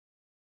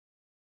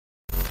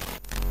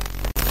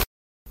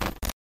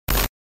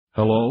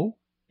Hello?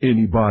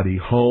 Anybody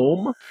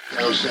home?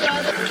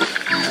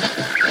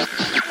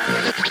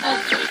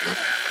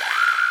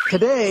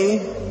 Today,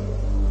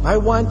 I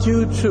want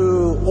you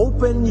to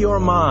open your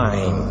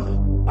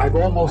mind. I've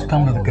almost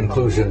come to the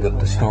conclusion that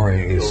the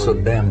story is so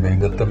damning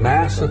that the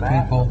mass of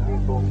people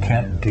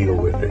can't deal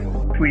with it.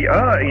 We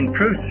are in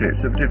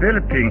process of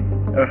developing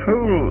a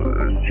whole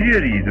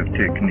series of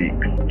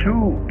techniques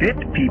to get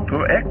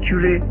people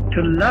actually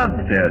to love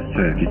their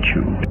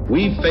servitude.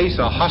 We face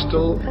a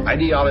hostile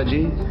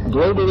ideology,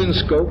 global in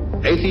scope,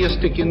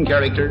 atheistic in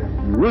character,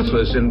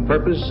 ruthless in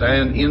purpose,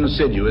 and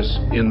insidious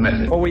in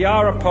method. For we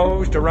are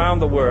opposed around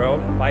the world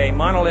by a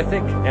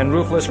monolithic and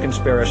ruthless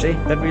conspiracy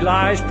that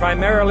relies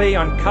primarily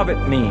on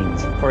covert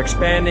means for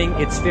expanding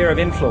its sphere of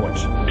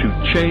influence. To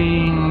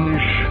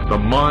change the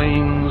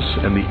minds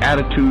and the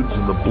attitudes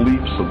and the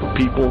beliefs of the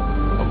people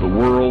of the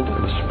world,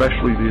 and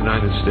especially the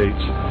United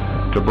States,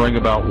 to bring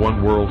about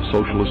one world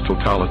socialist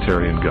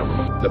totalitarian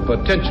government. The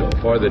potential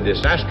for the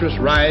disastrous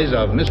rise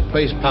of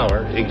misplaced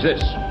power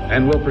exists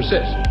and will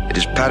persist. It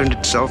has patterned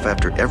itself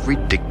after every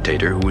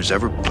dictator who has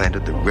ever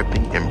planted the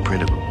ripping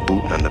imprint of a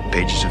boot on the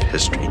pages of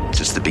history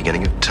since the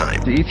beginning of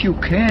time. If you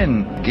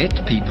can get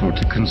people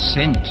to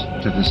consent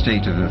to the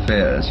state of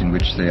affairs in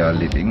which they are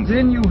living,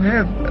 then you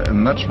have a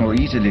much more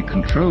easily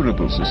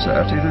controllable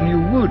society than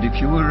you would if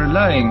you were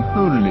relying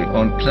wholly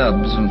on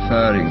clubs and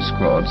firing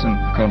squads and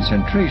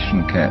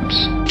concentration camps.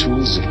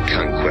 Tools of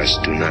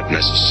conquest do not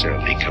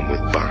necessarily come with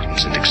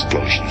bombs and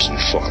explosions and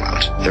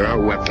fallout. There are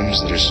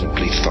weapons that are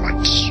simply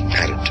thoughts,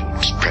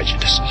 attitudes,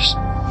 prejudices,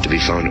 to be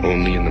found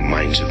only in the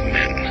minds of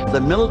men. The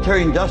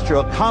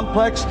military-industrial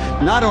complex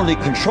not only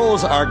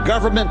controls our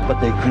government, but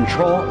they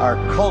control our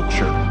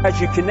culture. As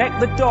you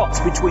connect the dots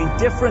between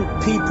different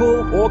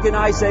people,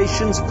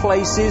 organizations,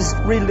 places,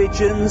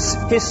 religions,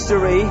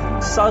 history,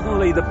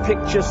 suddenly the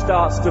picture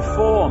starts to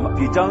form. If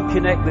you don't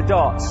connect the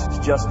dots, it's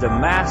just a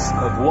mass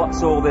of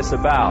what's all this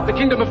about. The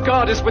kingdom of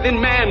God is within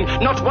man,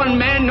 not one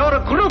man nor a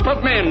group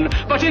of men,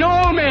 but in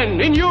all men,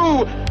 in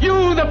you.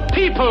 You, the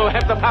people,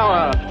 have the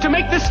power to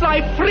make this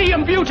life free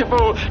and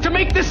beautiful, to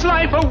make this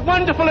life a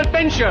wonderful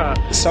adventure.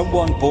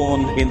 Someone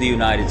born in the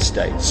United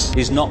States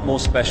is not more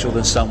special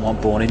than someone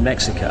born in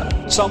Mexico.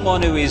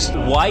 Someone who is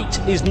white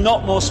is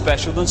not more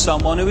special than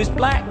someone who is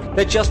black.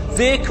 They're just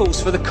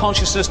vehicles for the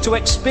consciousness to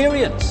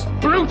experience.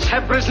 Brutes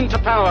have risen to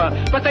power,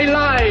 but they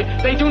lie.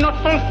 They do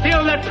not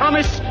fulfill that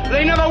promise.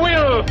 They never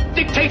will.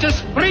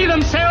 Dictators free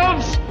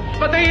themselves,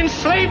 but they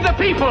enslave the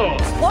people.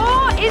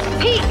 War is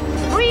peace.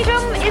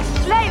 Freedom is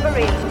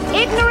slavery.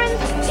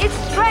 Ignorance is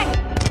strength.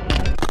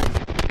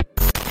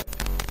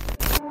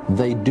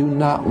 They do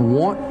not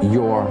want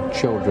your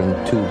children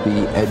to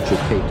be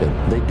educated.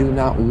 They do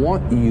not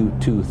want you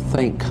to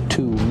think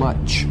too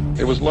much.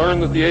 It was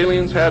learned that the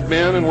aliens had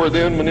been and were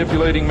then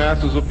manipulating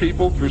masses of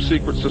people through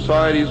secret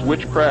societies,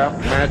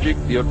 witchcraft, magic,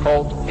 the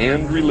occult,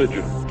 and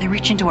religion. They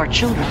reach into our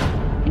children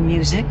in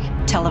music,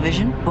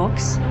 television,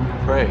 books.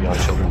 Prey on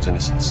children's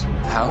innocence.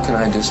 How can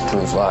I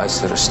disprove lies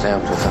that are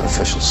stamped with an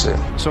official seal?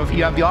 So if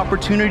you have the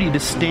opportunity to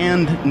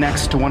stand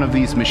next to one of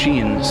these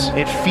machines,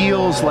 it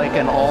feels like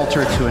an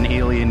altar to an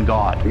alien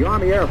god. The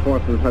Army Air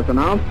Forces has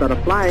announced that a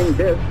flying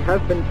disc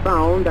has been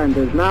found and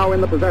is now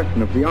in the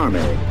possession of the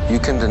Army. You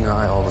can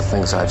deny all the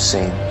things I've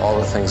seen, all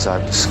the things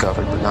I've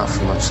discovered, but not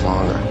for much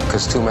longer,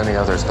 because too many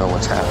others know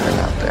what's happening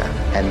out there.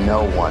 And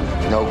no one,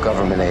 no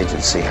government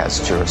agency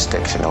has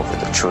jurisdiction over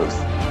the truth.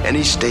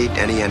 Any state,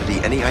 any entity,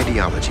 any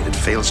ideology that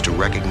fails to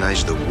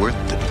recognize the worth,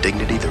 the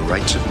dignity, the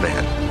rights of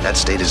man, that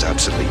state is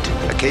obsolete.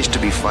 A case to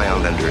be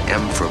filed under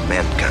M for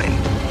Mankind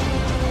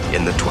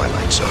in the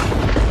Twilight Zone.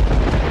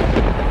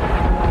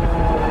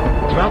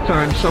 It's about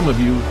time some of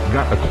you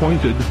got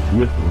acquainted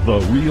with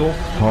the real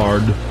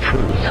hard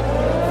truth.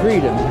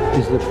 Freedom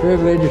is the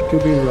privilege to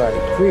be right.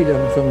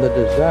 Freedom from the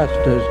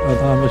disasters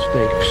of our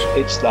mistakes.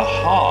 It's the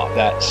heart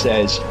that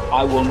says,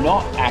 I will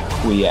not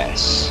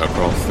acquiesce.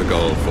 Across the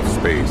gulf of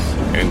space,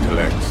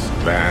 intellects,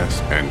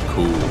 vast and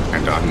cool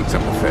and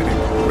unsympathetic,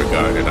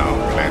 regarded our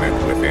planet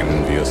with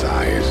envious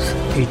eyes.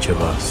 Each of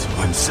us,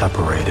 when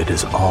separated,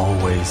 is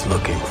always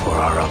looking for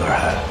our other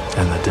half.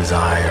 And the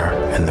desire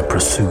and the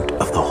pursuit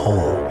of the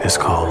whole is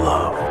called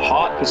love.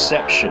 Heart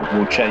perception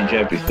will change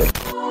everything.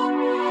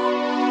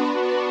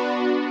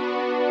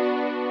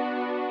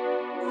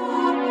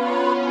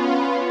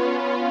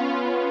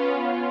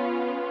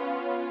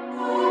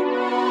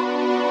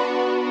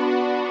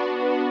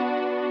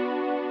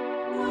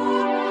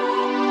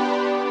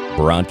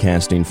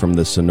 Broadcasting from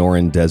the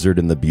Sonoran Desert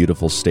in the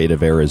beautiful state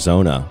of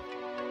Arizona,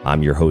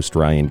 I'm your host,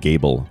 Ryan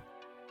Gable,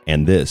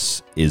 and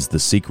this is The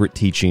Secret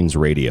Teachings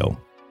Radio.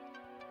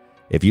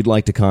 If you'd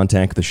like to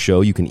contact the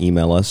show, you can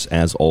email us,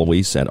 as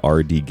always, at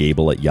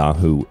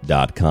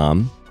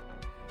rdgable@yahoo.com.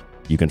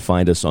 You can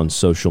find us on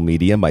social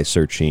media by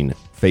searching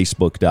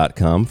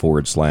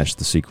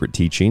facebook.com/The Secret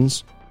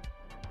Teachings,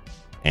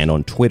 and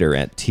on Twitter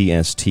at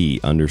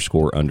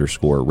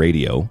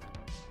TST__radio.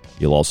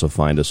 You'll also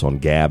find us on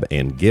Gab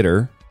and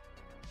Gitter,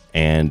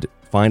 and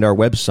find our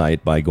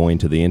website by going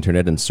to the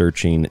internet and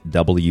searching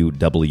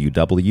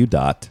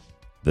www.thesecretteachings.com.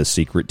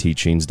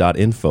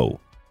 thesecretteachings.info.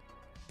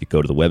 If you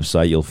go to the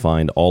website, you'll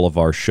find all of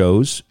our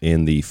shows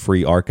in the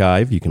free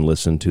archive. You can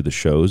listen to the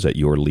shows at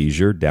your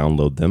leisure,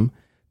 download them,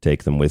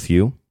 take them with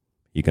you.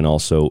 You can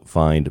also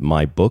find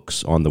my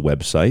books on the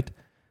website,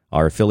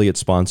 our affiliate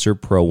sponsor,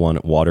 Pro One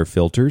Water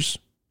Filters,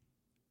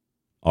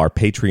 our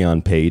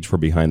Patreon page for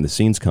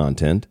behind-the-scenes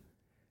content,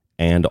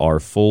 and our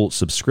full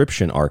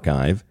subscription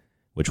archive,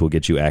 which will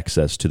get you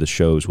access to the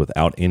shows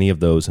without any of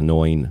those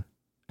annoying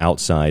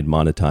outside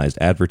monetized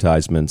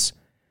advertisements.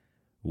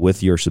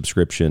 With your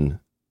subscription,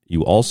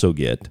 you also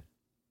get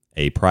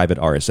a private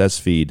RSS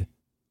feed,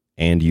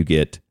 and you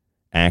get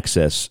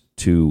access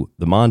to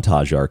the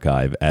montage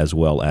archive as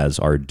well as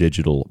our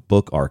digital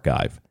book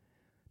archive.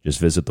 Just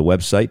visit the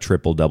website,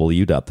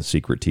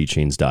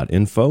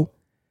 www.thesecretteachings.info,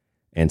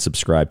 and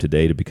subscribe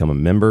today to become a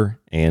member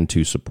and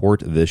to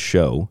support this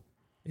show.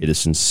 It is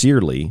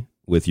sincerely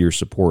with your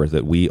support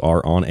that we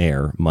are on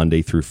air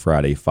Monday through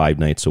Friday, 5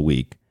 nights a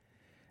week.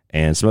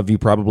 And some of you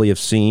probably have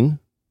seen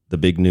the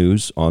big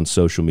news on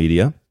social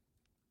media.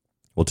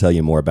 We'll tell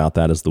you more about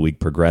that as the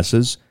week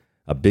progresses.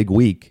 A big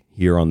week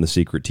here on The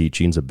Secret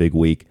Teachings, a big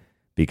week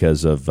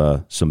because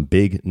of some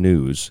big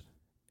news.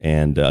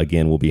 And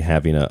again, we'll be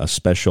having a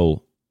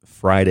special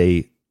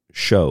Friday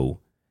show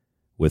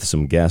with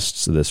some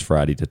guests this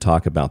Friday to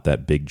talk about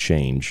that big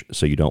change,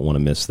 so you don't want to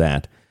miss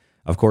that.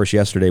 Of course,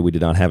 yesterday we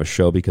did not have a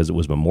show because it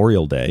was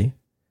Memorial Day,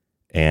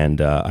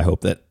 and I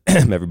hope that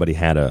everybody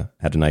had a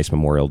nice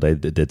Memorial Day,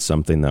 that did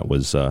something that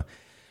was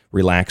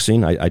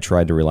relaxing. I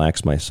tried to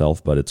relax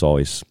myself, but it's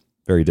always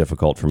very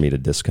difficult for me to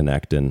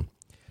disconnect and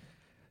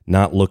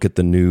not look at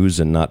the news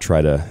and not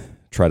try to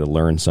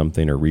learn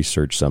something or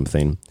research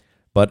something.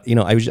 But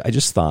I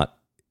just thought,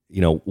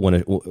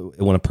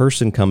 when a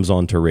person comes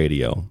onto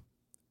radio,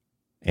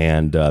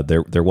 and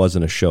there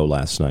wasn't a show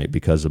last night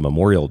because of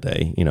Memorial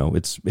Day,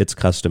 it's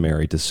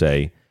customary to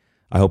say,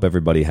 I hope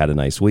everybody had a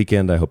nice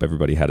weekend. I hope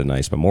everybody had a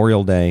nice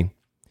Memorial Day.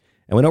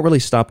 And we don't really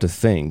stop to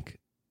think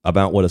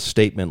about what a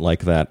statement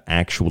like that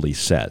actually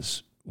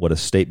says, what a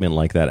statement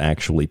like that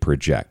actually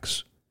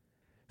projects.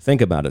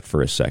 Think about it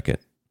for a second.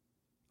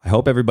 I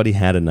hope everybody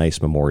had a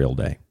nice Memorial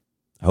Day.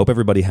 I hope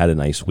everybody had a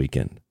nice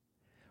weekend.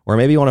 Or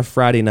maybe on a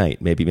Friday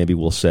night, maybe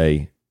we'll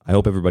say, I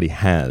hope everybody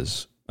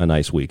has a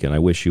nice weekend. I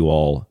wish you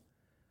all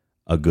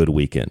a good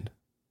weekend.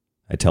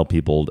 I tell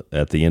people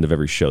at the end of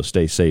every show,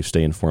 stay safe,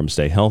 stay informed,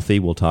 stay healthy.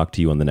 We'll talk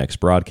to you on the next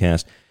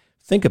broadcast.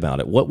 Think about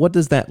it. What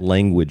does that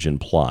language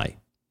imply?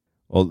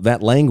 Well,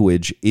 that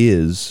language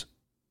is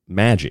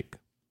magic.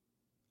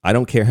 I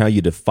don't care how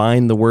you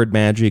define the word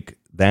magic.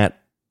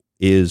 That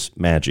is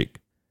magic.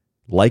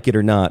 Like it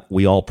or not,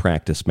 we all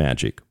practice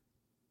magic.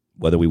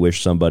 Whether we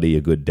wish somebody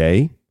a good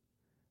day,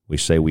 we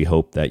say we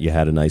hope that you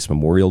had a nice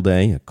Memorial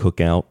Day, a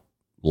cookout,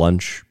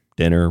 lunch,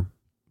 dinner,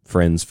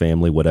 friends,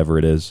 family, whatever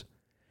it is.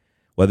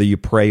 Whether you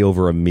pray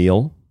over a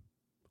meal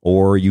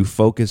or you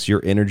focus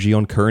your energy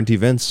on current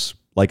events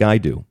like I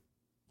do.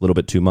 A little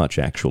bit too much,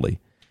 actually.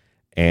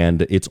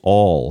 And it's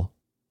all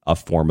a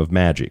form of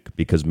magic,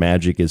 because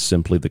magic is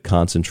simply the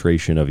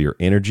concentration of your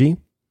energy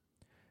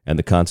and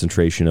the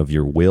concentration of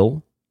your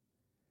will.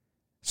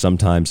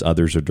 Sometimes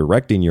others are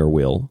directing your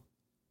will.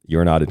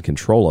 You're not in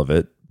control of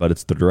it, but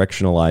it's the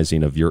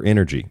directionalizing of your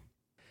energy.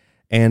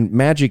 And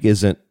magic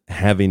isn't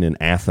having an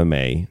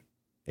athame.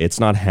 It's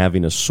not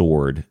having a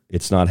sword.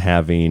 It's not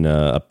having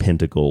a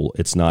pentacle.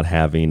 It's not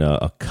having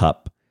a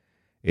cup.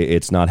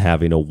 It's not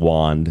having a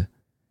wand.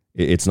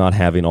 It's not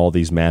having all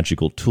these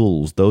magical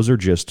tools. Those are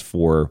just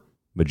for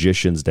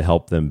magicians to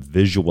help them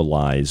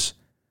visualize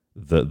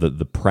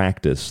the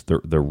practice,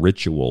 the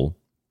ritual,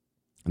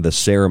 the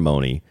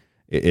ceremony.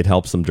 It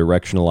helps them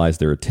directionalize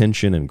their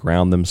attention and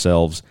ground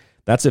themselves.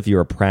 That's if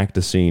you're a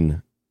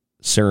practicing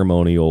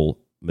ceremonial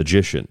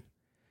magician.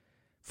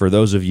 For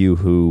those of you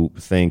who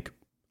think,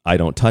 I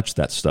don't touch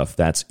that stuff,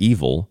 that's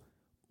evil,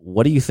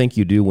 what do you think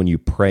you do when you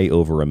pray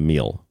over a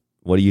meal?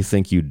 What do you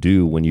think you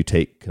do when you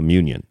take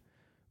communion?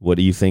 What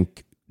do you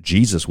think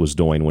Jesus was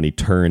doing when he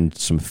turned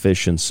some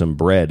fish and some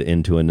bread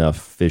into enough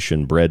fish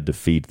and bread to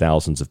feed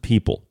thousands of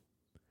people?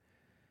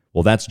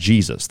 Well, that's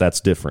Jesus.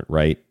 That's different,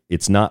 right?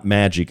 It's not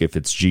magic if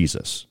it's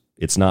Jesus.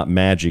 It's not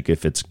magic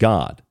if it's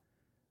God.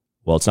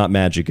 Well, it's not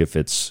magic if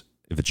it's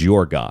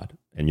your God,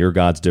 and your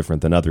God's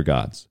different than other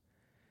gods.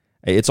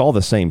 It's all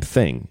the same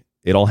thing.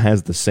 It all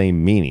has the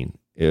same meaning.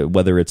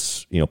 Whether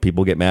it's,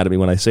 people get mad at me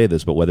when I say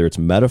this, but whether it's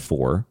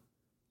metaphor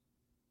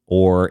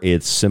or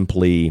it's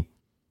simply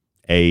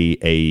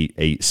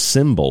a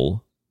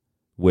symbol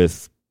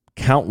with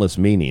countless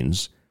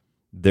meanings,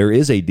 there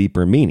is a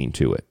deeper meaning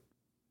to it.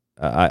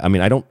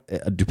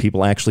 Do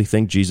people actually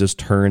think Jesus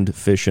turned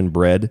fish and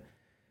bread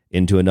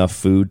into enough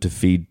food to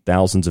feed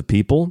thousands of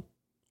people?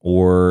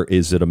 Or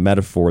is it a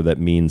metaphor that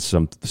means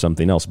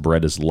something else?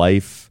 Bread is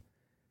life.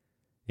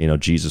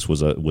 Jesus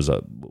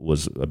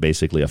was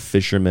basically a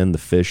fisherman, the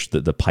fish,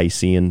 the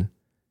Piscean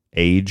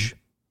age.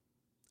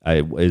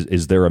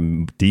 Is there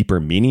a deeper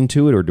meaning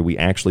to it, or do we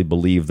actually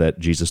believe that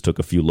Jesus took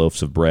a few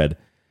loaves of bread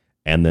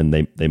and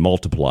then they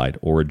multiplied,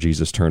 or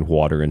Jesus turned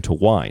water into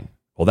wine?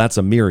 Well, that's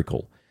a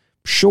miracle.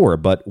 Sure,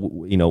 but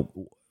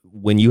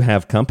when you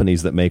have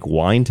companies that make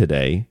wine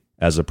today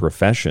as a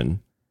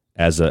profession,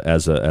 as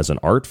an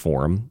art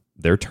form,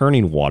 they're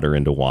turning water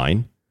into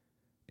wine.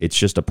 It's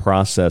just a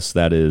process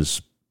that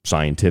is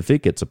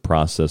scientific. It's a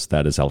process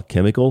that is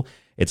alchemical.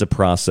 It's a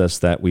process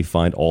that we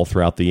find all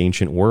throughout the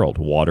ancient world.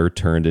 Water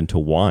turned into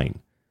wine.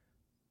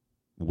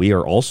 We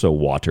are also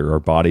water. Our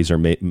bodies are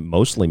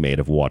mostly made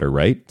of water,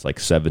 right? It's like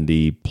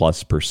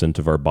 70+%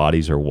 of our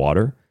bodies are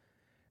water.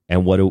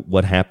 And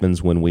what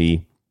happens when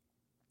we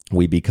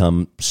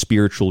become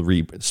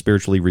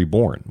spiritually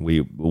reborn?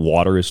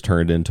 Water is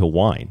turned into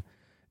wine.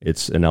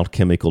 It's an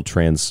alchemical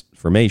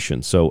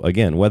transformation. So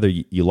again, whether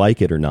you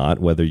like it or not,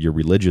 whether you're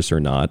religious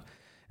or not,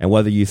 and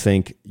whether you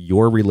think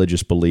your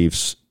religious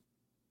beliefs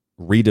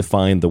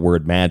redefine the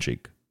word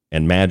magic,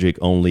 and magic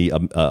only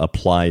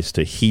applies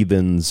to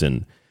heathens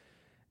and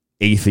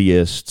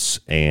atheists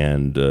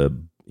and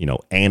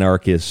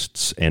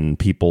anarchists and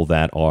people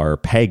that are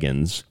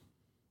pagans,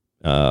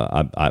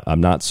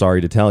 I'm not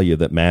sorry to tell you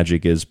that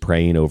magic is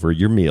praying over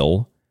your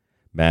meal.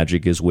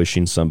 Magic is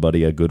wishing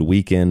somebody a good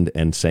weekend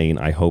and saying,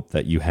 I hope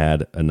that you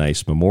had a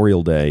nice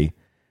Memorial Day.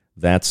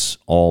 That's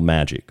all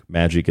magic.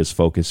 Magic is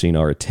focusing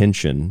our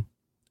attention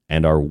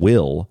and our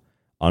will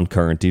on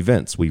current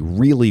events. We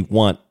really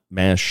want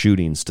mass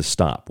shootings to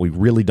stop. We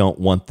really don't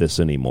want this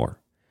anymore.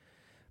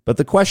 But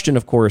the question,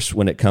 of course,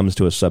 when it comes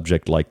to a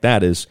subject like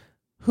that is,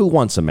 who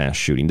wants a mass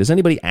shooting? Does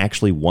anybody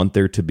actually want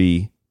there to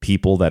be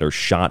people that are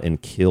shot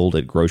and killed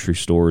at grocery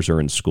stores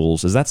or in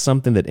schools? Is that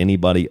something that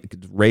anybody,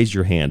 raise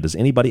your hand, does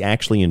anybody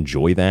actually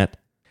enjoy that?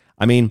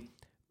 I mean,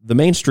 the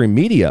mainstream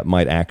media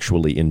might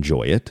actually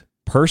enjoy it.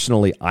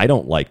 Personally, I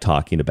don't like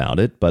talking about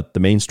it, but the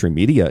mainstream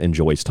media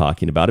enjoys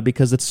talking about it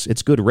because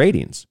it's good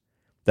ratings.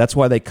 That's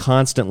why they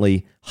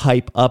constantly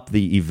hype up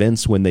the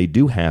events when they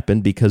do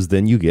happen, because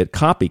then you get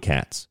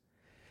copycats.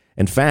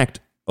 In fact,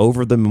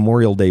 over the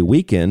Memorial Day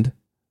weekend,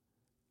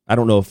 I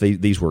don't know if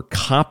these were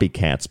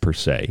copycats per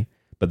se,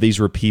 but these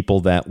were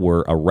people that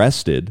were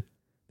arrested.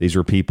 These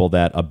were people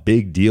that a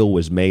big deal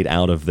was made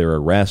out of their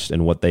arrest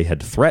and what they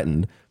had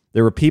threatened.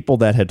 There were people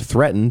that had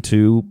threatened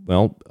to,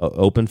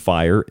 open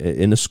fire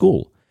in a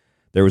school.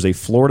 There was a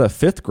Florida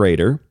 5th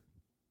grader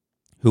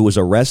who was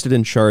arrested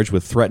and charged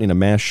with threatening a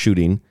mass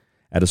shooting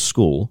at a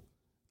school.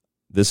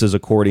 This is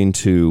according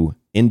to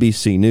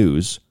NBC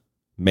News,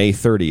 May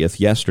 30th,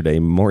 yesterday,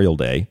 Memorial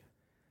Day.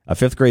 A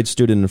 5th grade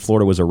student in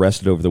Florida was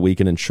arrested over the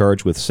weekend and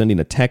charged with sending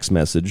a text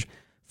message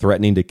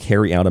threatening to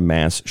carry out a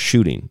mass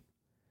shooting.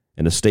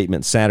 In a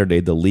statement Saturday,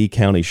 the Lee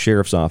County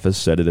Sheriff's Office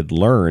said it had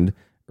learned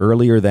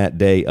earlier that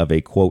day of a,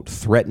 quote,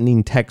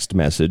 threatening text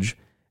message,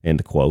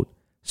 end quote,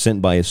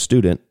 sent by a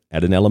student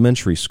at an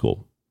elementary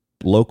school.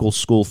 Local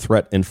school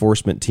threat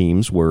enforcement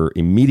teams were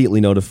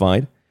immediately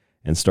notified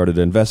and started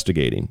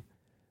investigating.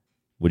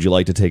 Would you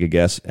like to take a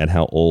guess at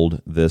how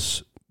old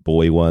this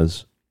boy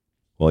was?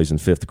 Well, he's in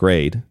 5th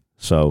grade,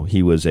 so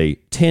he was a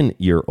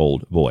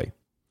 10-year-old boy.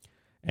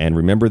 And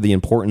remember the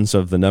importance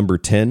of the number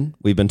 10?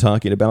 We've been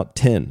talking about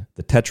 10,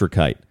 the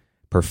tetrachite,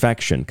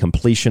 perfection,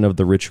 completion of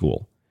the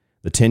ritual.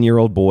 The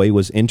 10-year-old boy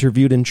was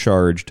interviewed and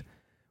charged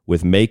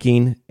with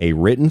making a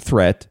written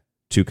threat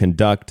to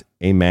conduct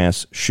a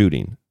mass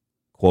shooting,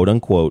 quote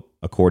unquote,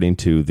 according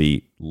to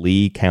the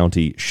Lee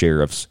County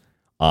Sheriff's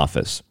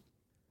Office.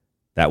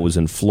 That was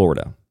in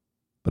Florida.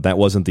 But that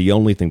wasn't the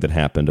only thing that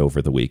happened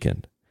over the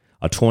weekend.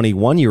 A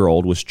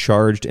 21-year-old was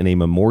charged in a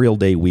Memorial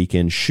Day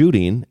weekend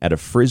shooting at a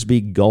Frisbee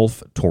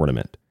golf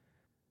tournament.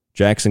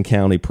 Jackson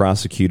County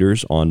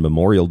prosecutors on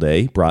Memorial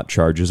Day brought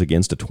charges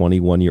against a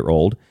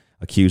 21-year-old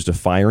accused of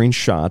firing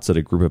shots at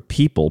a group of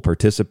people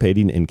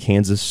participating in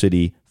Kansas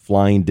City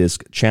Flying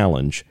Disc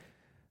Challenge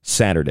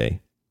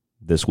Saturday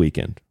this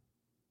weekend.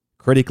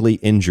 Critically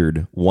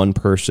injured one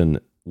person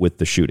with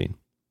the shooting.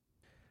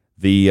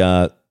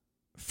 The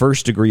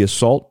first-degree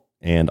assault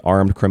and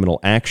armed criminal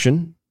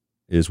action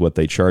is what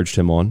they charged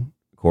him on,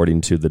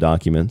 according to the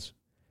documents.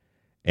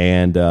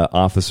 And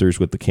officers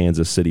with the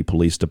Kansas City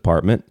Police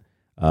Department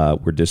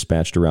were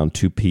dispatched around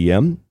 2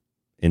 p.m.,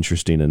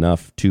 interesting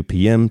enough, 2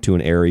 p.m. to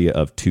an area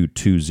of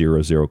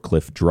 2200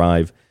 Cliff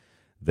Drive,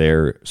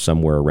 there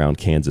somewhere around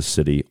Kansas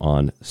City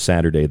on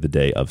Saturday, the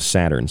day of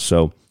Saturn.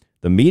 So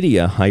the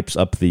media hypes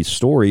up these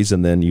stories,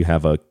 and then you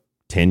have a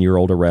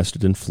 10-year-old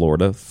arrested in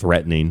Florida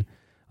threatening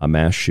a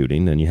mass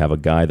shooting, and you have a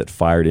guy that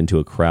fired into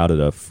a crowd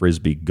at a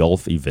Frisbee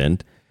golf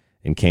event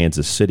in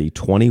Kansas City,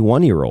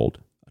 21-year-old.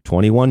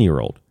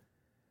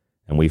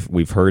 And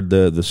we've heard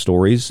the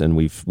stories, and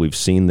we've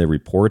seen the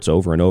reports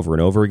over and over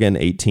and over again.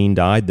 18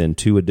 died, then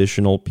 2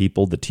 additional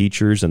people, the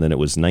teachers, and then it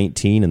was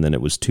 19, and then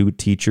it was 2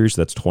 teachers.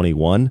 That's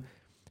 21.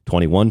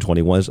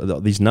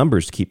 21. These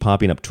numbers keep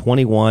popping up.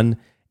 21,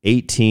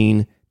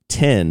 18,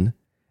 10,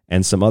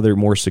 and some other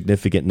more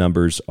significant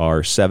numbers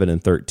are 7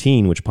 and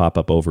 13, which pop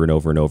up over and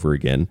over and over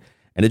again.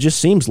 And it just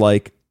seems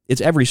like it's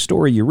every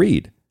story you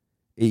read.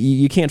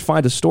 You can't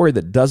find a story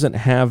that doesn't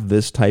have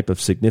this type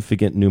of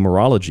significant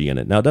numerology in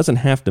it. Now, it doesn't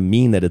have to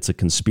mean that it's a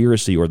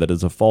conspiracy or that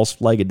it's a false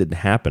flag. It didn't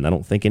happen. I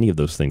don't think any of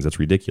those things. That's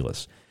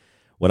ridiculous.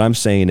 What I'm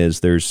saying is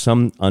there's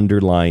some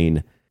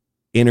underlying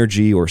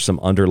energy or some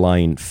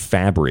underlying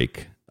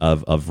fabric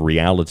of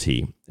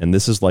reality. And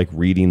this is like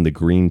reading the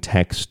green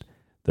text,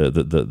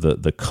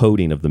 the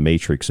coding of the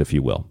Matrix, if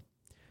you will.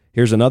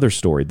 Here's another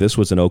story. This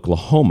was in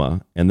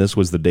Oklahoma, and this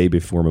was the day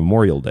before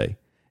Memorial Day.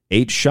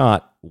 8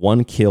 shot,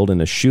 1 killed in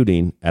a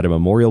shooting at a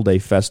Memorial Day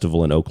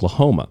festival in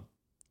Oklahoma.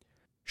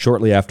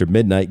 Shortly after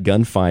midnight,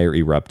 gunfire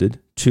erupted.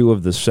 2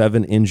 of the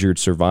 7 injured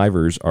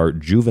survivors are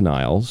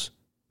juveniles,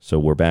 so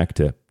we're back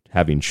to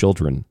having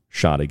children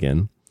shot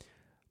again.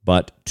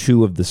 But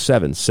 2 of the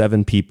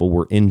 7 people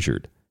were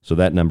injured. So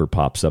that number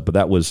pops up, but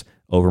that was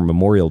over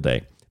Memorial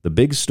Day. The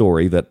big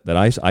story that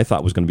I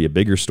thought was going to be a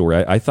bigger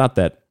story, I thought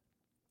that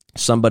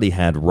somebody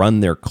had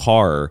run their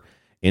car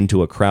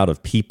into a crowd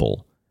of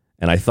people,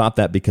 and I thought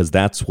that because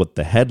that's what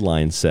the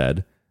headline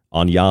said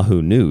on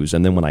Yahoo News,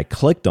 and then when I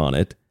clicked on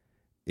it,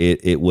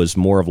 it was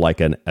more of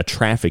like a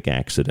traffic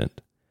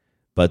accident.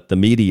 But the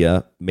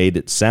media made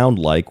it sound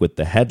like, with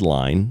the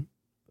headline,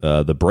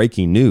 the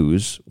breaking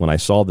news, when I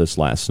saw this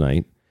last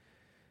night,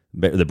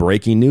 the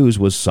breaking news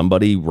was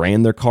somebody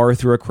ran their car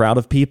through a crowd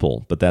of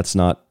people, but that's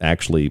not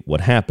actually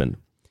what happened.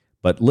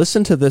 But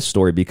listen to this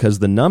story, because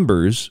the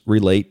numbers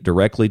relate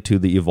directly to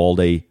the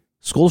Uvalde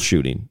school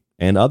shooting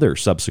and other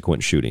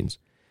subsequent shootings.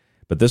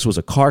 But this was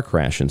a car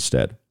crash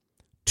instead.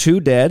 2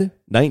 dead,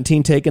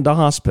 19 taken to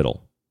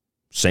hospital.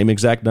 Same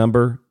exact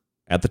number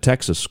at the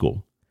Texas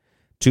school.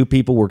 2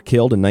 people were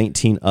killed and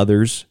 19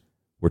 others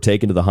were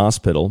taken to the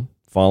hospital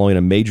following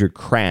a major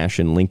crash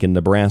in Lincoln,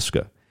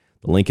 Nebraska.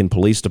 The Lincoln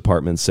Police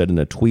Department said in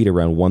a tweet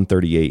around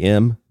 1:30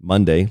 a.m.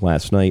 Monday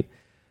last night,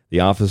 the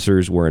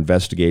officers were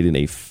investigating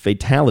a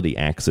fatality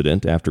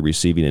accident after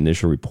receiving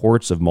initial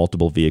reports of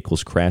multiple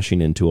vehicles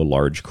crashing into a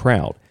large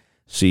crowd.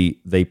 See,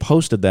 they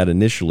posted that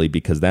initially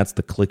because that's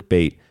the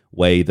clickbait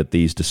way that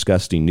these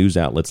disgusting news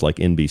outlets like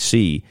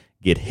NBC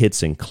get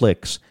hits and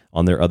clicks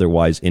on their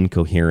otherwise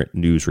incoherent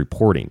news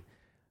reporting.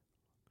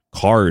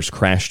 Cars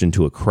crashed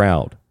into a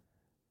crowd.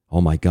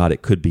 Oh my God,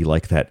 it could be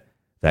like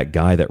that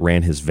guy that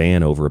ran his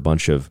van over a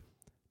bunch of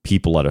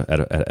people at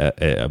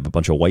a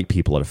bunch of white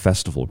people at a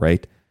festival,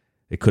 right?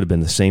 It could have been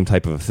the same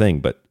type of a thing,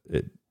 but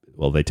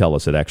they tell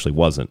us it actually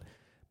wasn't.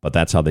 But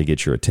that's how they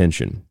get your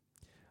attention.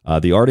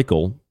 The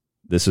article,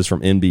 this is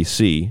from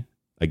NBC.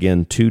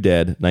 Again, 2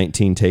 dead,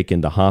 19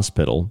 taken to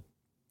hospital.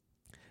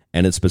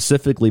 And it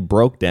specifically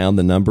broke down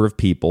the number of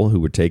people who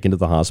were taken to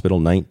the hospital,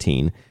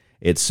 19.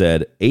 It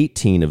said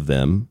 18 of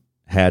them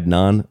had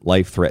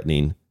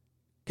non-life-threatening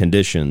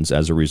conditions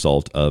as a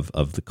result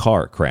of the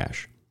car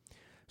crash.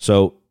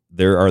 So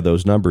there are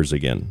those numbers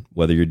again,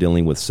 whether you're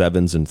dealing with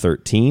 7s and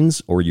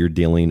 13s or you're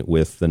dealing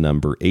with the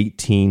number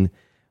 18,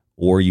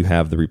 or you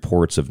have the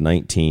reports of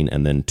 19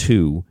 and then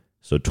 2,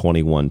 so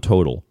 21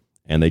 total.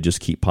 And they just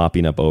keep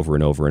popping up over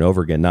and over and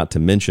over again, not to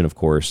mention, of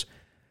course,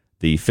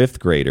 the 5th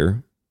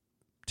grader,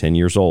 10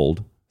 years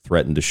old,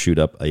 threatened to shoot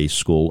up a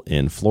school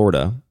in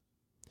Florida.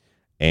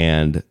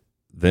 And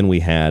then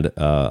we had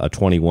a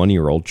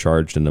 21-year-old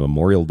charged in the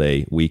Memorial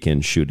Day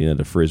weekend shooting at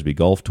a Frisbee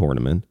golf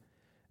tournament.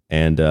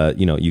 And,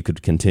 you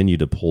could continue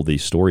to pull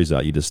these stories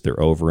out. They're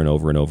over and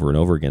over and over and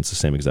over against the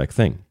same exact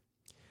thing.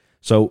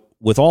 So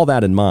with all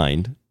that in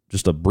mind,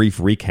 just a brief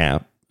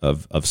recap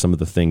of some of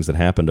the things that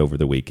happened over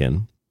the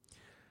weekend,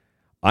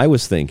 I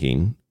was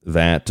thinking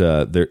that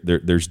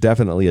there's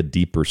definitely a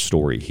deeper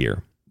story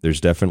here.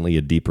 There's definitely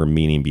a deeper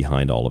meaning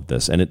behind all of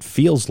this. And it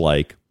feels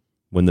like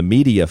when the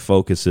media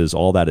focuses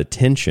all that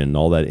attention,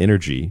 all that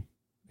energy,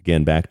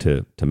 again, back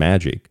to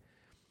magic,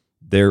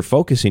 they're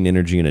focusing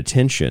energy and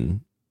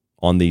attention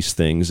on these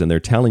things, and they're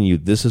telling you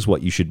this is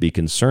what you should be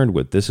concerned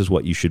with. This is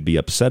what you should be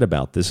upset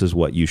about. This is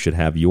what you should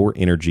have your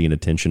energy and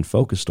attention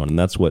focused on. And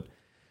that's what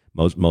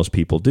most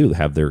people do,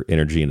 have their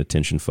energy and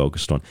attention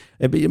focused on.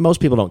 And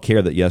most people don't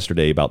care that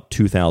yesterday about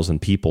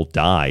 2,000 people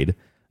died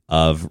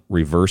of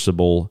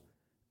reversible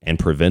and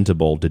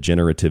preventable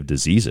degenerative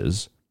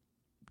diseases,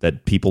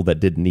 that people that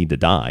didn't need to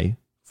die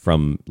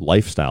from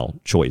lifestyle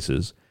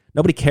choices.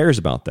 Nobody cares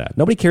about that.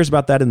 Nobody cares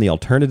about that in the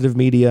alternative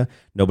media.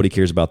 Nobody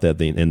cares about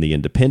that in the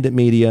independent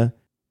media,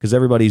 because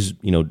everybody's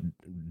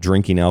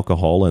drinking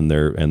alcohol and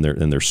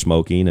they're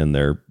smoking and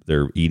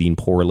they're eating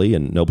poorly,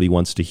 and nobody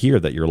wants to hear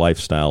that your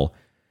lifestyle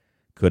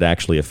could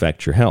actually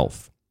affect your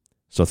health.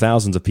 So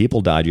thousands of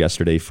people died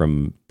yesterday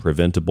from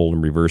preventable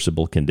and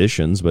reversible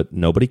conditions, but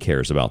nobody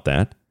cares about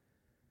that.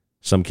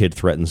 Some kid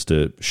threatens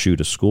to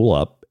shoot a school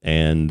up,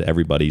 and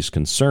everybody's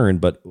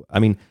concerned. But I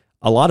mean,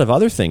 a lot of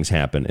other things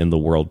happen in the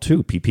world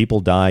too.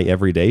 People die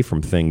every day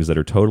from things that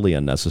are totally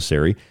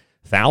unnecessary.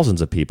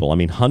 Thousands of people,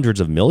 hundreds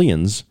of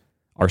millions,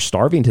 are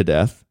starving to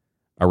death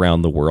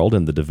around the world,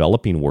 in the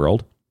developing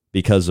world,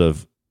 because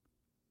of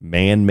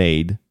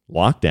man-made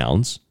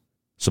lockdowns,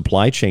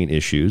 supply chain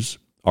issues,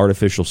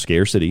 artificial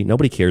scarcity.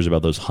 Nobody cares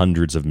about those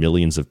hundreds of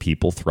millions of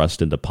people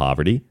thrust into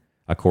poverty,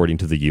 according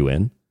to the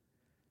UN.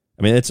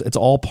 It's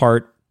all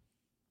part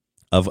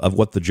of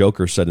what the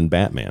Joker said in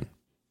Batman.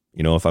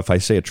 If I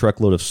say a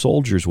truckload of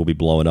soldiers will be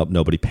blowing up,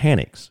 nobody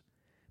panics.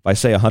 If I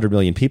say 100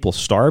 million people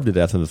starve to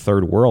death in the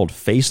third world,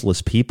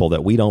 faceless people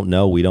that we don't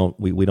know, we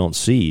don't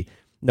see,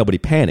 nobody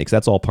panics.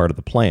 That's all part of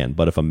the plan.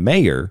 But if a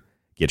mayor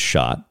gets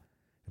shot,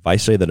 if I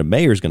say that a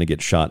mayor is going to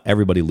get shot,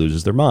 everybody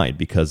loses their mind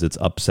because it's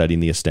upsetting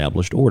the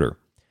established order.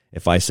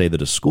 If I say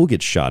that a school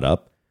gets shot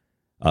up,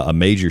 a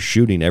major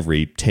shooting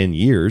every 10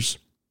 years,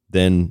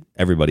 then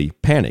everybody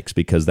panics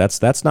because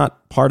that's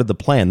not part of the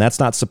plan. That's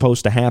not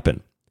supposed to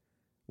happen.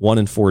 1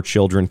 in 4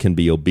 children can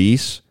be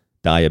obese,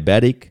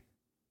 diabetic,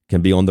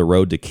 can be on the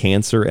road to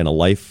cancer and a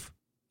life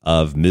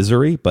of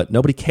misery, but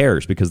nobody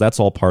cares because that's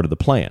all part of the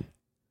plan.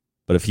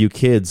 But a few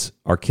kids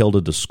are killed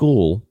at a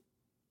school,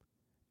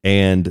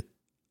 and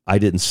I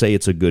didn't say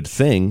it's a good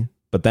thing,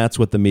 but that's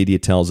what the media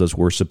tells us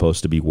we're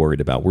supposed to be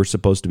worried about. We're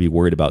supposed to be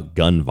worried about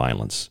gun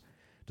violence,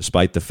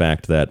 despite the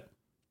fact that,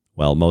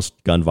 well,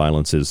 most gun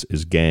violence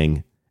is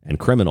gang and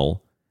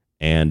criminal,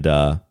 and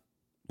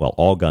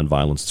all gun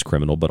violence is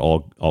criminal, but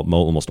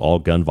almost all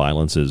gun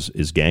violence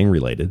is gang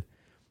related.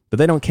 But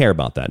they don't care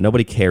about that.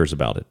 Nobody cares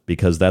about it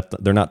because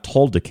they're not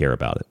told to care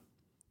about it.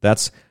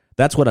 That's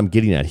what I'm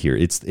getting at here.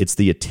 It's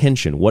the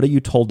attention. What are you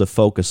told to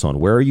focus on?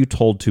 Where are you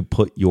told to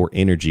put your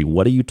energy?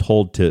 What are you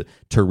told to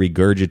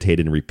regurgitate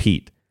and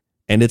repeat?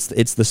 And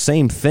it's the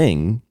same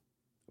thing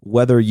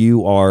whether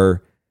you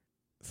are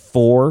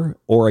for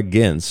or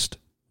against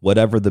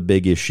whatever the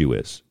big issue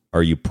is.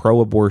 Are you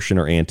pro-abortion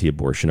or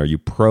anti-abortion? Are you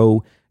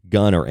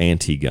pro-gun or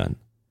anti-gun?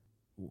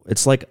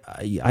 It's like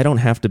I don't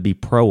have to be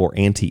pro or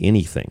anti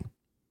anything.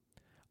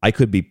 I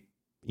could be,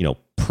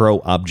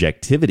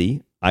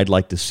 pro-objectivity. I'd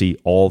like to see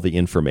all the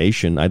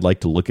information. I'd like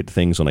to look at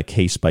things on a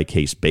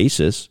case-by-case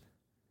basis.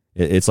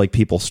 It's like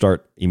people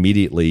start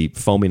immediately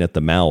foaming at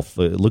the mouth.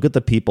 Look at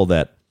the people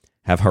that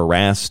have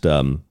harassed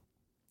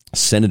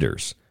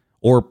senators.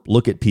 Or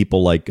look at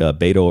people like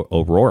Beto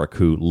O'Rourke,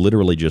 who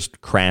literally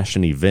just crashed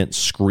an event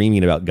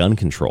screaming about gun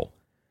control.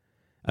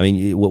 I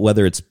mean,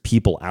 whether it's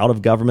people out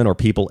of government or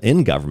people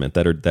in government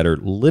that are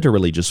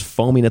literally just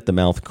foaming at the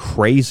mouth,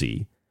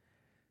 crazy,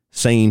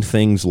 saying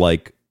things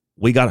like,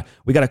 "We gotta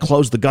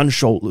close the gun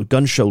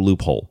show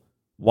loophole."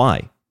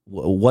 Why?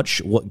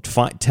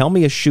 Tell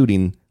me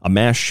a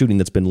mass shooting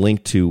that's been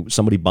linked to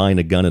somebody buying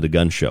a gun at a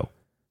gun show.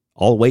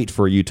 I'll wait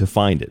for you to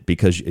find it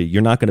because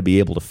you're not going to be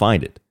able to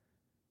find it.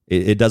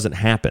 It doesn't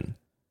happen.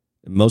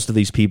 Most of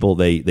these people,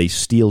 they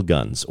steal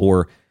guns,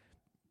 or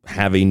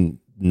having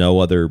no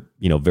other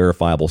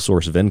verifiable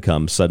source of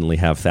income, suddenly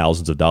have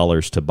thousands of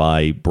dollars to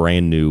buy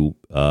brand new,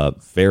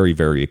 very,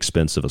 very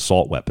expensive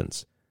assault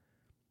weapons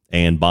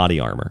and body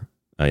armor.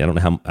 I don't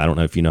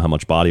know if you know how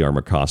much body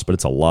armor costs, but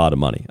it's a lot of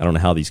money. I don't know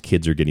how these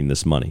kids are getting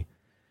this money.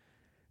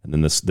 And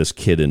then this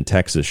kid in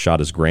Texas shot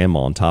his grandma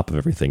on top of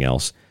everything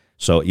else.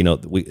 So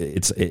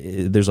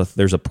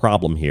there's a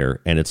problem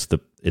here, and it's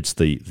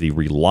the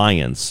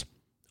reliance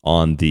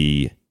on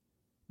the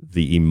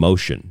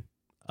emotion,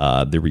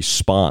 the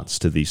response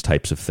to these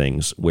types of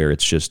things, where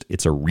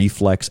it's a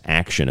reflex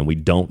action, and we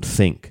don't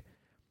think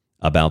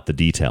about the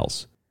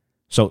details.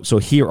 So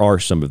here are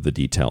some of the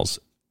details.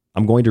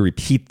 I'm going to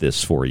repeat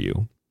this for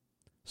you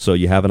so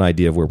you have an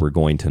idea of where we're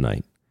going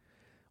tonight.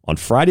 On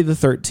Friday the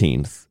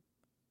 13th,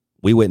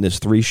 we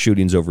witnessed 3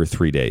 shootings over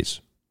 3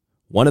 days.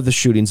 One of the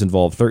shootings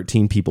involved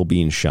 13 people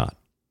being shot.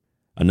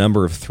 A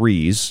number of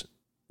threes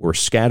were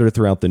scattered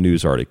throughout the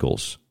news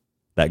articles.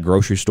 That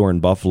grocery store in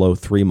Buffalo,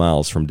 3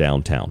 miles from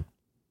downtown.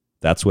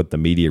 That's what the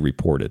media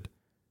reported.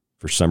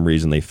 For some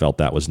reason, they felt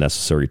that was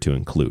necessary to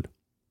include.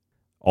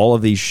 All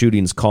of these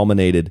shootings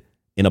culminated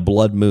in a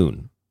blood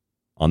moon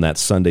on that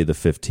Sunday the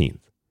 15th.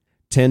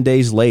 10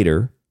 days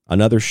later,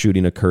 another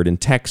shooting occurred in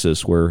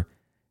Texas where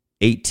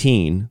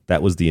 18,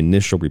 that was the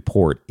initial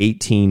report,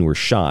 18 were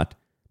shot,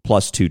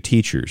 plus 2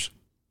 teachers.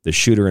 The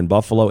shooter in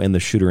Buffalo and the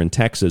shooter in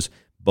Texas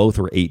both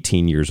were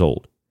 18 years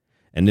old.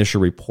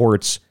 Initial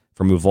reports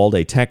from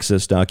Uvalde,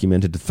 Texas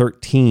documented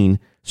 13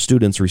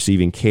 students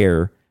receiving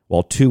care,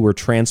 while 2 were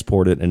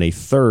transported and a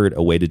third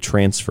awaited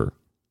transfer.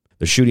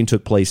 The shooting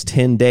took place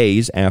 10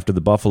 days after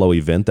the Buffalo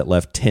event that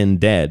left 10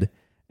 dead,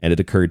 and it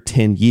occurred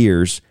 10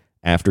 years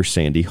after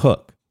Sandy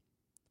Hook.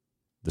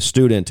 The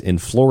student in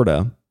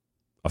Florida,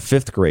 a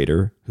 5th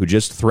grader who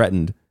just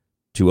threatened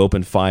to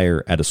open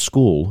fire at a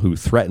school, who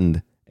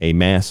threatened a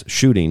mass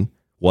shooting,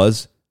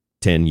 was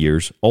 10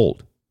 years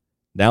old.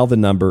 Now the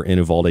number in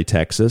Uvalde,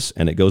 Texas,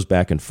 and it goes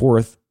back and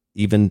forth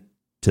even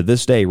to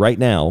this day, right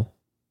now,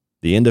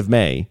 the end of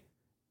May,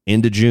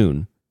 into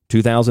June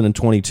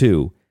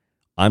 2022,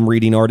 I'm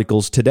reading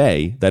articles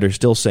today that are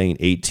still saying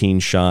 18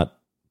 shot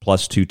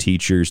plus 2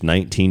 teachers,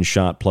 19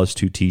 shot plus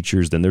 2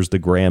 teachers. Then there's the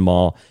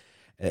grandma.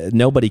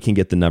 Nobody can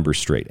get the numbers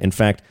straight. In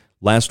fact,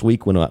 last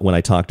week when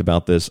I talked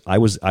about this, I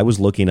was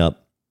looking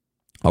up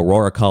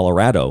Aurora,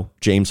 Colorado,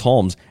 James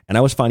Holmes, and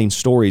I was finding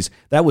stories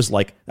that was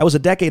a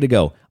decade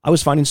ago. I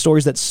was finding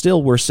stories that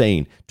still were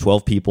saying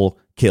 12 people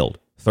killed,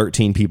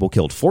 13 people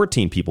killed,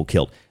 14 people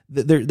killed.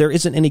 There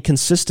isn't any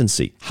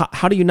consistency.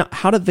 Have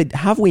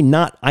we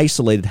not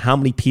isolated how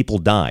many people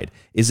died?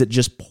 Is it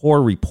just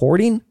poor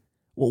reporting?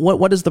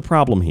 What is the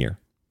problem here?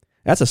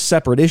 That's a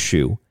separate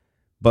issue,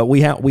 but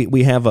we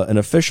have an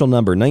official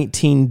number,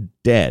 19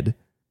 dead,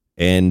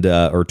 and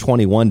or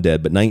 21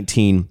 dead, but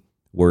 19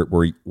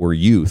 were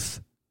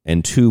youth,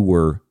 and 2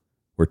 were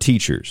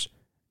teachers.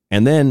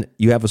 And then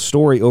you have a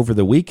story over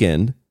the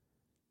weekend,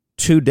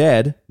 2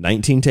 dead,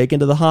 19 taken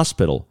to the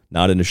hospital,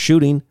 not in a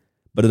shooting,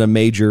 but in a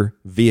major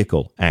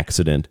vehicle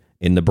accident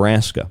in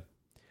Nebraska.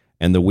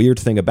 And the weird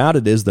thing about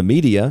it is the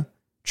media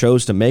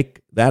chose to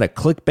make that a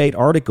clickbait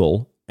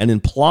article and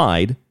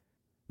implied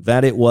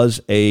that it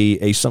was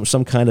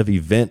some kind of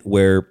event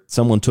where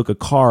someone took a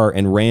car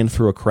and ran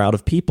through a crowd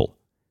of people.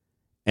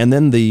 And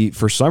then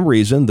for some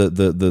reason, the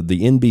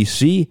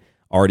NBC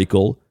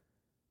article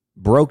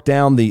broke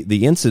down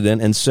the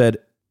incident and said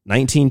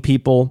 19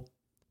 people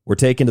were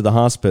taken to the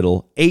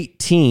hospital,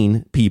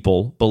 18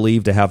 people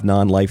believed to have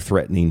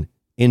non-life-threatening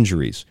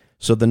injuries.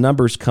 So the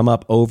numbers come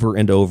up over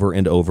and over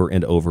and over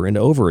and over and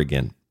over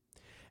again.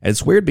 And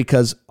it's weird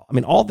because,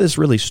 all this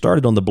really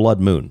started on the blood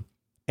moon.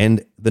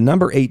 And the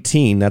number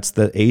 18, that's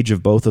the age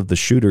of both of the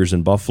shooters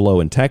in Buffalo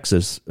and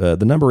Texas, the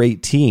number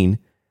 18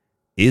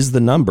 is the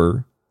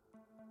number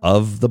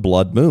of the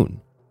blood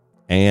moon.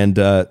 And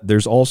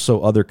there's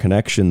also other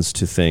connections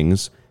to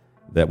things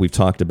that we've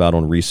talked about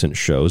on recent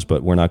shows,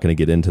 but we're not going to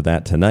get into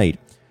that tonight.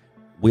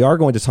 We are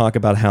going to talk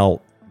about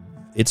how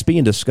it's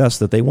being discussed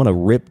that they want to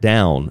rip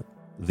down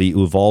the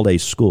Uvalde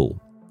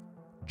school,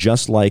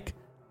 just like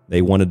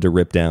they wanted to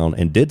rip down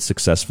and did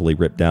successfully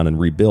rip down and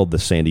rebuild the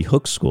Sandy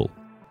Hook School.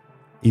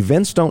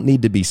 Events don't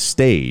need to be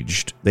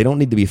staged. They don't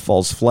need to be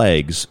false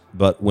flags.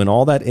 But when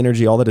all that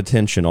energy, all that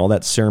attention, all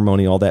that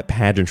ceremony, all that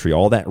pageantry,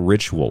 all that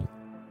ritual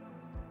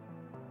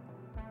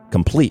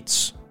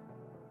completes,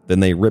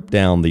 then they rip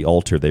down the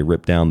altar, they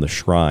rip down the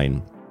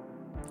shrine,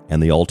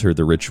 and the altar,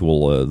 the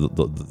ritual,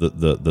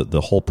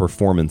 the whole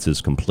performance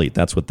is complete.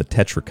 That's what the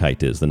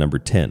tetrachite is, the number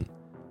 10,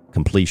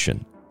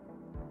 completion.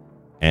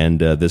 And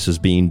this is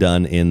being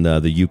done in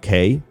the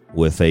UK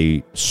with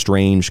a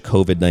strange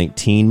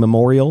COVID-19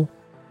 memorial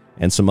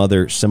and some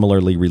other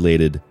similarly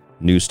related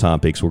news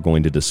topics we're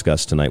going to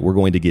discuss tonight. We're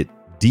going to get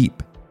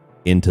deep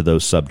into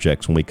those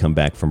subjects when we come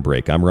back from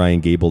break. I'm Ryan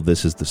Gable.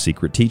 This is The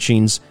Secret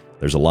Teachings.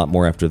 There's a lot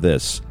more after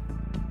this.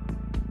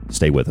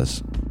 Stay with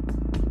us.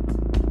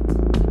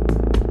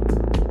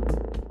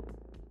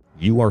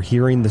 You are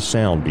hearing the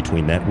sound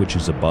between that which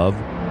is above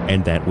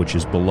and that which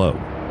is below.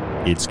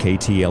 It's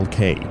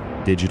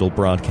KTLK, Digital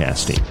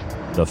Broadcasting,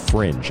 The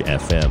Fringe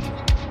FM.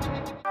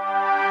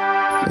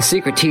 The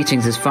Secret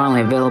Teachings is finally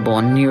available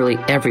on nearly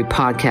every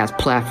podcast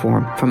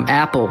platform, from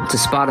Apple to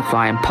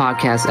Spotify and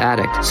Podcast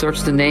Addict.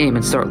 Search the name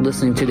and start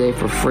listening today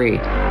for free.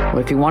 But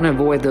if you want to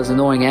avoid those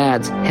annoying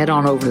ads, head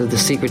on over to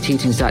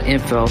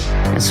thesecretteachings.info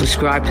and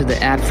subscribe to the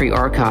ad-free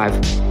archive.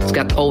 It's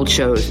got old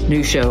shows,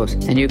 new shows,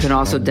 and you can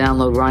also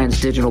download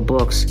Ryan's digital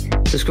books.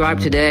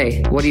 Subscribe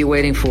today. What are you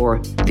waiting for?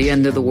 The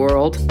end of the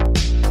world?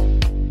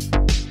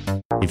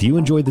 If you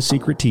enjoyed The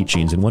Secret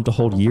Teachings and want to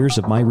hold years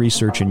of my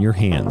research in your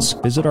hands,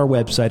 visit our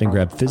website and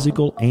grab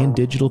physical and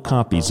digital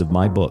copies of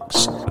my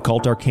books.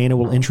 Occult Arcana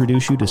will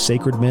introduce you to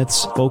sacred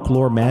myths,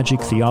 folklore,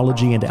 magic,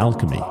 theology, and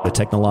alchemy. The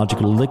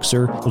Technological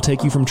Elixir will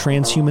take you from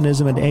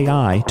transhumanism and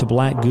AI to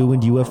black goo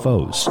and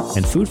UFOs.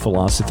 And Food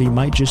Philosophy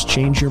might just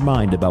change your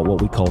mind about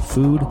what we call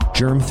food,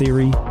 germ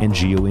theory, and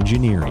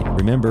geoengineering.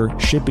 Remember,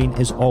 shipping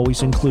is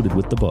always included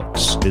with the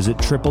books. Visit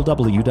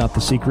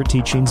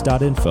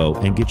www.thesecretteachings.info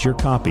and get your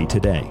copy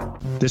today.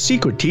 The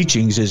Secret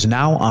Teachings is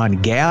now on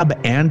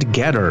Gab and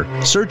Getter.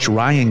 Search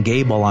Ryan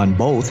Gable on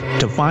both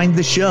to find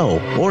the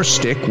show, or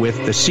stick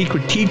with The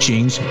Secret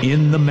Teachings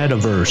in the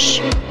metaverse.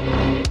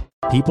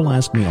 People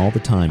ask me all the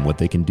time what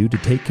they can do to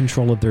take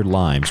control of their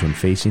lives when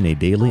facing a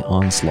daily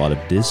onslaught of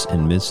dis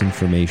and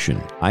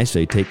misinformation. I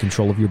say take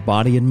control of your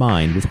body and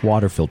mind with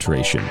water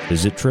filtration.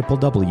 Visit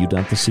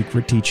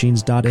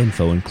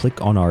www.thesecretteachings.info and click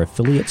on our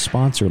affiliate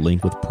sponsor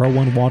link with Pro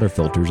One water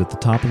filters at the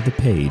top of the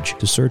page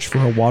to search for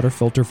a water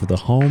filter for the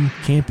home,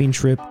 camping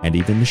trip, and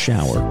even the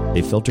shower.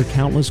 They filter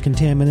countless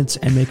contaminants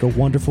and make a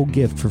wonderful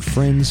gift for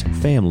friends,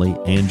 family,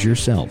 and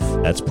yourself.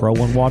 That's Pro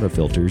One water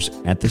filters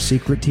at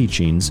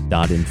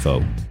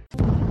thesecretteachings.info.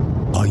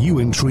 Are you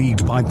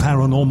intrigued by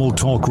Paranormal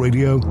Talk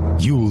Radio?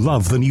 You'll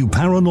love the new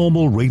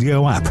Paranormal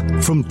Radio app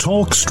from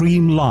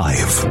TalkStream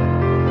Live.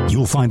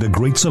 You'll find a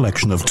great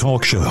selection of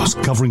talk shows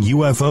covering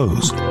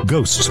UFOs,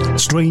 ghosts,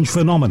 strange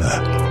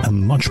phenomena,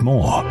 and much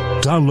more.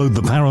 Download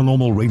the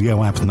Paranormal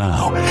Radio app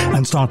now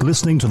and start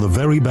listening to the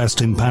very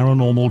best in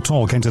paranormal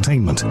talk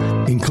entertainment,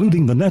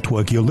 including the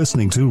network you're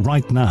listening to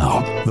right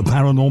now, the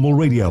Paranormal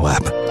Radio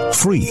app,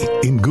 free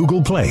in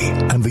Google Play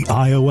and the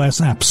iOS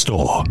App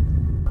Store.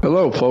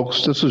 Hello,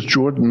 folks. This is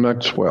Jordan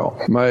Maxwell.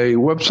 My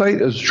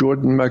website is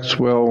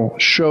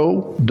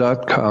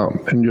jordanmaxwellshow.com,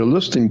 and you're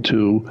listening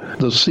to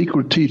The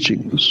Secret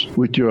Teachings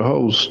with your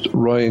host,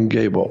 Ryan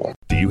Gable.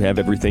 Do you have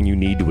everything you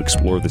need to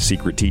explore The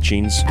Secret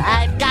Teachings?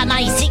 I've got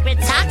my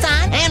secret socks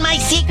on, and my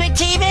secret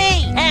TV,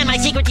 and my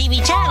secret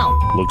TV channel.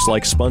 Looks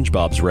like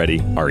SpongeBob's ready.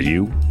 Are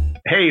you?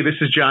 Hey, this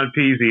is John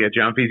Peasy at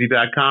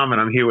johnpeasy.com, and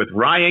I'm here with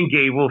Ryan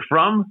Gable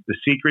from The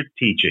Secret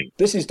Teaching.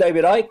 This is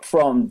David Icke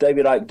from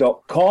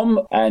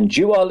davidicke.com, and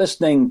you are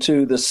listening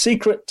to The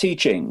Secret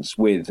Teachings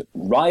with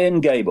Ryan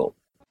Gable.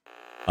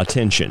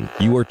 Attention,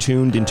 you are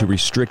tuned into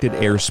restricted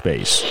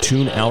airspace.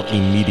 Tune out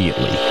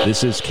immediately.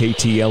 This is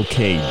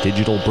KTLK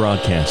Digital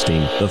Broadcasting,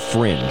 The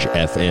Fringe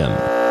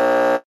FM.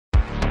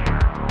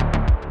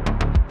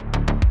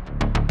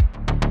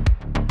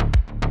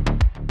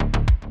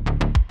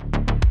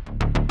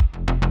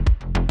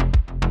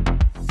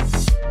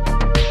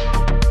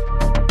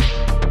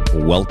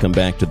 Welcome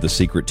back to the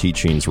Secret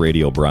Teachings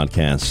radio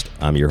broadcast.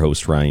 I'm your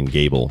host, Ryan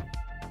Gable.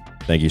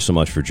 Thank you so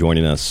much for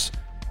joining us.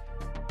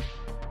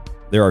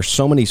 There are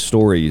so many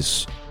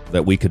stories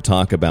that we could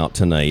talk about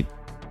tonight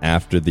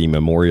after the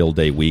Memorial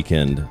Day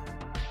weekend.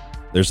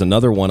 There's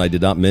another one I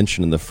did not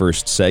mention in the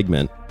first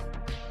segment.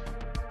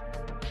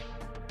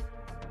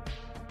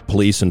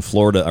 Police in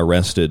Florida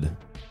arrested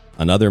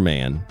another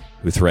man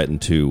who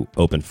threatened to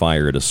open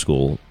fire at a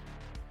school,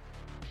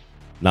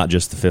 not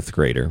just the fifth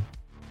grader.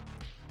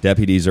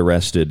 Deputies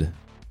arrested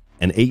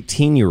an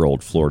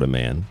 18-year-old Florida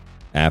man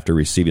after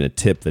receiving a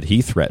tip that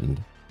he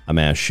threatened a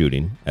mass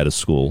shooting at a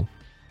school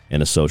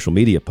in a social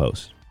media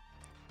post.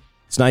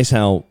 It's nice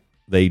how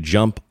they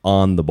jump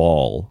on the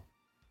ball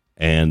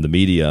and the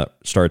media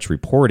starts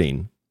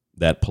reporting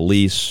that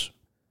police,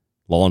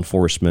 law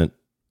enforcement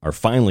are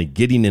finally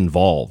getting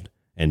involved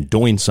and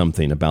doing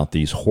something about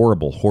these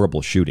horrible,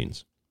 horrible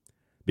shootings.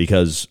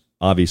 Because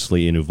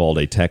obviously in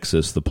Uvalde,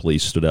 Texas, the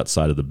police stood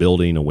outside of the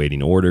building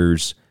awaiting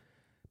orders.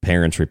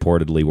 Parents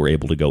reportedly were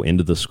able to go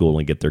into the school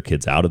and get their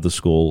kids out of the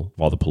school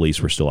while the police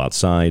were still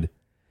outside.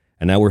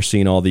 And now we're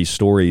seeing all these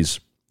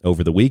stories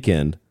over the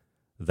weekend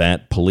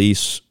that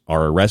police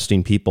are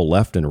arresting people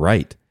left and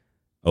right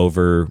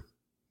over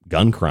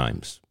gun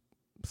crimes,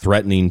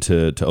 threatening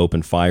to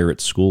open fire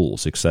at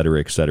schools, et cetera,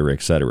 et cetera,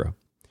 et cetera.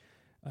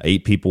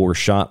 8 people were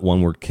shot,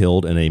 1 were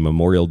killed in a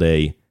Memorial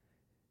Day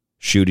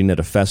shooting at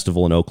a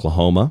festival in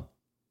Oklahoma,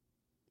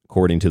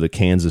 according to the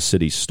Kansas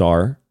City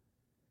Star.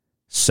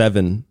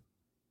 7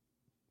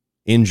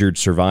 injured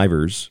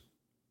survivors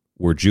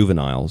were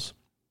juveniles.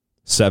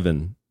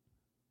 7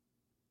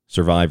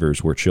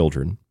 survivors were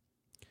children,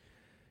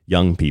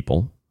 young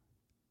people.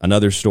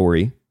 Another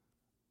story,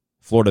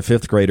 Florida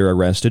fifth grader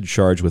arrested,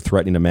 charged with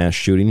threatening a mass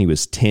shooting. He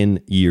was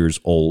 10 years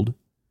old.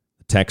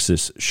 The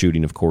Texas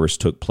shooting, of course,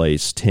 took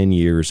place 10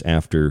 years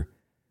after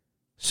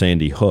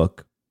Sandy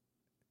Hook,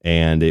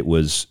 and it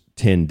was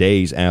 10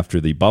 days after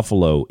the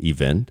Buffalo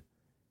event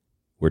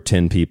where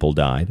 10 people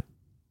died,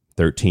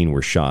 13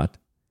 were shot.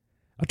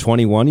 A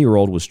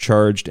 21-year-old was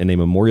charged in a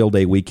Memorial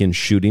Day weekend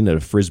shooting at a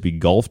Frisbee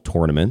golf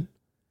tournament.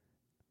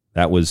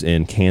 That was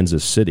in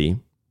Kansas City.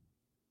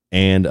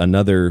 And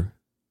another,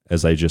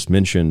 as I just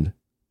mentioned,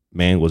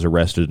 man was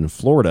arrested in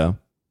Florida,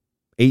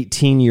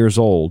 18 years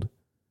old,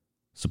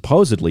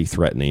 supposedly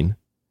threatening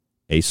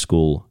a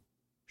school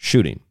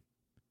shooting.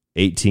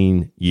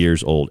 18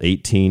 years old.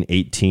 18,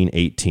 18,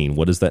 18.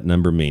 What does that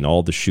number mean?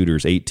 All the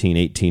shooters, 18,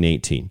 18,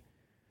 18.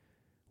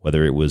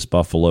 Whether it was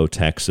Buffalo,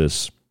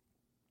 Texas,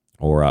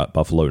 or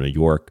Buffalo, New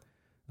York,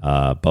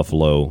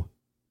 Buffalo,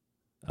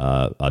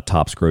 a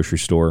Tops grocery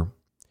store,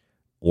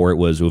 or it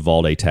was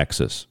Uvalde,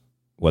 Texas.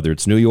 Whether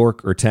it's New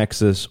York or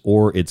Texas,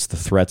 or it's the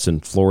threats in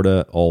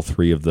Florida, all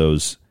 3 of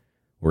those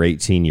were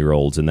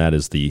 18-year-olds, and that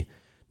is the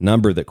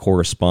number that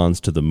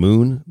corresponds to the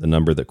moon, the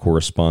number that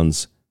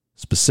corresponds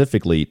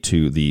specifically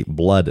to the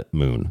blood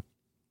moon,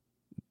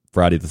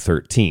 Friday the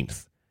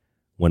 13th,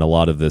 when a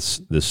lot of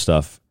this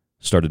stuff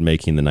started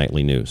making the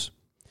nightly news.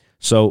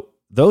 So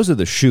those are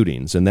the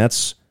shootings, and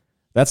that's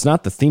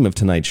not the theme of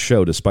tonight's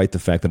show, despite the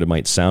fact that it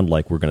might sound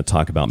like we're going to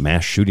talk about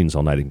mass shootings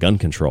all night and gun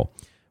control.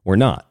 We're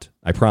not,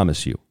 I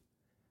promise you.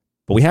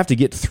 But we have to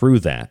get through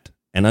that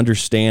and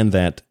understand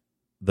that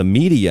the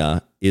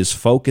media is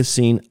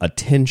focusing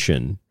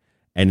attention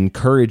and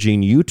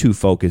encouraging you to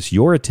focus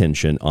your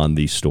attention on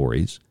these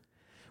stories,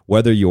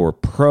 whether you're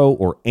pro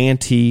or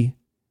anti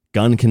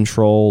gun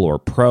control or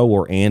pro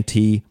or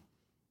anti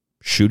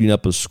shooting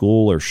up a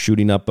school or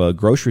shooting up a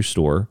grocery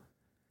store.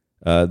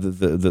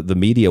 The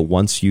media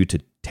wants you to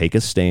take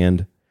a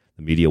stand.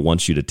 The media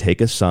wants you to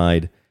take a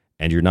side,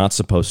 and you're not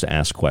supposed to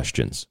ask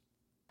questions.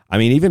 I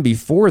mean, even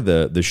before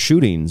the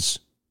shootings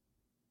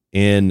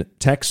in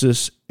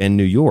Texas and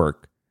New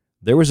York,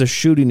 there was a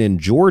shooting in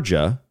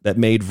Georgia that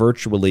made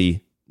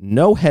virtually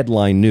no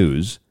headline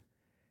news,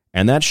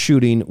 and that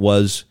shooting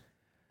was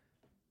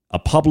a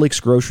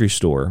Publix grocery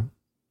store,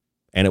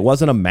 and it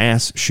wasn't a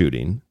mass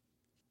shooting,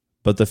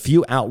 but the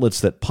few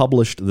outlets that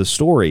published the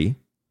story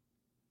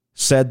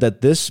said that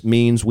this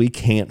means we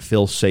can't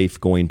feel safe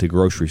going to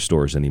grocery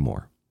stores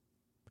anymore.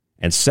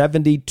 And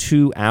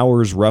 72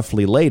 hours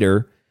roughly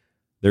later,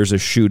 there's a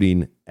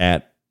shooting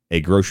at a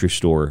grocery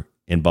store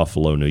in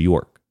Buffalo, New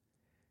York.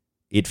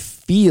 It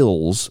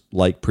feels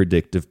like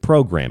predictive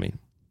programming.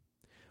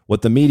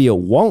 What the media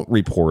won't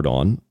report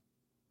on,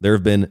 there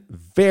have been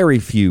very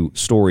few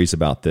stories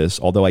about this,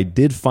 although I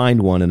did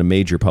find one in a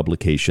major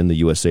publication, the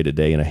USA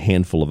Today, and a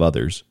handful of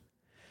others.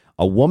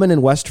 A woman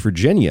in West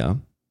Virginia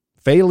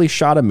fatally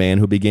shot a man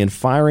who began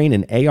firing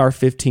an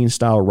AR-15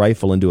 style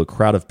rifle into a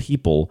crowd of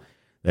people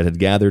that had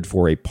gathered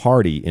for a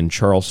party in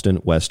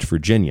Charleston, West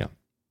Virginia.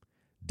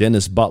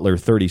 Dennis Butler,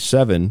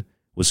 37,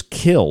 was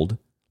killed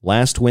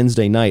last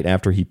Wednesday night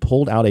after he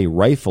pulled out a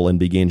rifle and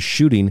began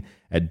shooting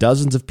at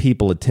dozens of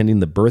people attending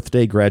the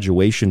birthday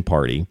graduation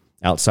party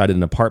outside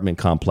an apartment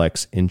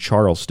complex in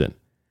Charleston.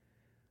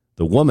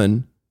 The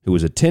woman who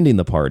was attending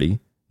the party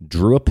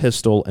drew a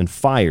pistol and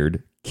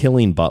fired,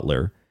 killing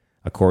Butler,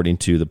 according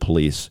to the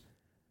police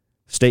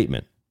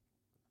statement.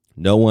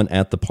 No one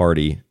at the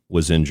party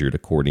was injured,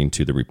 according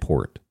to the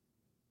report.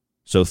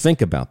 So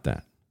think about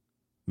that.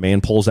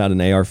 Man pulls out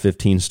an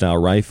AR-15 style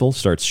rifle,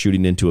 starts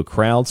shooting into a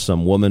crowd.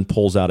 Some woman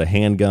pulls out a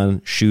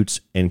handgun, shoots,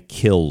 and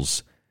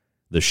kills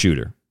the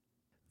shooter.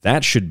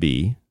 That should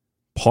be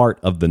part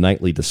of the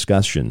nightly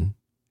discussion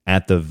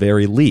at the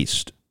very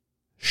least,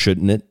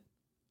 shouldn't it?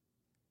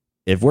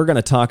 If we're going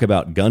to talk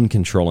about gun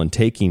control and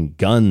taking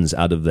guns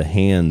out of the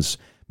hands,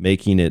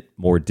 making it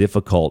more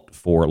difficult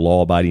for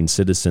law-abiding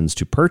citizens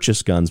to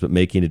purchase guns, but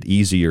making it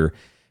easier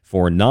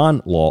for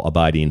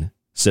non-law-abiding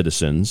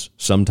citizens,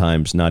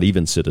 sometimes not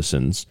even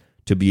citizens,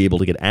 to be able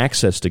to get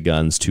access to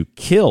guns to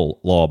kill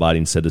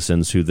law-abiding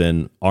citizens who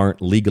then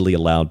aren't legally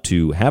allowed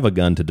to have a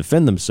gun to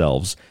defend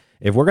themselves.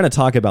 If we're going to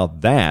talk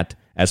about that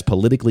as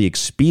politically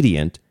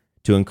expedient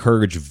to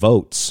encourage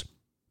votes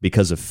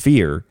because of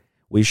fear,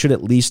 we should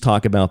at least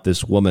talk about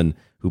this woman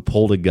who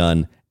pulled a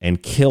gun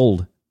and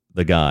killed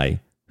the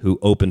guy who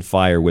opened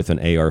fire with an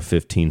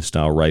AR-15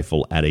 style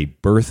rifle at a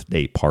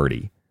birthday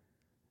party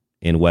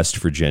in West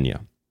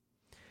Virginia.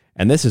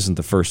 And this isn't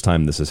the first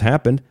time this has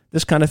happened.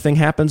 This kind of thing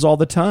happens all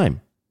the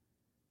time.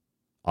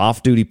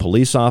 Off-duty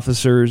police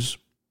officers,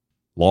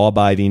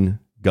 law-abiding,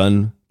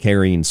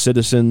 gun-carrying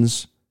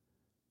citizens.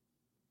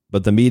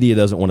 But the media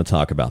doesn't want to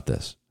talk about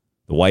this.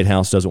 The White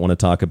House doesn't want to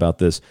talk about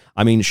this.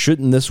 I mean,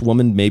 shouldn't this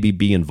woman maybe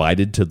be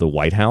invited to the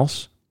White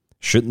House?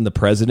 Shouldn't the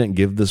president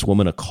give this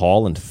woman a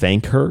call and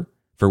thank her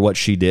for what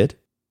she did?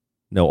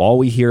 No, all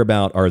we hear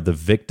about are the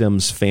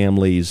victims'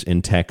 families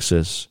in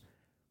Texas.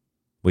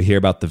 We hear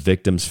about the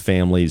victims'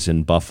 families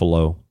in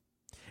Buffalo.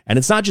 And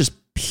it's not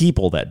just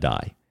people that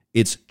die.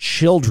 It's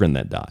children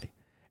that die.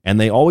 And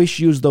they always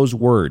use those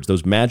words,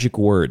 those magic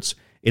words.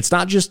 It's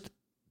not just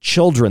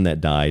children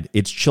that died.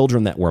 It's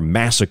children that were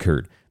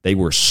massacred. They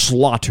were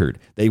slaughtered.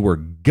 They were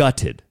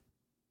gutted.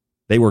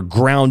 They were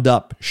ground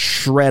up,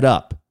 shred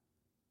up,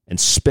 and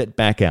spit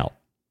back out.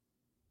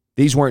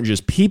 These weren't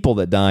just people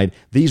that died.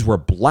 These were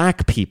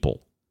black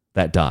people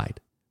that died.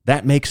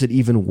 That makes it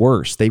even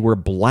worse. They were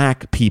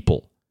black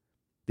people.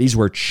 These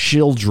were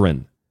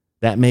children.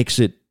 That makes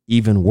it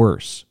even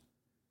worse.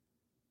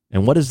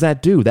 And what does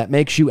that do? That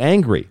makes you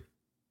angry.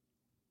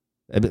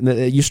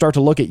 You start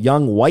to look at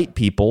young white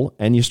people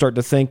and you start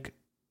to think,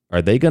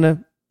 are they going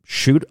to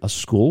shoot a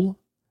school?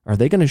 Are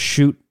they going to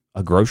shoot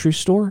a grocery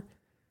store?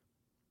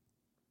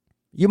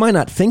 You might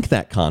not think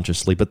that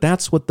consciously, but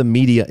that's what the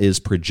media is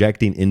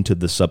projecting into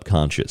the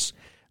subconscious.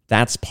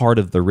 That's part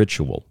of the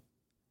ritual.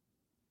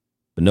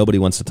 But nobody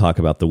wants to talk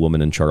about the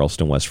woman in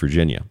Charleston, West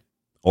Virginia,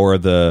 or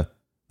the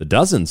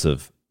dozens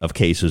of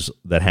cases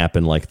that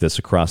happen like this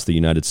across the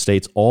United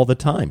States all the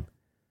time.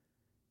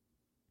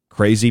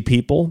 Crazy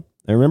people.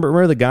 I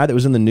remember the guy that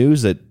was in the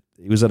news that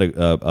he was at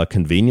a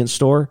convenience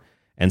store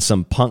and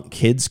some punk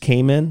kids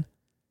came in.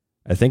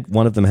 I think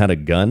one of them had a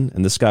gun,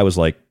 and this guy was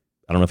like,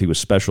 I don't know if he was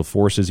special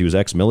forces, he was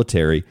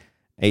ex-military.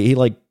 He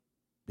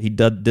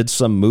did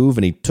some move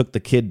and he took the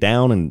kid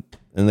down and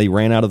they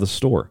ran out of the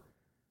store.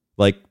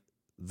 Like,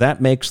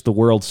 that makes the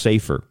world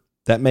safer.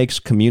 That makes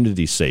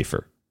communities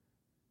safer.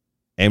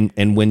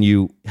 And when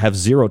you have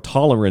zero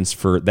tolerance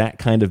for that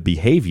kind of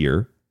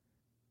behavior,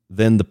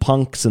 then the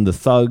punks and the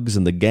thugs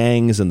and the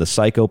gangs and the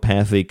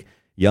psychopathic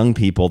young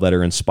people that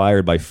are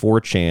inspired by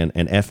 4chan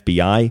and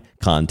FBI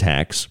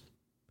contacts,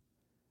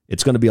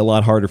 it's going to be a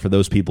lot harder for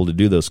those people to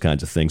do those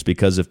kinds of things,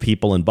 because if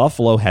people in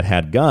Buffalo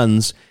had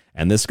guns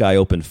and this guy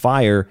opened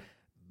fire,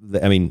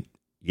 I mean,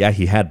 yeah,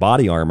 he had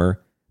body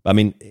armor. I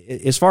mean,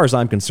 as far as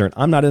I'm concerned,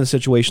 I'm not in a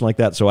situation like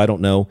that, so I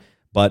don't know.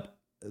 But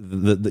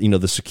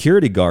the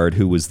security guard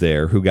who was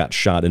there, who got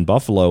shot in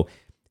Buffalo,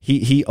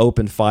 he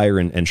opened fire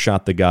and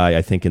shot the guy,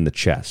 I think, in the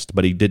chest.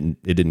 But it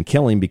didn't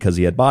kill him because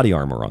he had body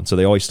armor on. So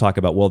they always talk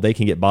about, well, they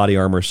can get body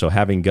armor, so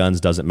having guns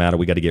doesn't matter.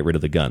 We got to get rid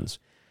of the guns.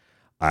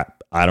 I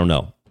don't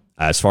know.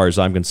 As far as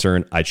I'm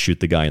concerned, I'd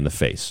shoot the guy in the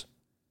face.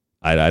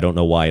 I don't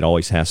know why it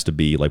always has to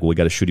be like, well, we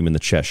got to shoot him in the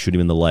chest, shoot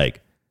him in the leg.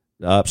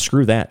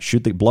 Screw that.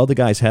 Blow the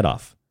guy's head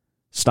off.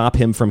 Stop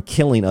him from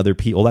killing other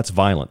people. That's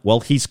violent. Well,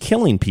 he's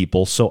killing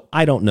people, so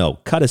I don't know.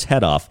 Cut his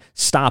head off.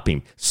 Stop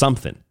him.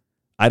 Something.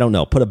 I don't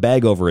know. Put a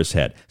bag over his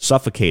head.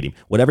 Suffocate him.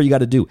 Whatever you got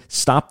to do.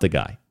 Stop the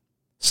guy.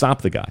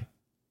 Stop the guy.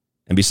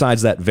 And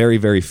besides that, very,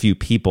 very few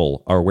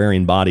people are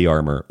wearing body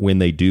armor when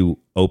they do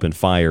open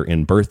fire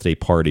in birthday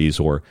parties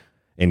or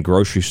in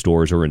grocery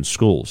stores or in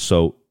schools.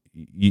 So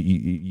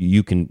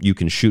you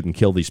can shoot and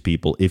kill these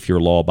people if you're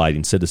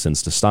law-abiding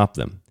citizens to stop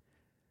them.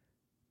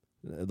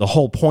 The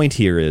whole point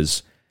here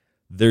is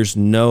there's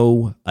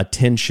no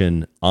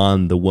attention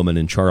on the woman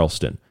in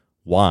Charleston.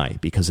 Why?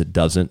 Because it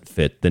doesn't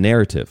fit the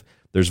narrative.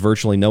 There's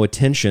virtually no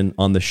attention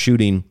on the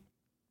shooting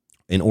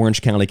in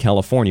Orange County,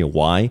 California.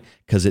 Why?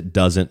 Because it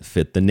doesn't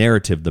fit the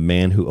narrative. The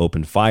man who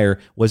opened fire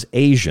was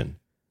Asian.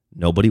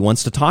 Nobody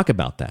wants to talk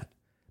about that.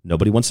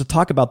 Nobody wants to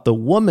talk about the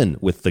woman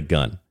with the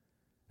gun.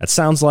 That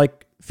sounds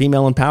like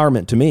female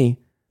empowerment to me.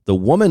 The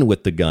woman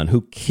with the gun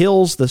who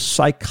kills the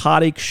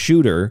psychotic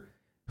shooter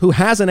who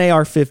has an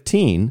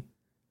AR-15,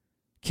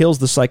 kills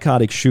the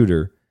psychotic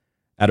shooter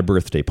at a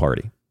birthday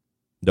party.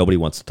 Nobody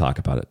wants to talk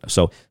about it.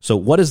 So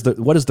what is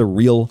the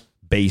real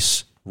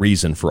base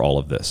reason for all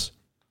of this?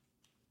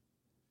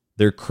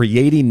 They're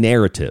creating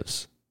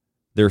narratives.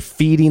 They're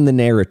feeding the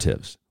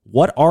narratives.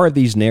 What are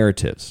these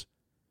narratives?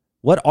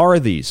 What are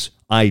these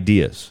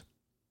ideas?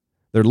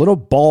 They're little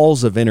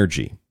balls of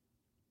energy.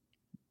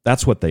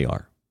 That's what they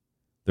are.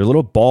 They're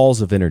little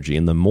balls of energy.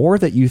 And the more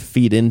that you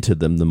feed into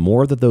them, the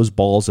more that those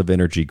balls of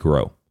energy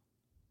grow.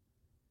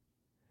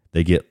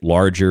 They get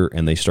larger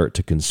and they start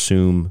to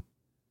consume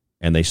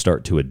and they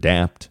start to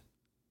adapt.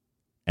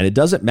 And it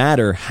doesn't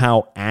matter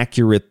how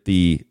accurate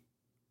the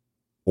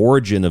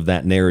origin of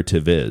that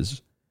narrative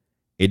is.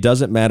 It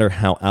doesn't matter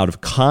how out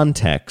of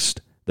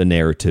context the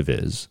narrative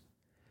is,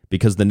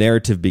 because the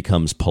narrative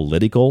becomes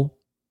political.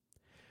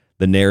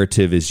 The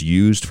narrative is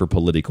used for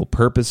political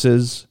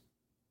purposes.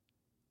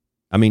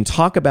 I mean,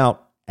 talk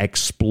about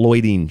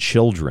exploiting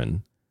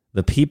children.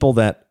 The people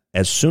that,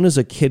 as soon as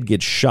a kid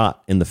gets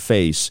shot in the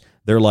face,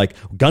 they're like,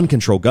 gun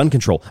control, gun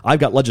control. I've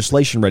got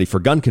legislation ready for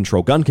gun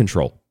control, gun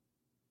control.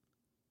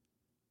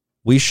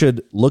 We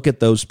should look at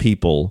those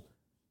people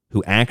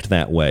who act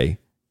that way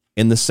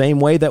in the same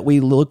way that we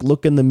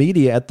look in the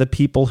media at the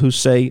people who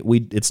say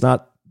it's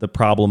not the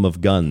problem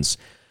of guns.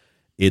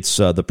 It's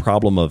the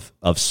problem of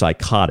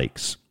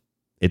psychotics.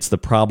 It's the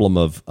problem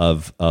of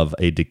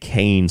a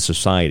decaying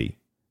society,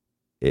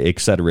 et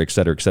cetera, et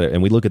cetera, et cetera.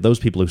 And we look at those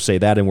people who say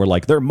that and we're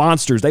like, they're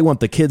monsters. They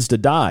want the kids to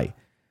die.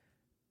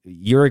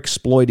 You're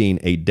exploiting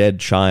a dead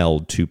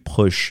child to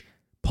push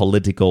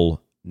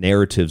political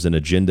narratives and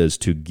agendas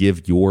to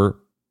give your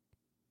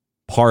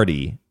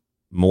party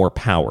more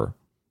power.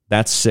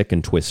 That's sick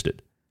and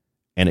twisted.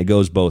 And it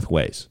goes both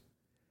ways.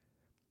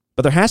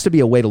 But there has to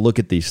be a way to look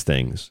at these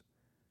things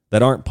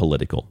that aren't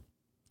political.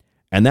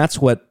 And that's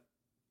what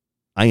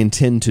I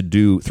intend to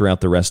do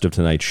throughout the rest of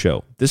tonight's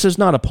show. This is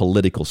not a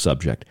political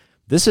subject.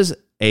 This is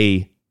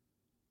a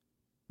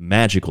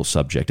magical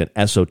subject, an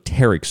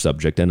esoteric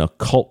subject, an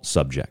occult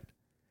subject.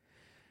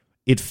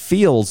 It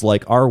feels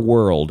like our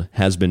world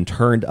has been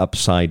turned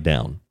upside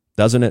down,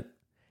 doesn't it?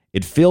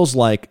 It feels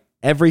like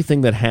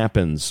everything that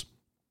happens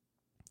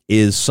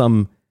is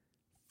some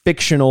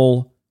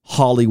fictional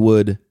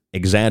Hollywood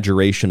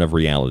exaggeration of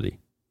reality.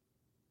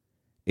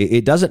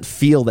 It doesn't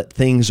feel that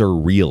things are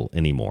real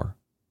anymore.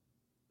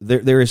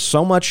 There is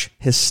so much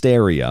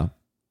hysteria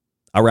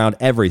around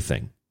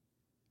everything.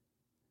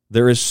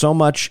 There is so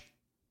much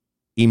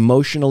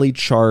emotionally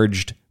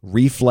charged,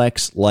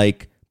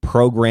 reflex-like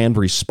programmed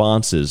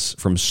responses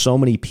from so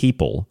many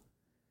people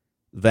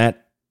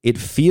that it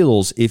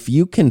feels, if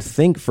you can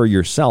think for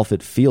yourself,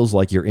 it feels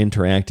like you're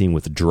interacting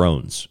with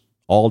drones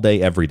all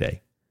day, every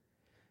day.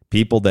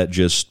 People that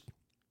just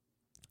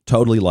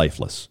totally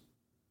lifeless,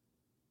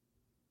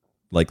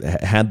 like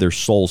had their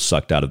souls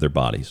sucked out of their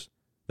bodies.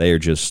 They are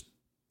just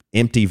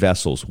empty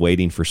vessels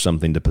waiting for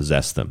something to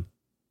possess them.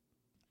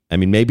 I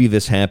mean, maybe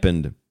this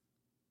happened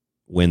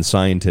when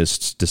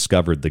scientists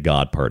discovered the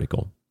God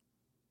particle.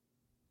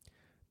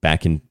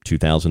 Back in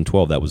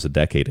 2012, that was a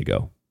decade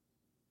ago.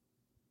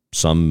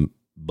 Some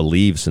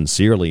believe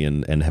sincerely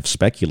and have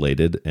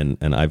speculated, and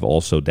I've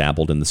also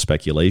dabbled in the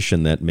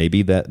speculation that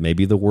maybe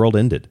the world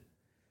ended.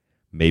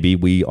 Maybe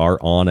we are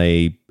on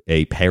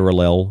a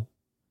parallel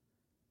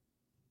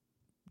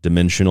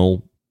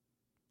dimensional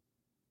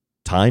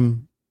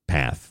time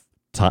path.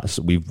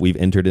 We've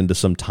entered into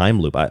some time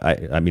loop.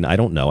 I mean, I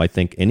don't know. I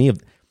think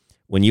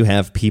when you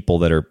have people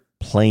that are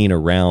playing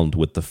around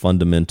with the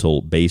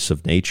fundamental base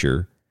of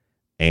nature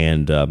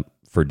and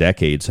for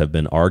decades have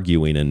been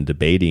arguing and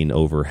debating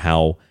over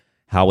how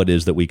it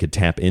is that we could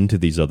tap into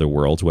these other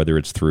worlds, whether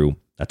it's through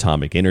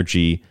atomic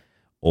energy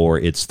or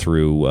it's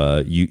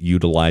through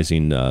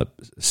utilizing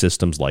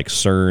systems like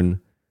CERN,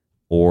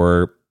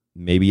 or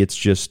maybe it's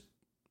just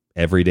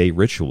everyday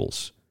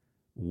rituals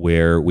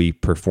where we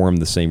perform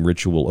the same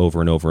ritual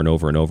over and over and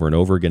over and over and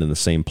over again in the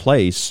same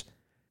place.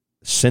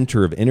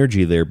 Center of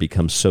energy there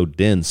becomes so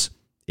dense,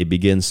 it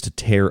begins to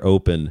tear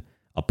open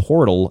a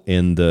portal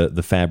in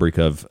the fabric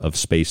of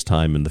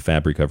space-time and the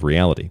fabric of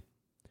reality.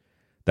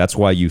 That's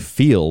why you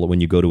feel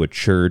when you go to a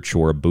church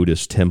or a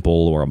Buddhist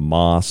temple or a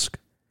mosque,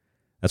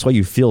 that's why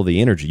you feel the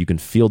energy. You can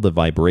feel the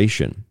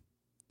vibration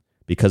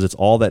because it's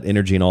all that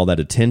energy and all that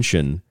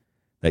attention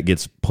that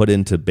gets put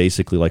into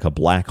basically like a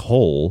black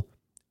hole,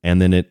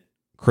 and then it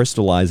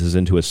crystallizes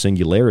into a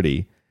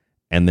singularity,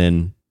 and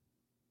then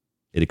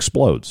it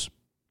explodes.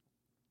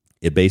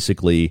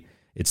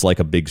 It's like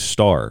a big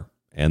star,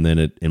 and then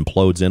it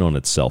implodes in on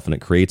itself, and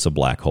it creates a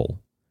black hole.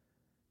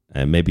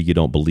 And maybe you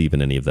don't believe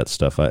in any of that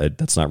stuff.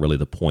 That's not really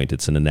the point.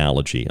 It's an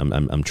analogy.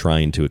 I'm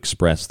trying to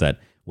express that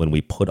when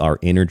we put our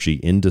energy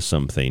into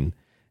something,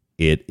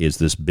 it is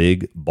this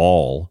big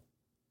ball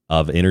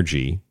of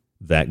energy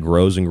that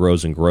grows and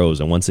grows and grows.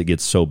 And once it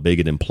gets so big,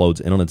 it implodes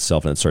in on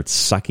itself and it starts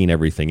sucking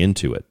everything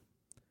into it.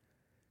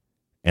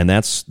 And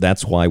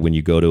that's why when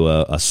you go to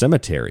a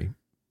cemetery,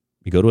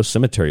 all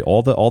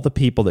the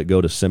people that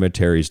go to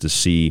cemeteries to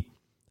see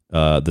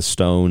the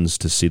stones,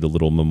 to see the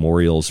little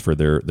memorials for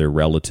their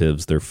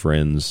relatives, their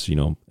friends,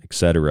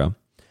 etc.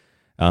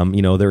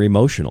 They're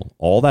emotional.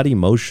 All that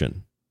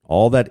emotion,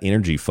 all that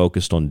energy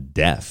focused on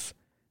death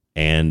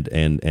and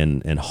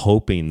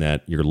hoping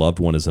that your loved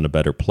one is in a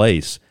better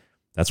place.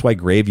 That's why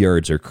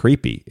graveyards are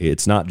creepy.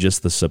 It's not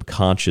just the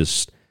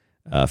subconscious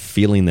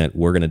feeling that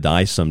we're going to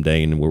die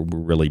someday and we're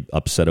really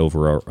upset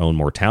over our own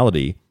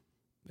mortality.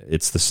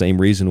 It's the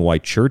same reason why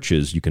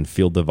churches, you can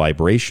feel the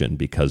vibration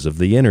because of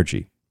the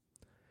energy.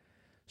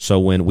 So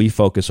when we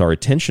focus our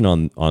attention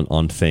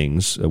on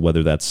things,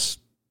 whether that's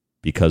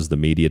because the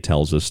media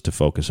tells us to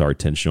focus our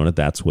attention on it,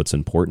 that's what's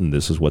important.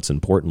 This is what's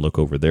important. Look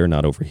over there,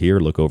 not over here.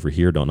 Look over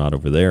here, not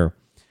over there.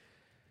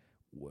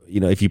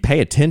 If you pay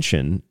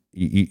attention,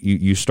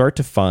 you start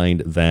to find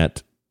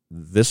that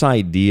this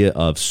idea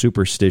of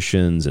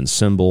superstitions and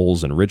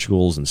symbols and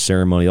rituals and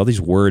ceremony, all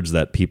these words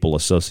that people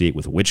associate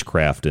with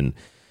witchcraft and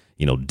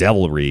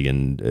devilry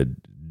and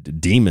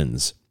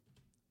demons,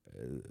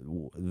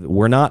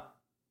 we're not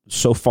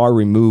so far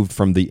removed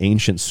from the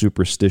ancient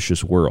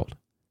superstitious world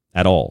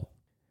at all.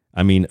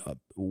 I mean,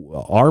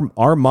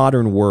 our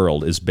modern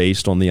world is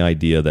based on the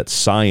idea that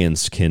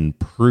science can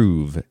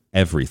prove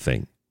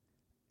everything.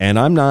 And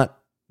I'm not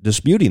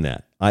disputing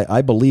that.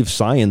 I believe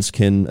science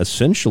can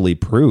essentially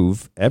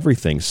prove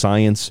everything.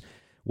 Science,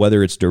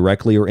 whether it's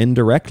directly or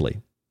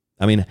indirectly.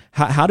 I mean,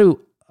 how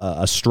do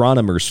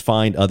astronomers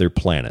find other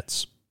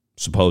planets,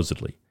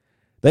 supposedly?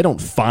 They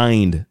don't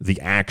find the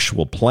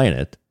actual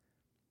planet.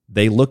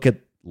 They look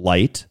at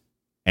light,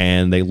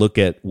 and they look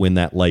at when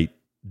that light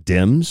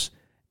dims,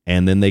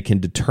 and then they can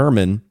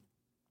determine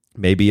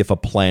maybe if a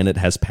planet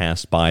has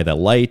passed by the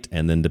light,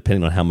 and then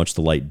depending on how much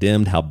the light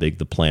dimmed, how big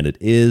the planet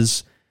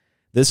is.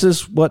 This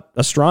is what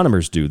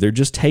astronomers do. They're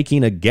just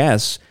taking a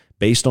guess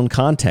based on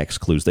context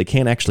clues. They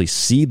can't actually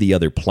see the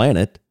other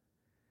planet,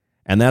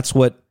 and that's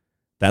what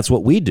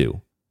we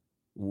do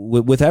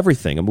with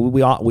everything. I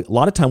mean, a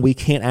lot of time we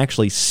can't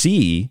actually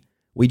see.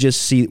 We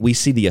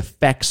see the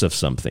effects of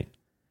something.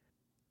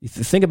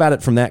 Think about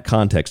it from that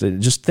context.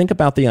 Just think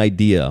about the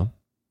idea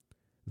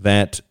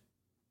that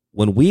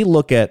when we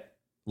look at,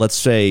 let's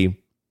say,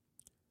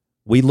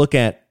 we look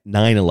at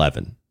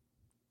 9/11.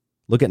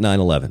 Look at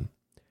 9/11.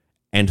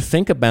 And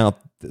think about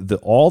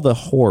all the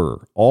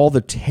horror, all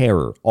the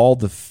terror, all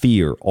the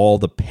fear, all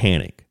the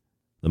panic.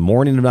 The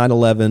morning of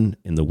 9/11,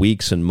 in the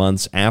weeks and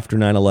months after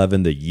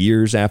 9/11, the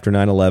years after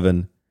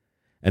 9/11,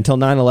 until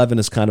 9/11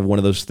 is kind of one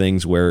of those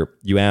things where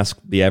you ask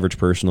the average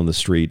person on the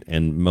street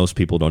and most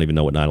people don't even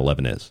know what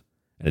 9/11 is.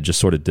 And it just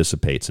sort of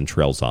dissipates and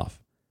trails off.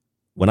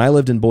 When I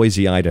lived in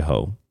Boise,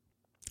 Idaho,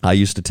 I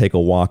used to take a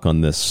walk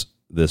on this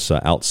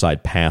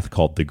outside path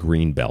called the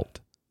Green Belt.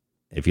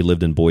 If you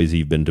lived in Boise,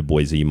 you've been to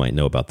Boise, you might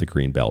know about the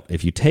Green Belt.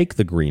 If you take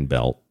the Green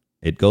Belt,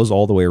 it goes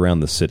all the way around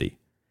the city.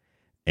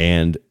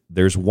 And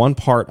there's one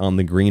part on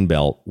the Green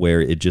Belt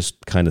where it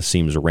just kind of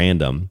seems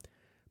random,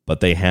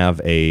 but they have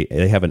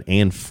an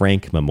Anne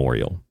Frank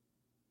memorial.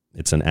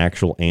 It's an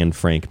actual Anne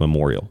Frank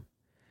memorial.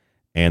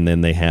 And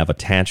then they have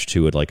attached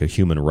to it like a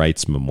human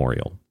rights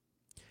memorial.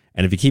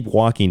 And if you keep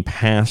walking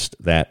past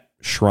that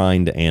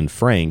shrine to Anne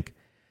Frank,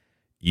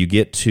 you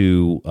get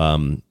to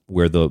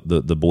where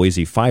the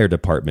Boise Fire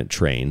Department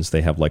trains.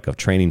 They have like a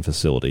training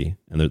facility,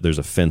 and there's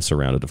a fence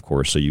around it, of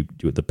course. So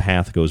the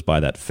path goes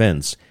by that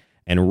fence.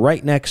 And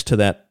right next to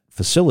that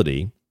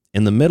facility,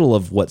 in the middle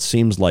of what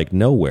seems like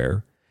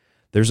nowhere,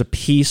 there's a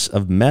piece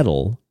of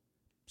metal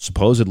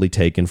supposedly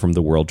taken from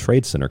the World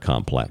Trade Center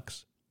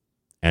complex.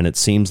 And it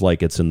seems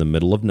like it's in the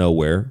middle of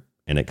nowhere,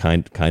 and it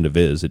kind of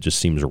is. It just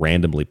seems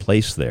randomly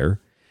placed there.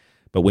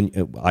 But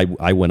when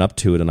I went up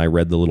to it and I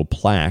read the little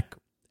plaque,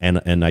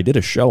 and I did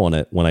a show on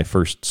it when I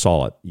first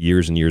saw it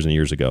years and years and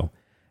years ago.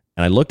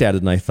 And I looked at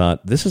it and I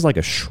thought, this is like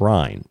a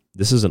shrine.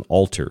 This is an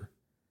altar.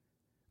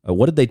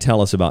 What did they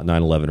tell us about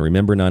 9/11?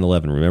 Remember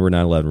 9/11, remember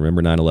 9/11,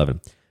 remember 9/11.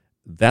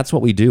 That's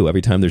what we do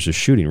every time there's a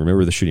shooting.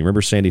 Remember the shooting.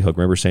 Remember Sandy Hook,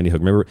 remember Sandy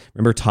Hook.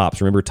 Remember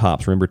Tops, remember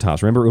Tops, remember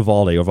Tops. Remember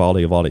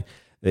Uvalde.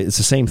 It's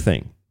the same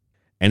thing.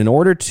 And in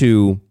order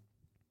to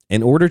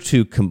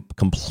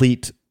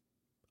complete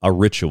a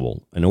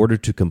ritual, in order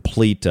to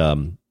complete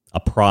a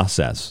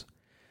process,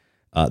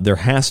 there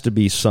has to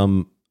be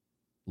some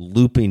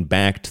looping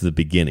back to the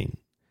beginning.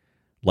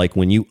 Like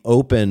when you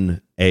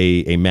open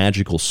a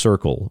magical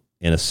circle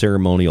in a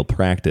ceremonial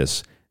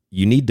practice,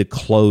 you need to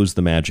close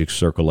the magic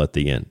circle at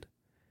the end.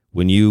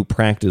 When you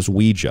practice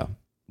Ouija,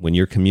 when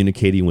you're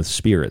communicating with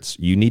spirits,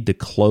 you need to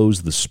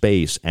close the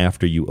space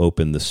after you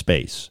open the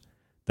space.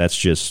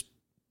 That's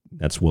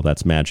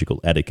magical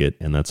etiquette,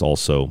 and that's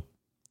also,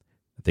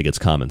 I think it's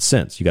common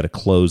sense. You got to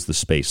close the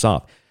space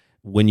off.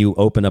 When you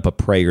open up a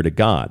prayer to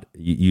God,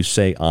 you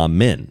say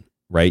Amen,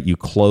 right? You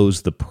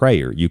close the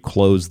prayer. You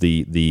close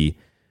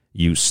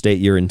you state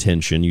your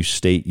intention, you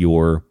state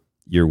your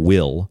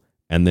will,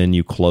 and then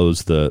you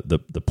close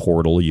the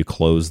portal, you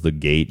close the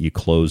gate, you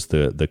close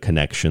the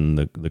connection,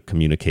 the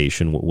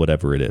communication,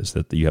 whatever it is,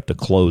 that you have to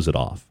close it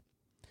off.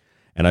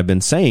 And I've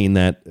been saying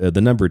that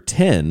the number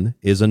 10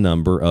 is a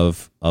number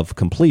of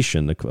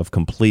completion, of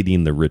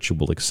completing the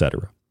ritual,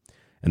 etc.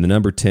 And the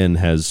number 10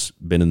 has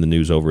been in the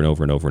news over and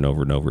over and over and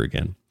over and over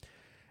again.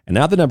 And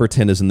now the number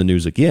 10 is in the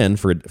news again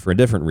for a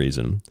different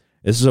reason.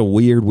 This is a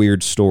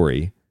weird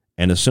story.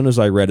 And as soon as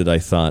I read it, I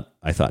thought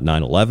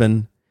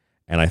 9/11,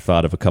 and I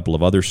thought of a couple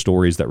of other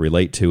stories that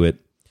relate to it.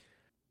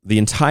 The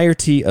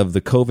entirety of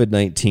the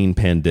COVID-19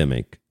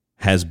 pandemic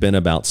has been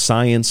about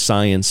science.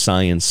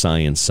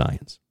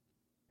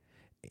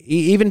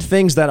 Even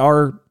things that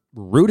are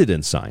rooted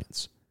in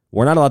science.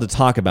 We're not allowed to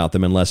talk about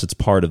them unless it's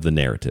part of the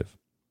narrative,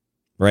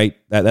 right?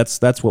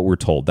 That's what we're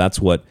told. That's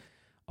what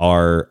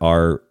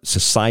our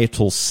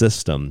societal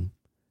system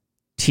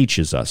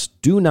teaches us.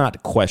 Do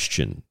not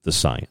question the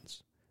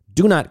science.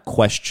 Do not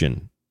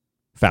question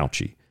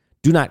Fauci.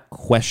 Do not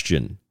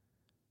question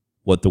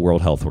what the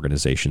World Health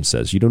Organization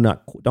says. You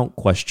don't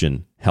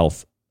question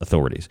health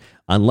authorities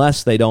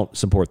unless they don't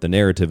support the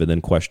narrative, and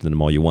then question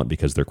them all you want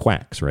because they're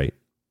quacks, right?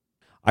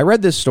 I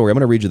read this story. I'm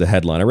going to read you the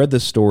headline. I read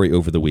this story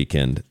over the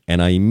weekend,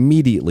 and I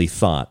immediately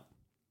thought,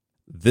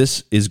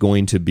 this is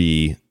going to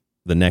be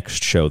the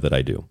next show that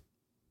I do.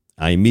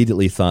 I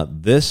immediately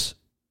thought this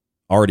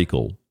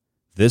article,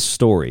 this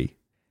story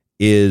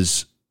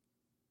is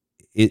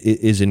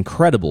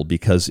incredible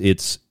because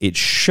it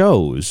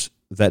shows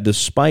that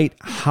despite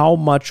how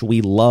much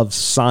we love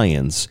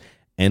science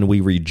and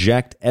we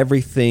reject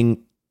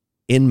everything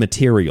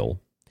immaterial,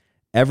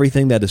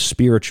 everything that is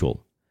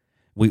spiritual,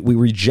 we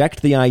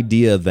reject the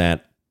idea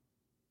that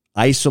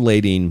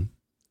isolating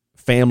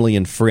family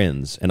and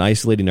friends and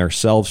isolating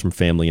ourselves from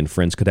family and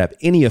friends could have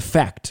any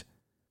effect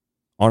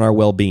on our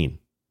well-being,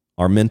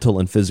 our mental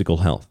and physical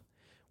health.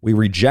 We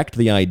reject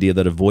the idea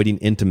that avoiding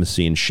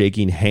intimacy and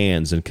shaking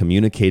hands and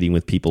communicating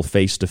with people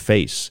face to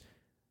face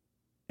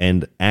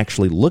and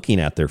actually looking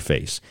at their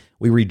face,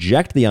 we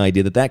reject the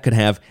idea that that could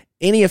have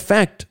any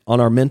effect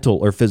on our mental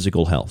or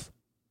physical health.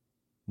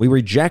 We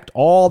reject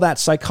all that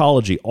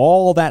psychology,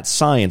 all that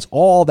science,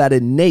 all that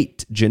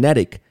innate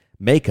genetic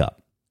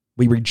makeup.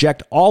 We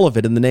reject all of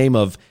it in the name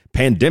of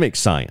pandemic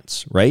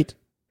science, right?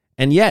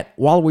 And yet,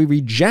 while we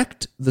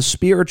reject the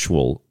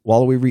spiritual,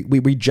 while we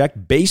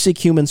reject basic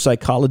human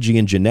psychology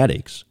and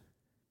genetics,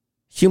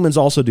 humans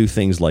also do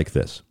things like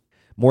this.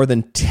 More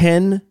than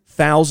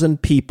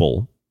 10,000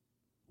 people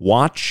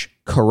watch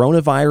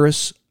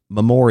coronavirus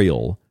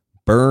memorial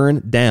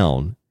burn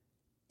down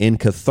in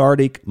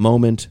cathartic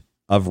moment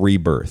of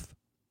rebirth.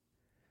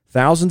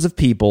 Thousands of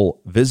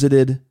people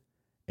visited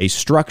a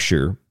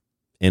structure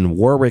in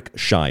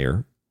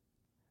Warwickshire,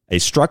 a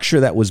structure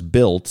that was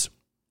built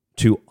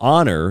to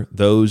honor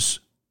those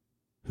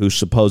who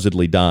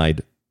supposedly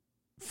died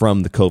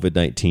from the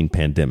COVID-19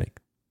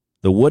 pandemic.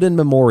 The wooden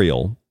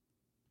memorial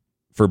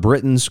for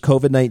Britain's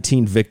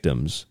COVID-19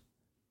 victims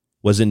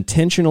was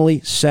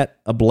intentionally set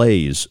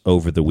ablaze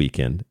over the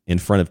weekend in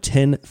front of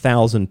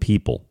 10,000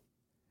 people.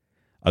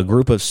 A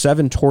group of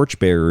 7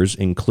 torchbearers,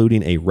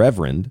 including a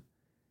reverend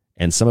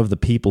and some of the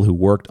people who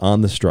worked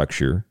on the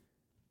structure,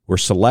 were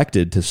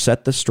selected to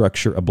set the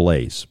structure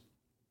ablaze.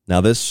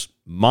 Now, this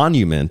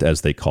monument,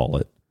 as they call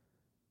it,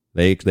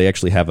 they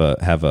actually have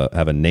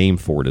a name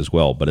for it as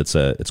well, but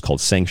it's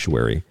called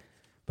sanctuary,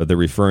 but they're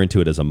referring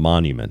to it as a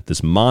monument.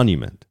 This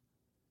monument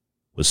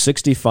was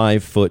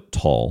 65 foot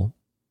tall,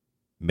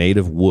 made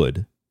of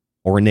wood,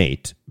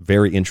 ornate,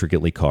 very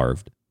intricately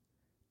carved,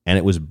 and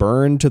it was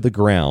burned to the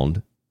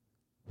ground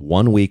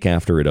 1 week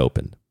after it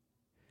opened.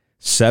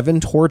 7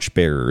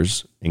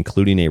 torchbearers,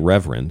 including a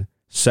reverend,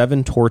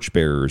 7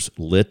 torchbearers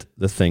lit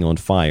the thing on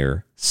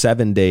fire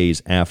 7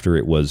 days after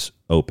it was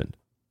opened.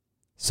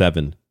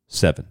 7.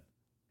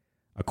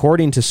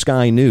 According to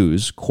Sky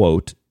News,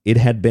 quote, it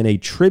had been a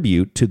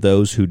tribute to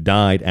those who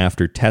died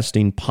after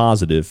testing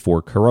positive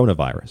for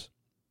coronavirus.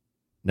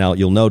 Now,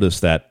 you'll notice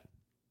that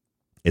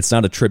it's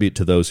not a tribute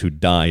to those who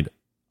died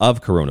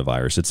of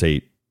coronavirus.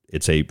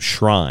 It's a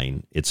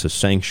shrine. It's a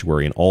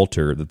sanctuary, an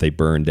altar that they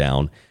burned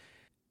down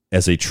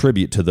as a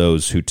tribute to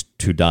those who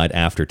died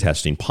after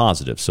testing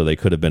positive. So they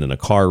could have been in a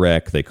car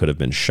wreck. They could have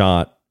been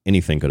shot.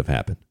 Anything could have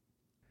happened.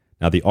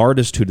 Now, the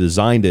artist who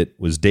designed it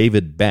was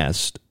David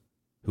Best,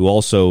 who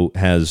also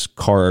has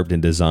carved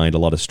and designed a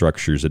lot of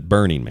structures at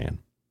Burning Man.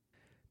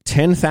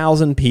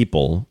 10,000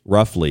 people,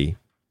 roughly,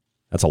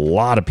 that's a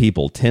lot of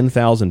people.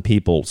 10,000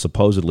 people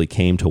supposedly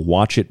came to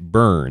watch it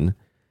burn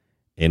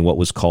in what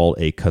was called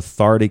a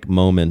cathartic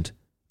moment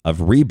of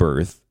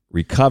rebirth,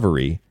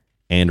 recovery,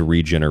 and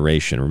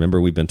regeneration.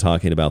 Remember, we've been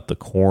talking about the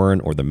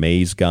corn or the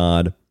maize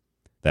god,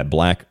 that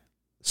black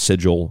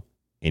sigil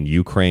in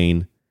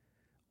Ukraine,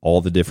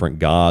 all the different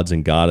gods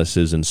and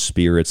goddesses and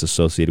spirits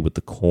associated with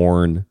the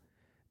corn,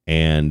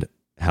 and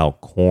how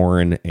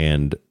corn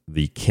and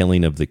the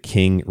killing of the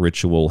king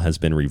ritual has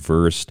been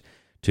reversed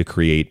to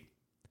create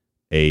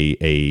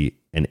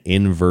an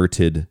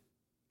inverted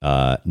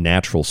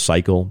natural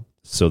cycle,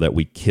 so that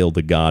we kill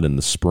the god in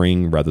the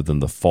spring rather than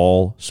the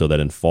fall, so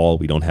that in fall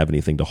we don't have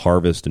anything to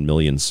harvest and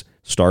millions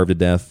starve to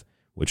death,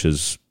 which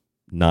is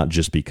not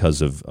just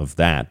because of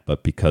that,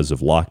 but because of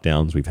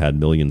lockdowns. We've had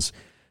millions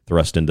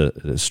thrust into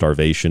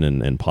starvation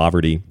and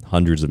poverty,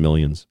 hundreds of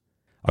millions.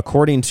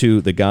 According to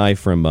the guy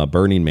from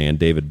Burning Man,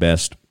 David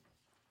Best,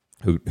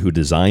 who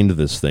designed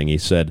this thing, he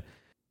said,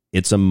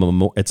 it's a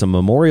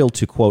memorial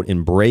to, quote,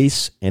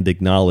 embrace and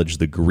acknowledge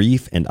the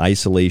grief and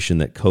isolation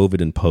that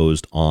COVID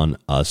imposed on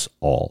us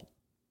all.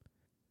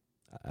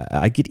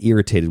 I get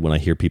irritated when I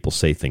hear people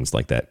say things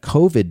like that.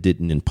 COVID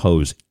didn't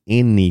impose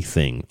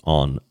anything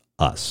on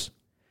us.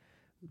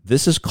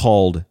 This is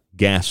called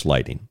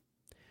gaslighting.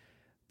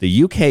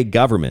 The UK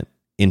government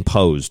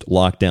imposed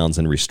lockdowns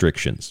and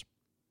restrictions.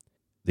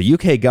 The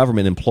UK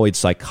government employed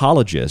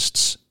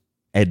psychologists,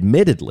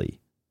 admittedly,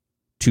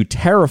 to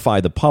terrify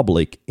the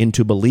public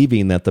into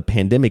believing that the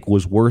pandemic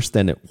was worse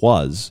than it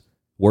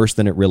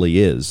really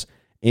is,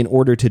 in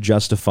order to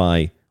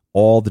justify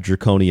all the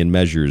draconian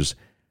measures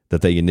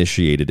that they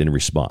initiated in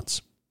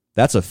response.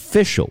 That's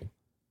official.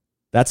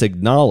 That's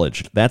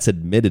acknowledged. That's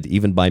admitted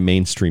even by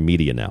mainstream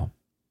media now.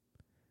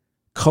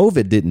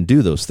 COVID didn't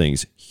do those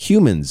things.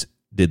 Humans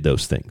did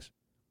those things.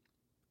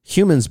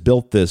 Humans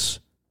built this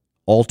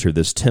altar,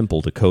 this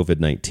temple to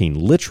COVID-19,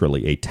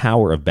 literally a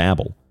Tower of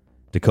Babel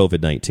to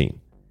COVID-19.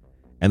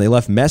 And they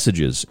left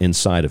messages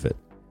inside of it.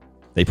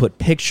 They put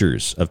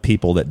pictures of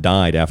people that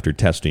died after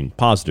testing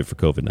positive for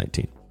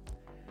COVID-19.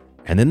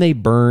 And then they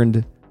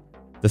burned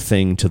the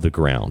thing to the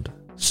ground.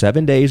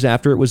 7 days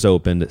after it was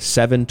opened,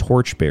 7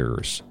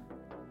 torchbearers.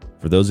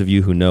 For those of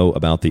you who know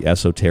about the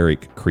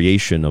esoteric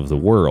creation of the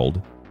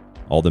world,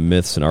 all the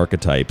myths and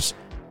archetypes,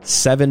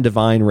 7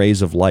 divine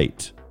rays of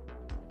light.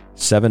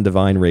 7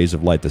 divine rays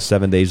of light, the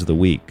 7 days of the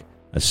week,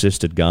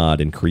 assisted God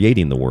in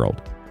creating the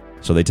world.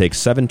 So they take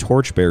 7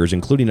 torchbearers,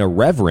 including a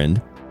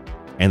reverend,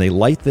 and they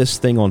light this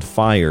thing on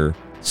fire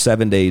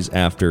 7 days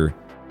after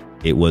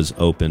it was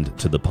opened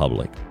to the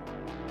public.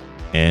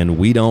 And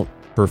we don't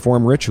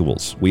perform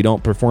rituals. We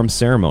don't perform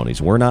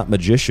ceremonies. We're not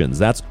magicians.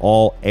 That's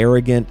all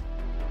arrogant,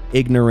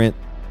 ignorant,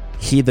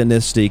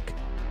 heathenistic,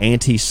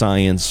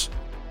 anti-science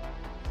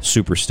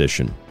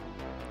superstition.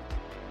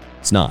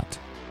 It's not.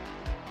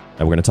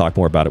 And we're going to talk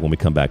more about it when we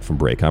come back from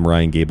break. I'm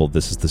Ryan Gable.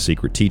 This is The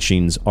Secret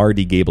Teachings.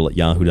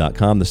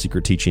 rdgable@yahoo.com.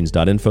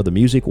 thesecretteachings.info. The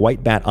music,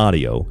 White Bat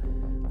Audio.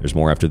 There's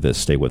more after this.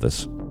 Stay with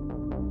us.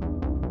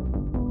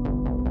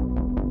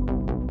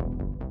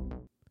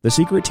 The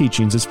Secret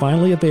Teachings is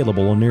finally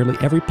available on nearly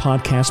every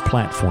podcast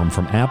platform,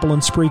 from Apple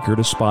and Spreaker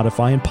to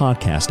Spotify and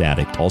Podcast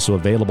Addict. Also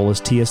available as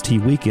TST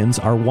Weekends,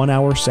 our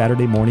 1-hour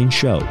Saturday morning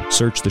show.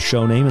 Search the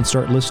show name and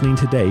start listening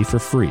today for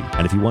free.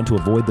 And if you want to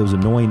avoid those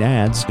annoying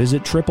ads,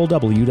 visit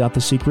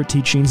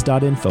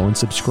www.thesecretteachings.info and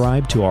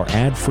subscribe to our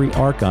ad-free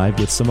archive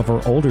with some of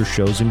our older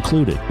shows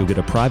included. You'll get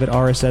a private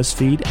RSS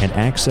feed and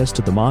access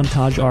to the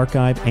montage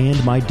archive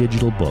and my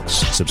digital books.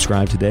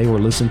 Subscribe today or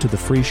listen to the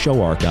free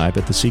show archive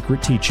at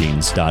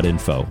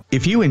thesecretteachings.info.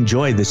 If you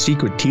enjoy The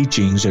Secret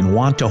Teachings and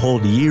want to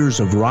hold years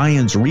of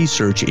Ryan's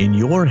research in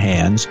your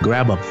hands,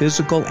 grab a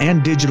physical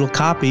and digital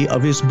copy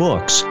of his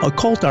books.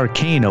 Occult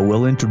Arcana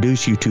will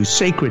introduce you to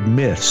sacred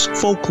myths,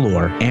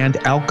 folklore, and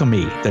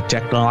alchemy. The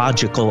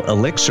Technological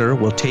Elixir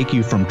will take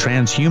you from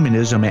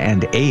transhumanism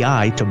and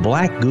AI to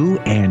black goo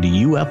and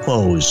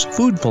UFOs.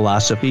 Food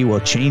Philosophy will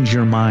change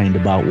your mind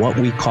about what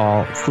we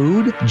call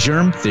food,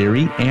 germ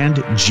theory, and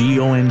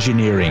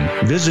geoengineering.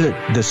 Visit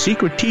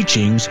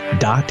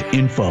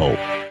thesecretteachings.info.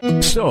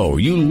 So,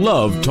 you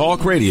love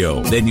talk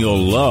radio? Then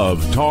you'll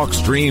love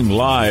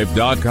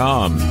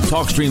TalkStreamLive.com.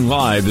 TalkStream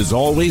Live is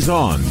always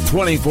on,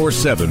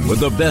 24/7,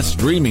 with the best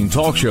streaming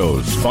talk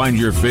shows. Find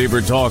your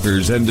favorite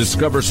talkers and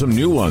discover some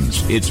new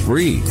ones. It's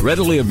free,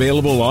 readily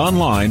available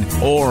online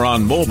or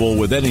on mobile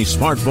with any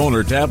smartphone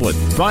or tablet.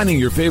 Finding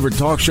your favorite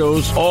talk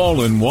shows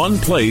all in one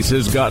place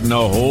has gotten a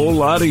whole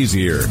lot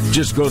easier.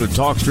 Just go to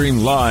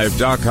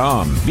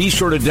TalkStreamLive.com. Be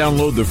sure to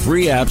download the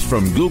free apps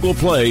from Google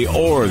Play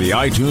or the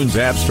iTunes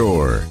App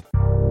Store.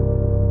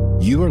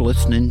 You are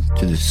listening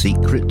to The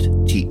Secret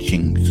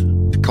Teachings.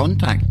 To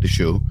contact the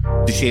show,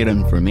 to share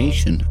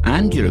information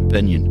and your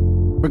opinion,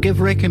 or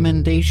give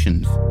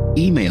recommendations,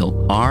 email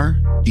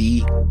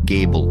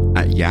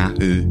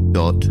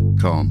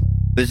rdgable@yahoo.com.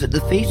 Visit the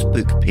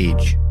Facebook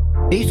page,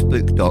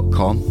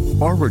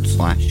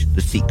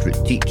 facebook.com/The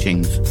Secret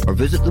Teachings, or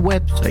visit the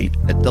website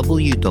at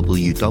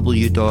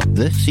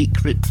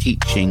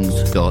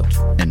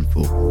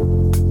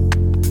www.thesecretteachings.info.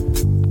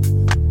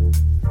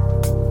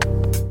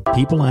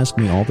 People ask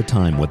me all the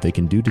time what they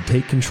can do to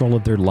take control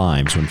of their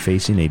lives when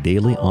facing a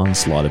daily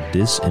onslaught of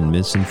dis and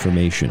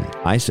misinformation.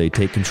 I say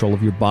take control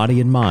of your body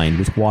and mind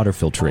with water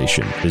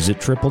filtration. Visit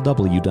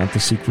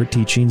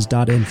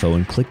www.thesecretteachings.info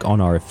and click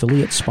on our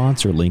affiliate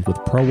sponsor link with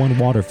Pro One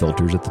water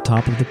filters at the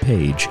top of the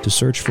page to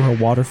search for a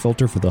water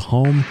filter for the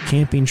home,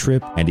 camping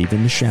trip, and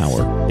even the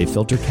shower. They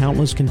filter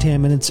countless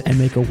contaminants and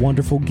make a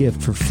wonderful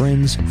gift for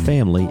friends,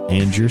 family,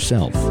 and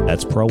yourself.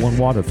 That's Pro One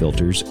water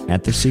filters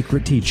at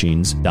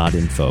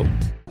thesecretteachings.info.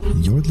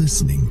 You're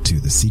listening to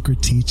The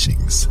Secret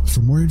Teachings.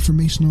 For more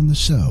information on the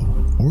show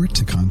or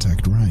to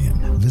contact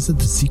Ryan, visit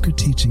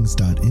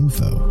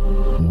thesecretteachings.info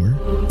or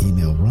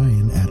email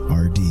Ryan at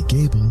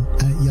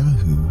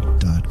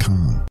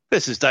rdgable@yahoo.com.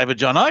 This is David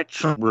John Oates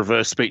from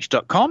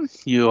ReverseSpeech.com.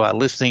 You are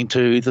listening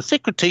to The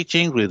Secret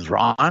Teachings with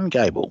Ryan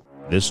Gable.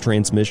 This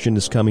transmission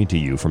is coming to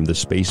you from the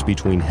space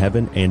between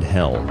heaven and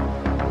hell.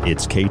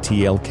 It's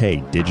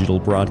KTLK Digital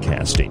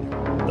Broadcasting,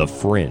 The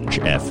Fringe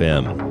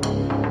FM.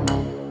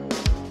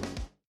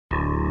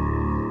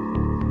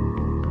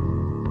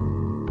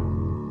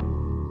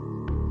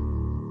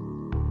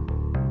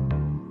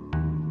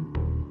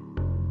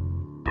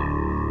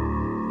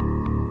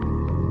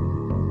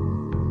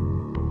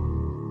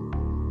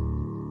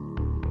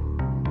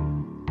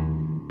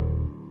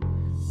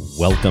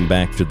 Welcome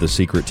back to the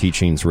Secret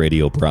Teachings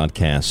radio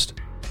broadcast.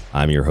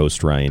 I'm your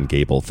host, Ryan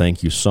Gable.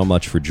 Thank you so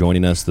much for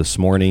joining us this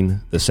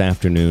morning, this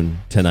afternoon,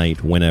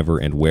 tonight, whenever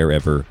and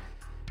wherever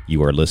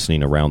you are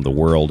listening around the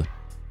world.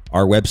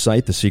 Our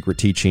website,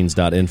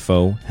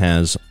 thesecretteachings.info,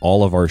 has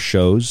all of our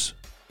shows.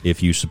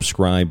 If you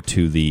subscribe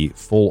to the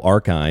full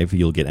archive,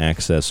 you'll get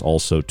access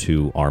also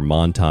to our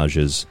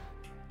montages,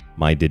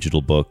 my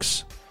digital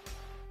books,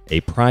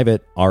 a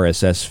private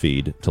RSS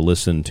feed to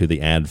listen to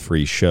the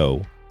ad-free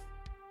show,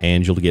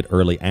 and you'll get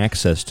early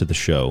access to the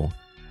show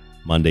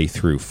Monday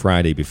through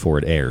Friday before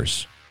it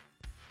airs,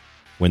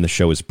 when the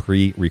show is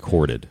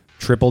pre-recorded.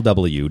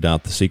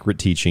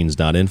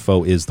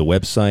 www.thesecretteachings.info is the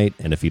website,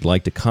 and if you'd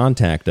like to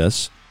contact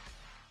us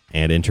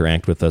and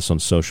interact with us on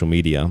social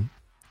media,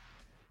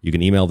 you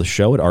can email the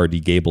show at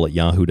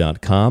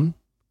rdgable@yahoo.com.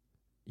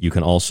 You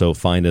can also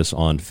find us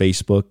on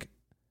Facebook.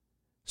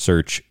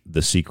 Search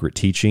The Secret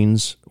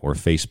Teachings or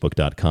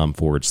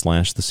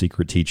facebook.com/The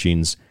Secret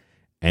Teachings.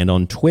 And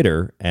on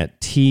Twitter at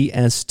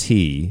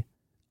TST__,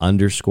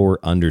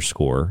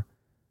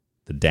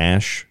 the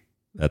dash,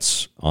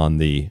 that's on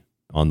the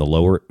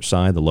lower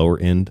side, the lower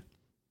end,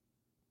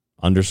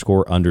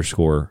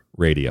 __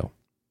 radio.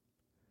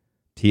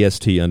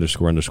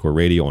 TST__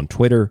 radio on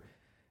Twitter.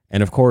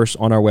 And of course,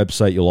 on our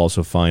website, you'll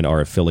also find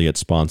our affiliate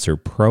sponsor,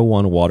 Pro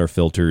One Water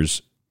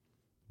Filters.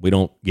 We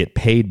don't get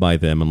paid by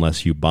them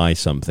unless you buy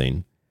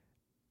something.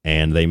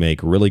 And they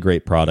make really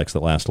great products that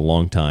last a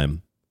long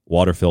time.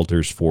 Water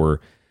filters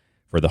for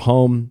the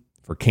home,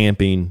 for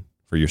camping,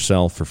 for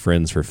yourself, for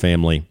friends, for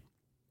family.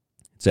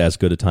 It's as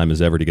good a time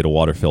as ever to get a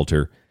water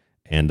filter,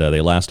 and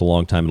they last a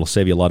long time. It'll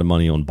save you a lot of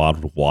money on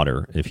bottled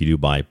water if you do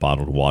buy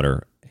bottled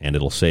water, and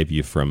it'll save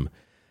you from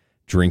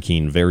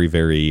drinking very,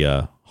 very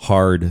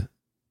hard,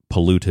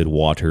 polluted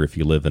water if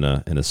you live in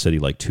a city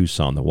like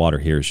Tucson. The water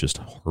here is just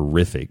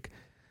horrific.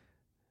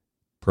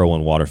 Pro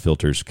One Water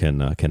Filters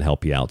can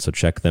help you out, so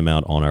check them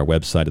out on our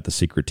website at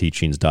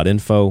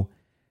thesecretteachings.info.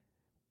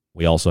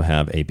 We also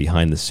have a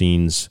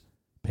behind-the-scenes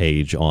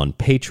page on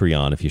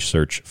Patreon if you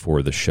search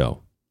for the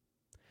show.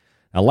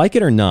 Now, like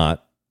it or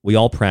not, we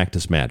all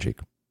practice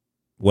magic.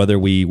 Whether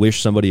we wish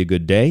somebody a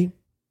good day,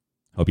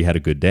 hope you had a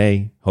good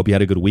day, hope you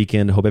had a good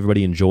weekend, hope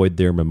everybody enjoyed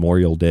their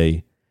Memorial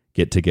Day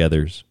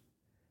get-togethers,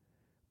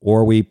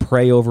 or we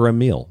pray over a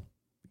meal.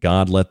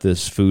 God, let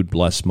this food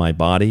bless my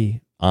body.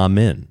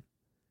 Amen.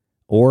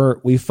 Or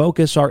we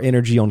focus our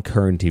energy on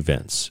current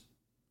events.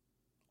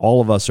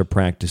 All of us are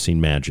practicing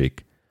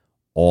magic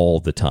all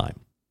the time.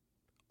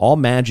 All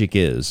magic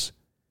is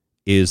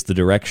the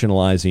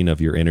directionalizing of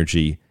your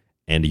energy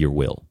and your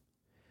will.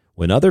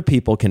 When other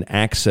people can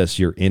access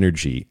your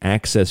energy,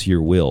 access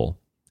your will,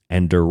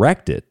 and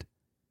direct it,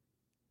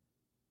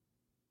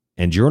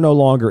 and you're no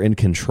longer in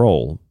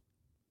control,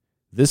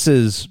 this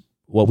is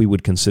what we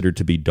would consider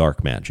to be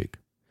dark magic.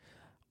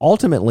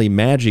 Ultimately,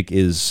 magic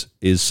is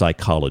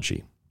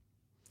psychology.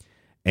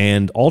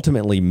 And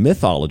ultimately,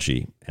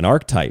 mythology and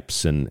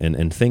archetypes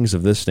and things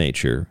of this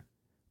nature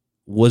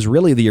was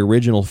really the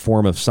original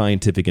form of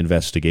scientific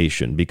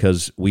investigation,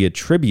 because we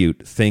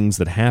attribute things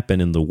that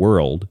happen in the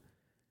world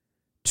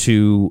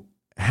to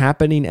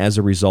happening as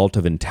a result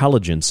of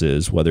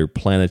intelligences, whether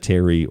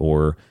planetary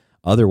or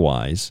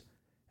otherwise,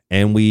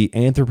 and we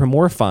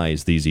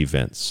anthropomorphize these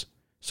events.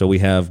 So we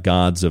have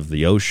gods of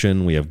the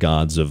ocean, we have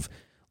gods of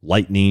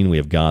lightning, we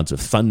have gods of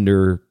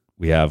thunder,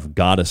 we have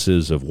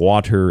goddesses of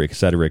water,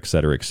 etc.,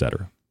 etc.,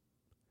 etc.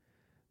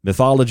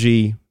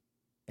 Mythology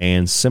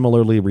and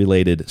similarly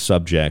related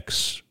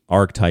subjects,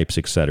 archetypes,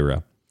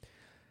 etc.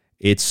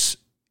 It's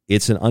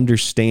an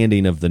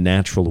understanding of the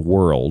natural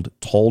world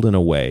told in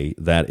a way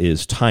that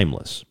is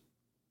timeless,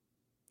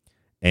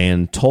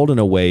 and told in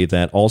a way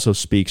that also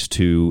speaks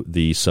to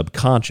the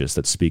subconscious,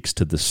 that speaks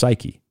to the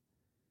psyche.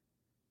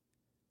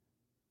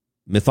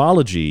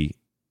 Mythology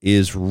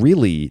is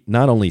really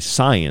not only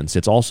science,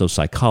 it's also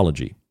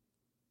psychology.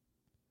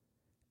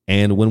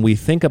 And when we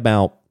think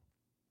about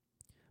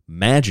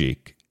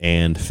magic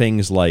and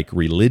things like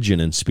religion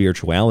and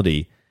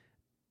spirituality,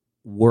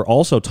 we're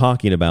also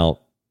talking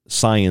about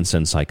science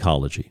and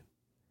psychology.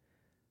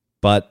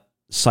 But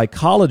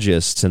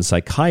psychologists and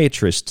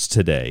psychiatrists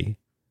today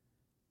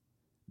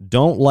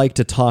don't like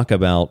to talk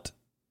about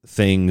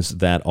things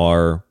that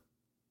are,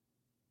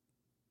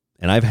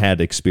 and I've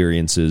had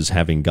experiences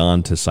having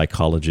gone to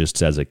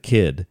psychologists as a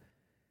kid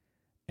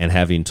and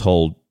having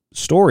told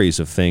stories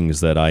of things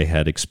that I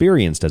had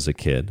experienced as a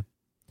kid.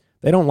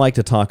 They don't like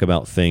to talk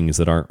about things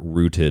that aren't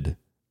rooted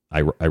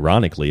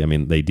ironically, I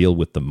mean, they deal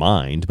with the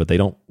mind, but they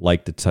don't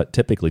like to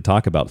typically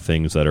talk about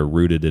things that are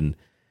rooted in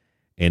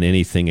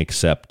anything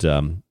except,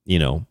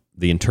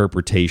 the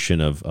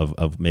interpretation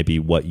of maybe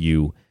what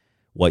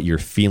you're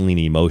feeling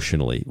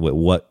emotionally.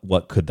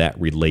 What could that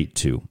relate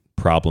to?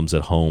 Problems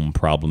at home,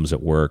 problems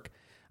at work.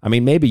 I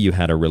mean, maybe you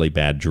had a really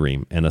bad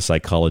dream, and a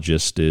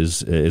psychologist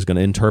is going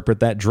to interpret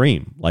that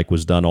dream like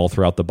was done all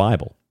throughout the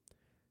Bible.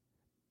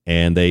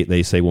 And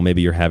they say, well,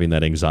 maybe you're having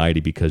that anxiety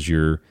because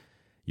you're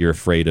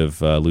afraid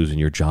of losing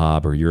your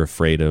job, or you're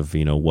afraid of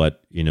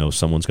what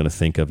someone's going to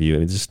think of you.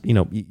 It's just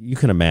you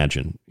can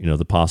imagine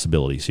the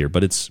possibilities here,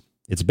 but it's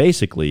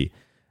basically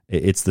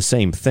it's the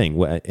same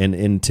thing.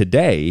 And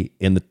today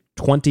in the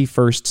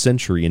 21st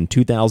century, in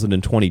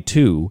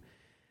 2022,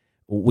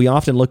 we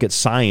often look at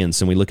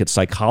science and we look at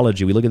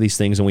psychology. We look at these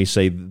things and we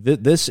say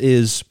this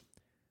is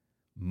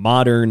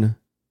modern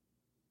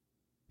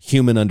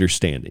human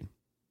understanding.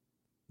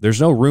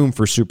 There's no room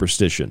for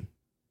superstition.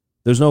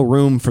 There's no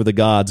room for the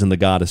gods and the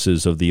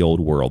goddesses of the old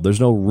world. There's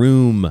no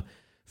room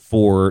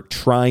for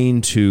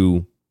trying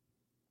to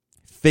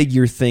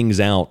figure things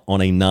out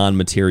on a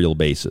non-material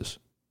basis.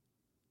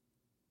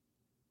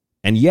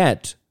 And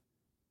yet,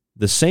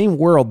 the same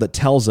world that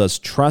tells us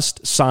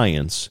trust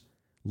science,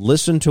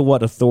 listen to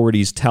what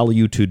authorities tell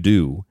you to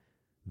do,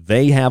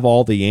 they have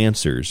all the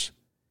answers,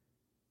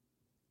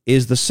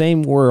 is the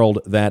same world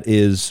that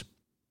is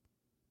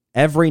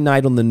every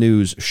night on the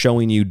news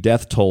showing you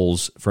death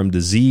tolls from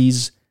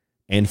disease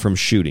and from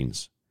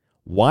shootings.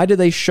 Why do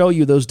they show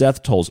you those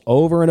death tolls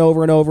over and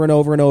over and over and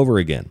over and over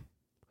again?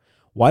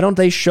 Why don't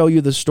they show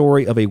you the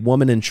story of a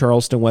woman in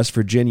Charleston, West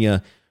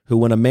Virginia, who,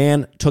 when a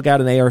man took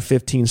out an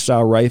AR-15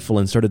 style rifle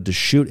and started to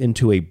shoot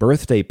into a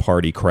birthday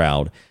party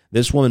crowd,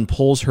 this woman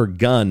pulls her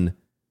gun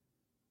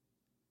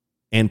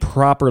and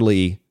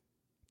properly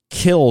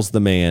kills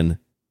the man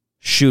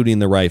shooting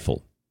the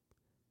rifle.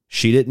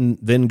 She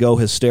didn't then go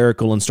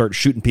hysterical and start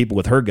shooting people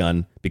with her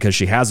gun because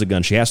she has a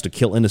gun. She has to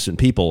kill innocent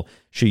people.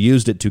 She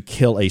used it to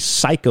kill a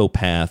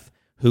psychopath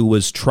who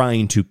was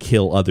trying to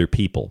kill other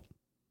people.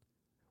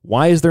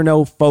 Why is there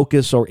no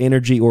focus or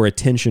energy or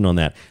attention on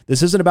that?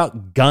 This isn't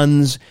about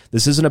guns.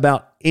 This isn't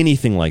about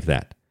anything like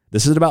that.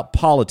 This isn't about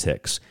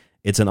politics.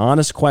 It's an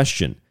honest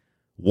question.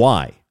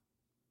 Why?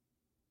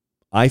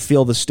 I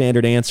feel the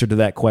standard answer to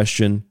that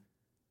question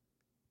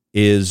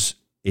is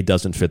it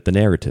doesn't fit the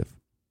narrative.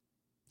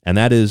 And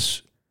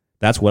that's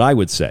what I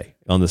would say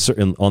on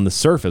the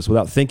surface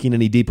without thinking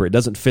any deeper. It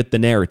doesn't fit the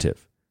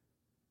narrative.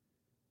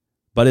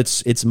 But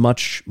it's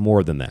much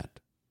more than that.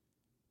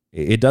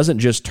 It doesn't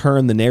just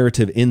turn the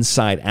narrative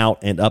inside out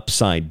and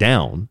upside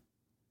down.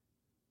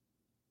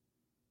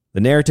 The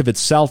narrative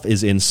itself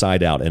is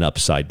inside out and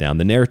upside down.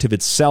 The narrative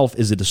itself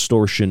is a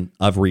distortion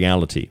of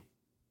reality.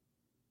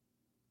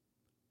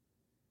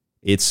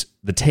 It's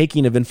the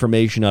taking of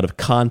information out of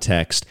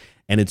context,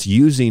 and it's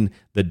using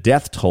the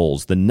death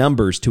tolls, the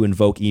numbers, to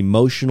invoke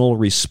emotional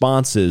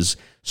responses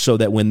so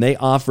that when they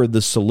offer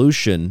the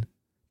solution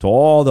to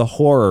all the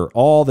horror,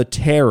 all the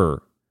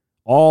terror,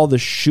 all the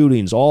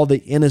shootings, all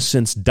the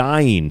innocents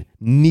dying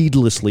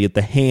needlessly at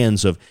the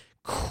hands of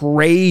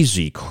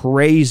crazy,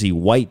 crazy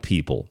white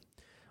people,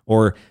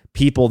 or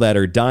people that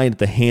are dying at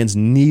the hands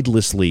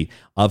needlessly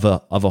of a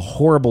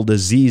horrible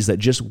disease that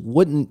just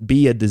wouldn't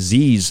be a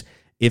disease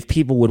if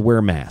people would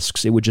wear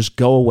masks. It would just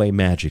go away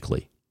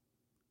magically.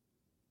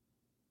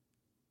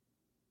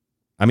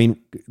 I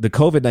mean, the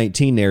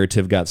COVID-19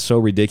 narrative got so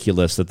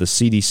ridiculous that the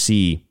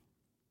CDC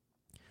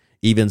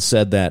even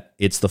said that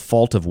it's the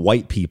fault of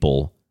white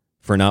people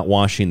for not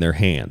washing their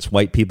hands.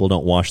 White people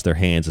don't wash their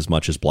hands as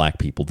much as black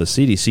people. The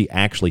CDC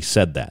actually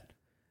said that.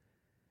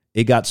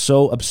 It got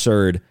so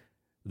absurd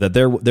that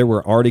there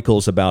were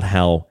articles about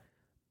how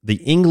the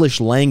English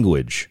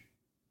language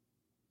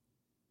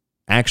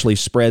actually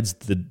spreads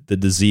the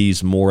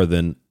disease more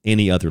than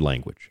any other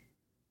language.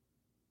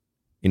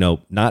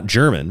 Not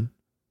German,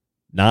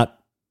 not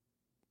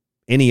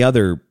any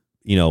other,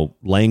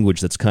 language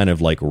that's kind of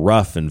like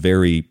rough and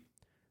very,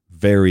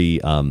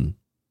 very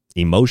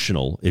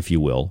emotional, if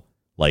you will.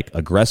 Like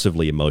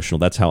aggressively emotional.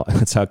 That's how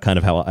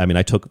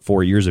I took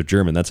 4 years of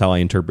German. That's how I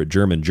interpret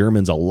German.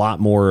 German's a lot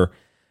more,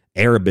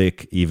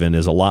 Arabic even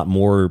is a lot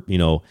more,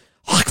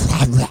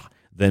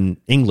 than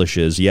English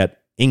is,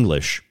 yet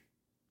English,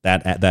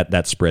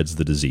 that spreads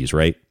the disease,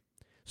 right?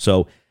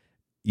 So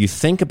you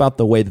think about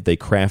the way that they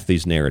craft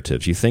these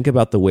narratives. You think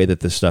about the way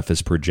that this stuff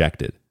is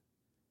projected.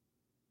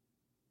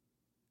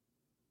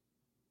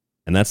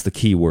 And that's the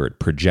key word,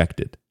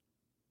 projected.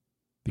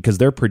 Because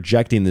they're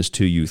projecting this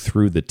to you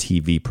through the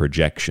TV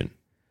projection.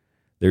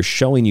 They're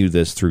showing you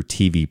this through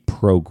TV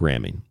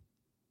programming.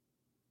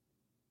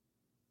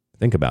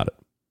 Think about it.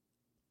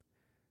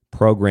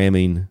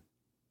 Programming,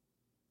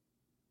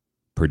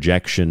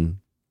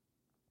 projection,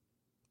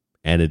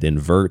 and it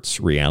inverts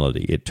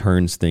reality. It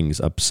turns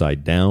things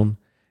upside down,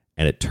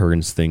 and it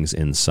turns things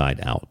inside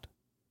out.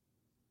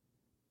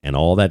 And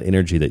all that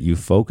energy that you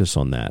focus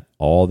on that,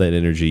 all that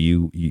energy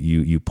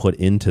you put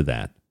into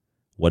that,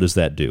 what does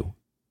that do?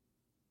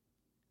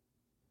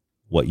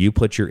 What you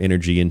put your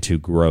energy into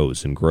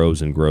grows and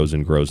grows and grows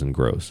and grows and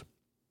grows.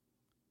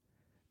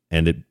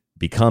 And it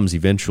becomes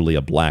eventually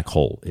a black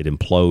hole. It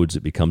implodes,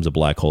 it becomes a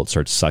black hole, it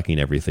starts sucking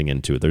everything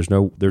into it. There's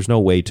no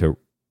way to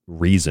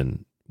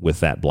reason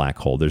with that black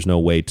hole. There's no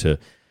way to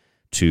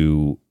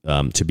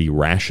be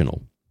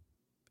rational.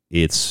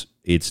 It's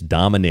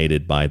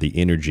dominated by the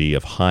energy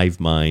of hive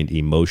mind,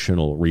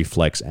 emotional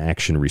reflex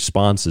action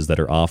responses that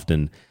are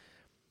often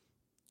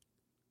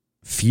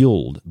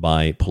fueled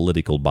by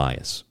political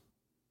bias.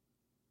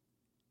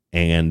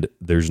 And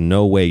there's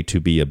no way to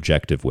be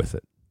objective with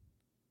it.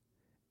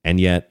 And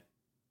yet,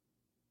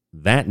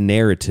 that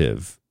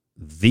narrative,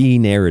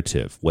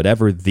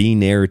 whatever the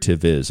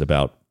narrative is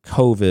about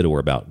COVID or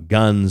about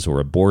guns or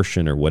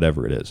abortion or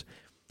whatever it is,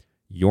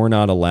 you're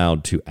not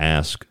allowed to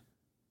ask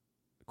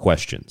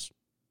questions.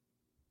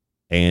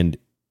 And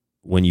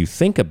when you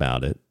think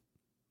about it,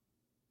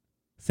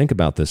 think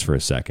about this for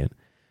a second.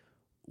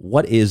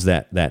 What is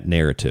that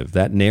narrative?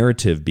 That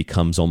narrative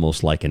becomes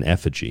almost like an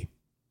effigy.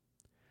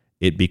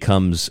 It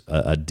becomes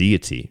a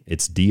deity.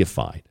 It's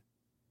deified.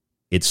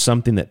 It's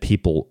something that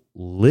people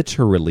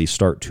literally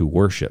start to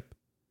worship.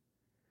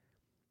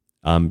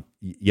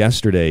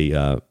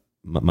 Yesterday,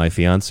 my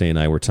fiance and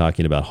I were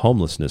talking about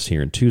homelessness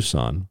here in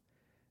Tucson,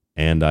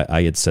 and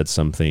I had said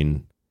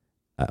something.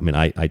 I mean,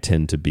 I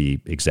tend to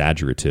be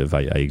exaggerative.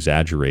 I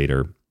exaggerate,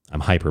 or I'm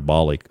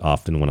hyperbolic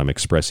often when I'm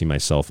expressing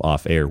myself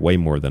off air, way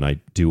more than I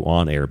do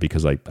on air,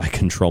 because I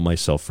control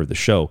myself for the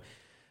show.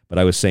 But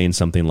I was saying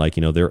something like,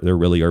 there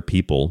really are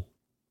people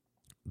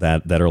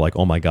that are like,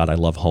 oh my God, I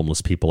love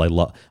homeless people.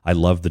 I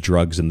love the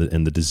drugs and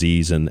the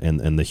disease and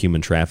the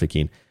human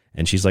trafficking.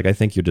 And she's like, I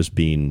think you're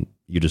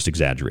just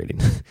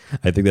exaggerating.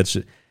 I think that's,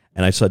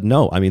 and I said,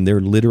 no, I mean, there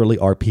literally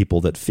are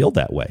people that feel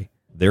that way.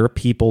 There are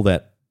people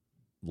that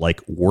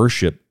like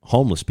worship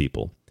homeless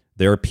people.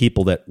 There are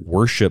people that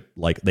worship,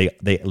 like they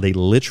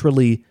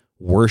literally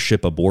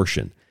worship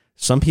abortion.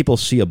 Some people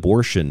see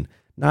abortion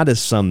not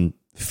as some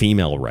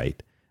female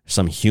right,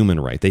 some human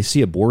right. They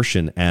see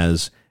abortion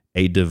as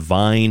a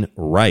divine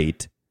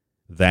right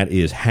that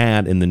is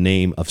had in the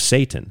name of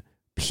Satan.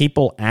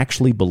 People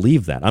actually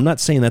believe that. I'm not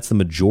saying that's the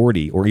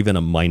majority or even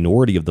a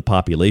minority of the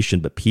population,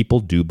 but people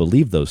do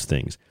believe those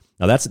things.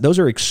 Now, those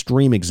are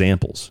extreme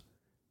examples.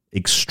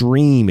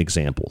 Extreme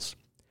examples.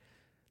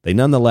 They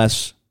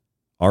nonetheless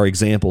are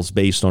examples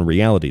based on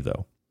reality,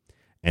 though.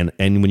 And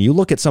when you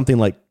look at something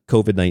like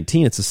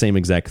COVID-19, it's the same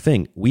exact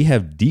thing. We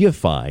have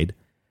deified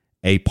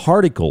a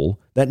particle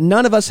that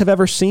none of us have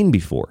ever seen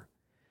before.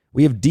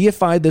 We have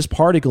deified this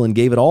particle and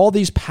gave it all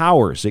these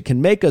powers. It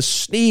can make us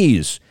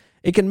sneeze.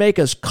 It can make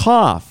us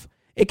cough.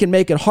 It can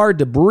make it hard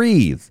to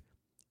breathe.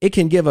 It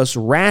can give us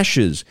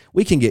rashes.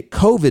 We can get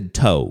COVID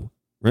toe.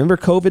 Remember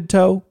COVID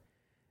toe?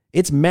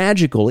 It's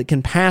magical. It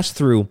can pass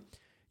through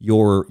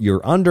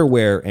your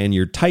underwear and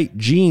your tight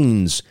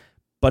jeans,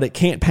 but it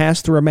can't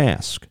pass through a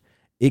mask.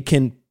 It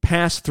can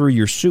pass through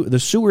the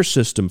sewer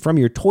system, from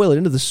your toilet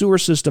into the sewer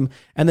system,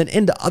 and then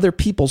into other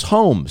people's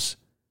homes.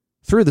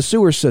 Through the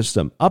sewer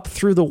system, up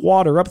through the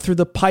water, up through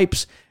the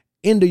pipes,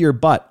 into your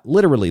butt.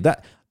 Literally,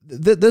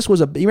 this was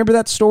you remember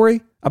that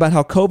story about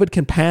how COVID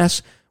can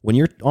pass when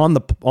you're on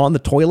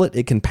the toilet?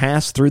 It can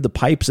pass through the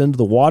pipes into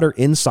the water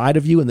inside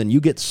of you, and then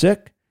you get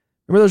sick.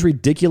 Remember those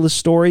ridiculous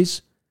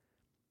stories?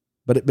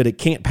 But it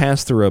can't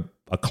pass through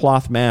a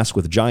cloth mask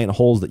with giant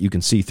holes that you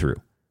can see through.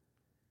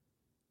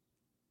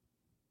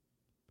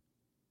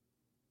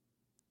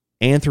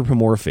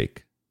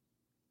 Anthropomorphic.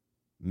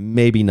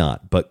 Maybe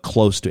not, but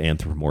close to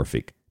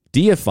anthropomorphic.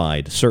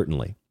 Deified,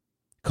 certainly.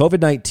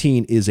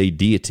 COVID-19 is a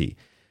deity.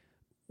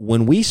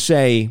 When we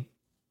say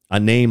a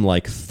name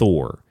like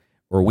Thor,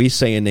 or we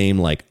say a name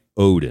like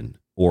Odin,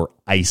 or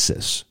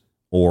Isis,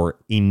 or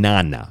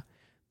Inanna,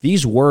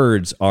 these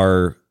words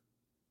are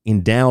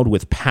endowed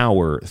with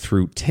power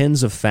through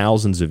tens of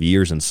thousands of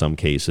years in some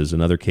cases, in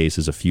other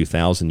cases a few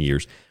thousand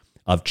years,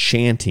 of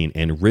chanting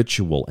and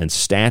ritual and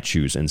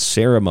statues and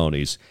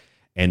ceremonies,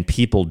 and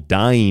people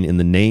dying in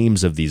the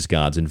names of these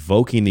gods,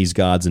 invoking these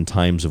gods in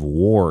times of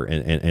war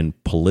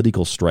and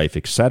political strife,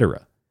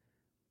 etc.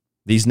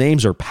 These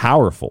names are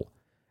powerful.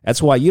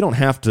 That's why you don't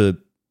have to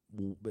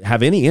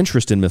have any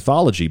interest in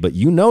mythology, but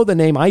you know the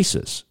name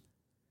Isis.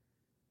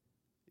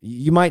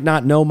 You might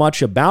not know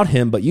much about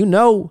him, but you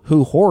know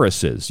who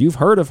Horus is. You've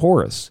heard of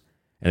Horus.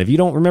 And if you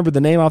don't remember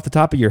the name off the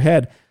top of your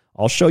head,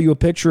 I'll show you a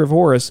picture of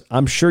Horus.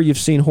 I'm sure you've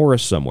seen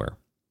Horus somewhere.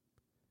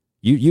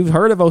 You've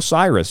heard of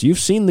Osiris. You've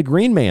seen the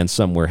Green Man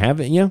somewhere,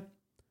 haven't you?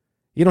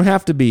 You don't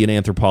have to be an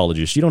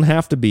anthropologist. You don't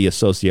have to be a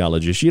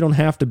sociologist. You don't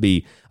have to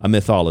be a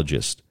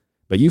mythologist.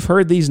 But you've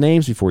heard these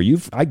names before.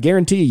 I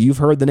guarantee you've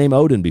heard the name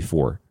Odin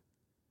before.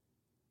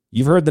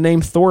 You've heard the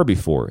name Thor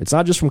before. It's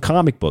not just from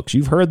comic books.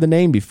 You've heard the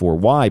name before.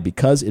 Why?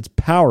 Because it's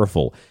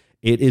powerful.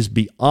 It is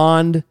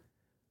beyond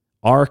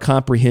our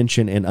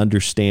comprehension and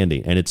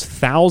understanding. And it's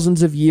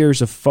thousands of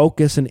years of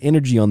focus and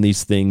energy on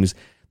these things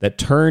that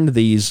turned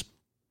these,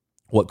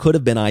 what could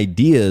have been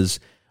ideas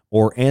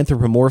or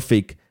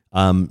anthropomorphic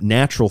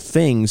natural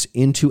things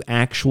into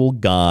actual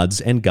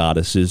gods and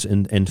goddesses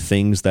and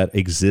things that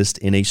exist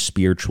in a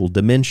spiritual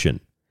dimension.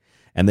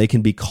 And they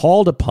can be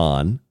called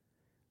upon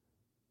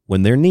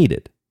when they're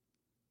needed.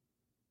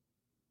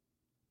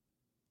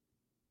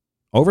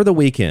 Over the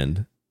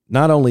weekend,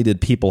 not only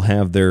did people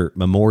have their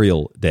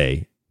Memorial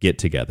Day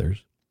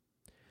get-togethers,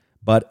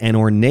 but an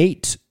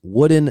ornate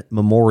wooden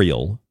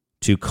memorial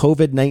to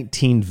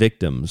COVID-19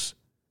 victims,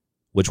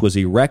 which was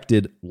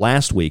erected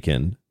last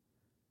weekend,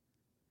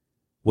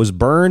 was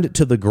burned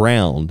to the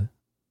ground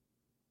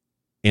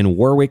in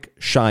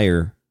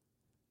Warwickshire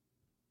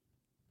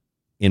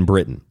in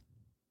Britain.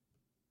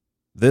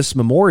 This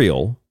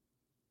memorial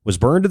was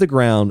burned to the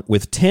ground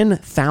with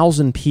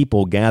 10,000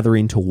 people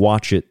gathering to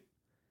watch it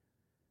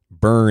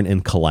burn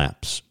and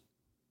collapse.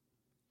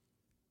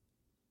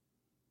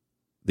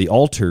 The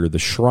altar, the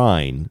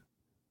shrine,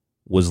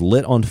 was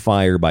lit on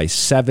fire by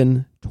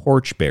 7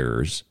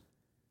 torchbearers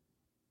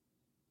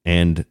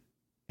and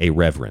a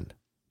reverend.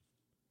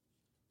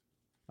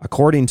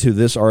 According to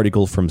this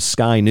article from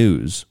Sky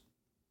News,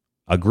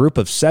 a group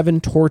of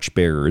 7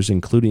 torchbearers,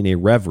 including a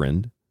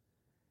reverend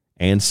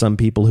and some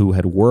people who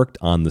had worked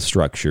on the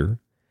structure,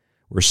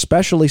 were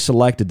specially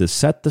selected to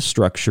set the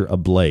structure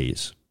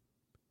ablaze.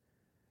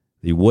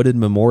 The wooden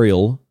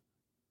memorial,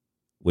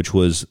 which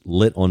was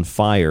lit on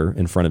fire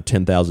in front of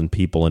 10,000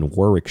 people in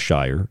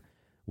Warwickshire,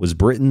 was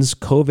Britain's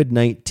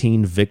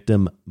COVID-19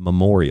 victim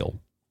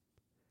memorial.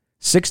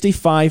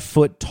 65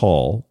 foot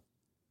tall,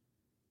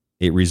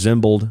 it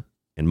resembled,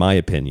 in my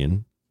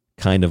opinion,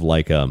 kind of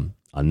like a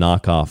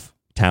knockoff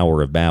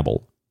Tower of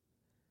Babel.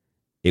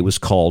 It was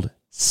called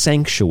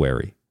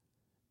Sanctuary,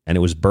 and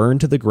it was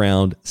burned to the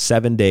ground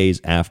 7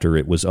 days after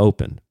it was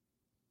opened.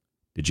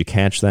 Did you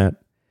catch that?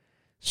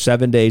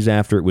 7 days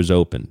after it was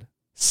opened,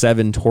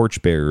 7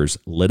 torchbearers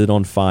lit it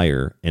on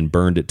fire and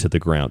burned it to the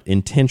ground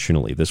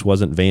intentionally. This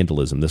wasn't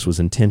vandalism. This was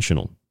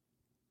intentional.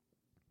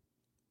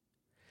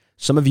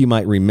 Some of you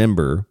might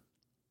remember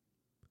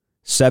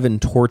 7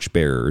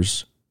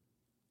 torchbearers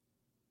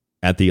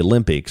at the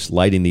Olympics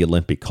lighting the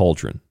Olympic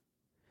cauldron.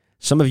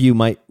 Some of you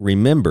might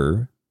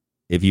remember,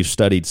 if you've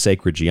studied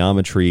sacred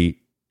geometry,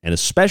 and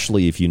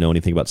especially if you know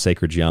anything about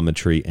sacred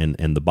geometry and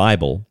the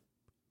Bible,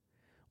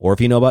 or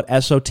if you know about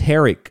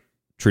esoteric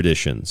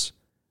traditions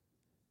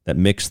that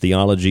mix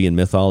theology and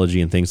mythology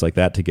and things like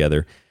that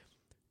together,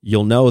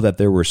 you'll know that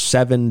there were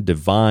 7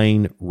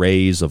 divine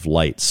rays of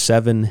light,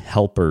 7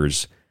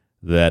 helpers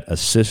that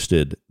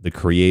assisted the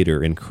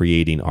Creator in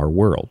creating our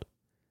world.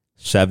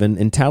 7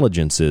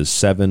 intelligences,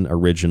 7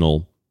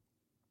 original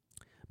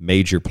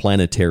major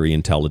planetary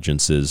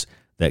intelligences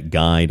that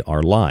guide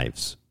our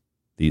lives.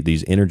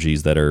 These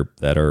energies that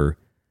are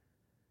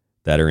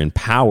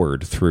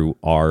empowered through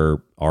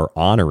our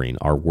honoring,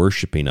 our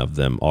worshiping of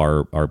them,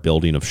 our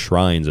building of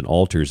shrines and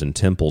altars and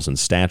temples and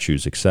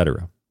statues,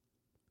 etc.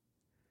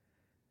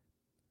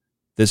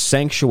 This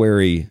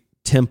sanctuary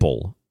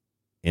temple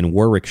in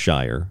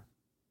Warwickshire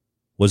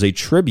was a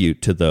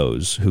tribute to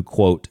those who,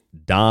 quote,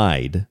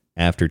 died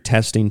after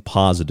testing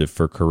positive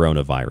for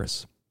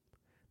coronavirus.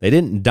 They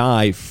didn't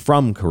die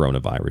from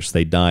coronavirus.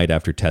 They died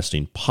after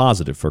testing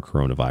positive for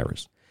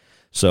coronavirus.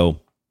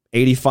 So,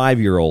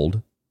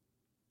 85-year-old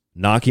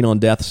knocking on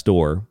death's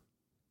door,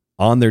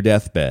 on their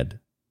deathbed,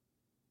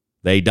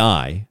 they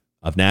die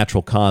of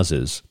natural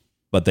causes,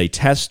 but they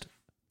test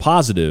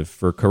positive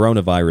for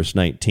coronavirus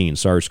 19,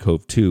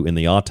 SARS-CoV-2, in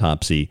the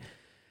autopsy.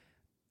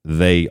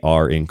 They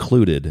are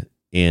included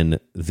in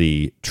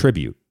the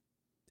tribute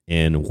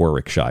in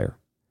Warwickshire.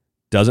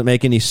 Doesn't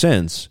make any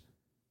sense,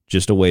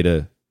 just a way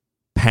to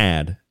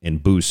pad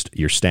and boost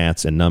your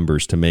stats and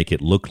numbers to make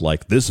it look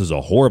like this is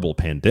a horrible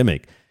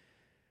pandemic.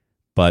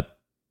 But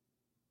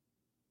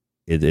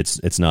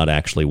it's not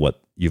actually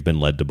what you've been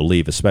led to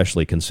believe,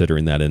 especially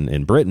considering that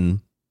in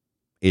Britain,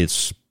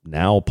 it's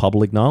now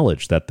public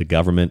knowledge that the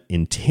government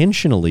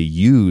intentionally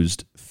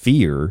used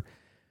fear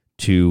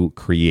to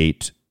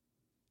create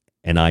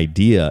an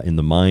idea in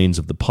the minds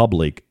of the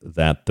public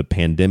that the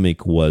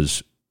pandemic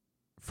was,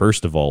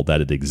 first of all,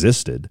 that it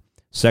existed,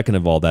 second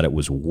of all, that it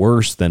was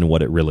worse than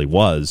what it really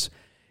was,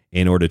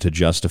 in order to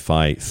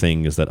justify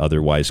things that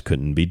otherwise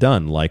couldn't be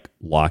done, like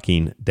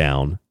locking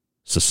down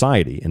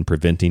society and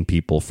preventing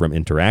people from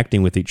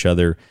interacting with each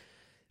other,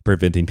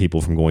 preventing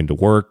people from going to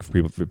work,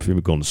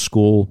 people going to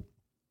school,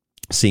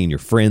 seeing your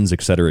friends,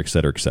 etc.,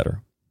 etc.,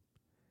 etc.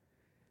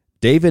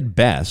 David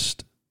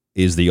Best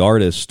is the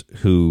artist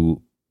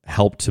who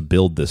helped to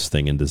build this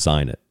thing and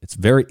design it. It's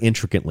very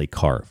intricately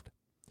carved.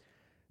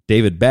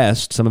 David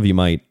Best, some of you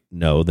might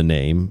know the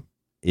name,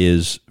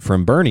 is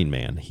from Burning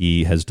Man.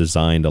 He has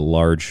designed a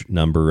large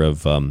number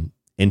of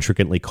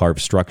intricately carved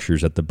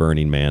structures at the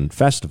Burning Man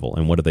festival.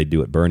 And what do they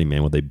do at Burning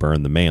Man? Well, they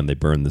burn the man. They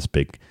burn this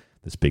big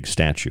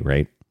statue,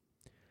 right?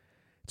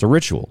 It's a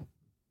ritual.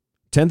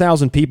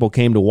 10,000 people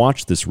came to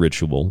watch this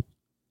ritual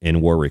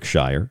in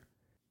Warwickshire.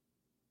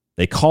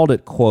 They called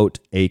it, quote,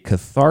 a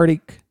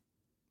cathartic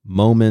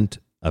moment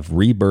of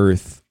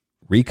rebirth,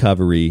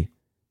 recovery,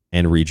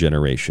 and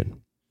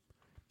regeneration.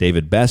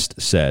 David Best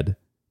said,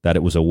 that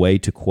it was a way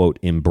to, quote,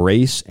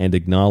 embrace and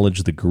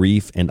acknowledge the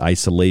grief and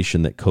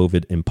isolation that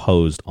COVID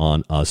imposed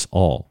on us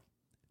all,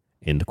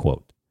 end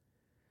quote.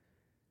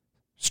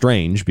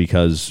 Strange,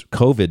 because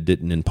COVID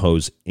didn't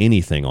impose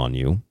anything on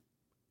you.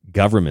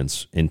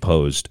 Governments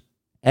imposed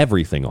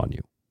everything on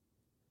you.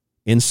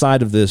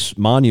 Inside of this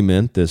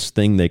monument, this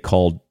thing they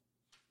called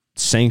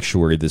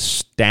sanctuary, this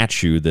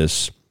statue,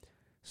 this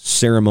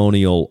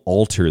ceremonial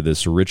altar,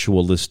 this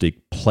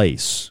ritualistic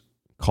place,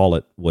 call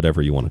it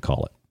whatever you want to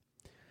call it.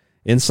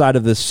 Inside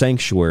of this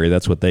sanctuary,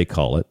 that's what they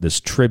call it, this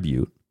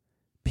tribute,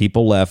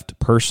 people left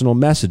personal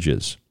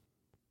messages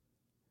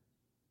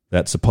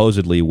that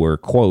supposedly were,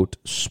 quote,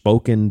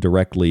 spoken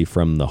directly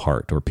from the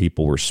heart, or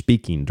people were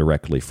speaking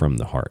directly from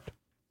the heart.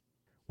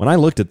 When I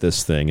looked at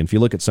this thing, and if you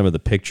look at some of the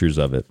pictures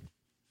of it,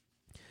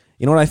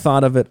 you know what I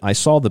thought of it? I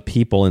saw the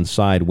people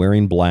inside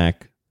wearing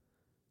black,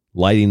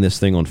 lighting this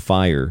thing on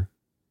fire,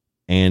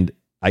 and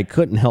I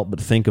couldn't help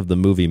but think of the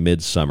movie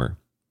Midsummer.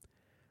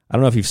 I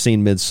don't know if you've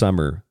seen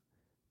Midsummer,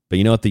 but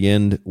you know at the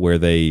end where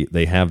they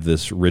have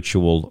this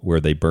ritual where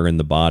they burn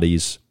the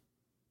bodies,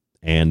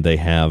 and they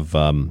have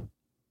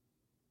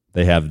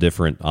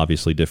different,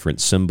 obviously different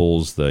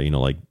symbols.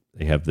 Like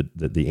they have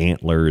the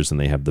antlers, and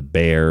they have the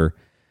bear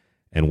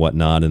and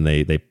whatnot, and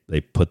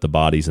they put the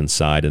bodies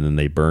inside, and then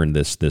they burn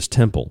this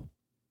temple.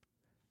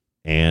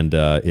 And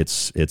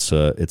it's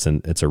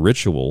a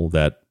ritual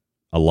that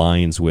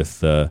aligns with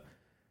the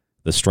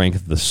strength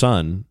of the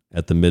sun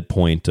at the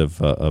midpoint of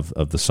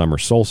the summer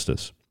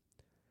solstice.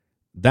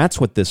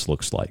 That's what this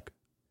looks like.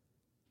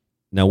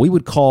 Now, we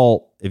would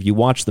call, if you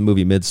watch the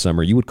movie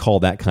Midsummer, you would call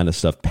that kind of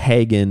stuff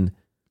pagan,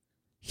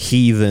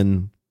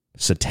 heathen,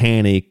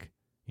 satanic,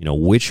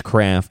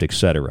 witchcraft,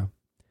 etc.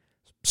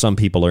 Some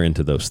people are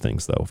into those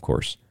things, though, of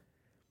course.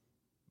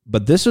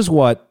 But this is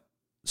what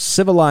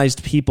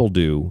civilized people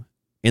do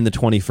in the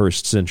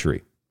 21st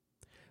century.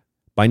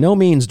 By no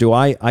means do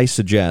I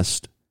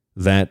suggest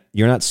that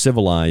you're not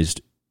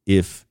civilized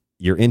if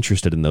you're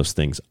interested in those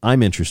things.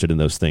 I'm interested in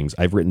those things.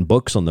 I've written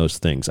books on those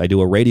things. I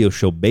do a radio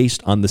show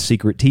based on the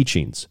secret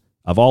teachings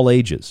of all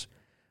ages.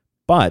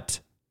 But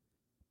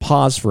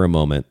pause for a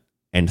moment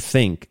and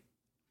think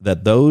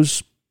that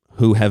those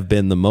who have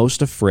been the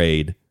most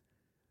afraid,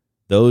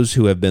 those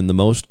who have been the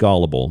most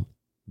gullible,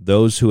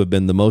 those who have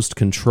been the most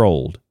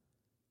controlled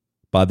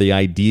by the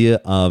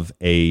idea of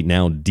a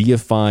now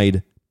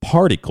deified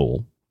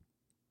particle,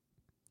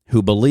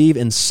 who believe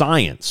in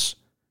science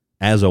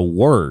as a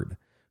word,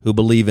 who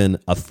believe in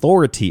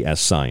authority as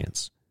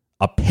science,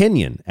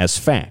 opinion as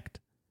fact,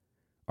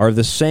 are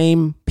the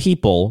same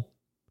people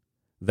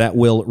that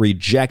will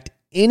reject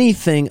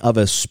anything of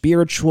a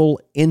spiritual,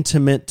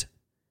 intimate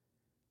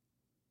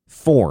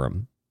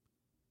form.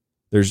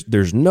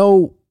 There's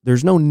no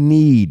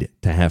need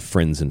to have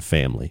friends and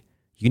family.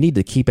 You need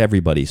to keep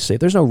everybody safe.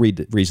 There's no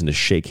reason to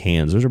shake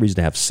hands. There's no reason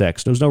to have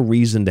sex. There's no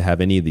reason to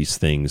have any of these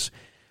things.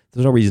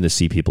 There's no reason to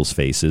see people's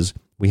faces.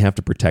 We have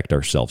to protect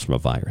ourselves from a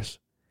virus.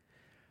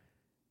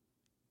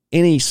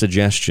 Any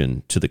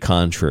suggestion to the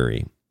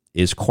contrary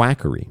is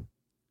quackery.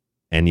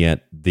 And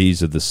yet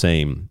these are the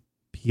same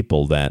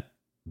people that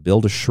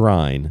build a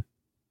shrine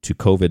to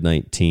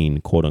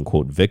COVID-19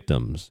 quote-unquote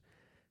victims,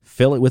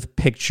 fill it with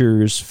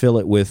pictures, fill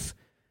it with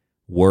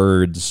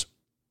words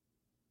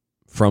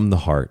from the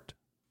heart,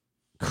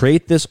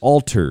 create this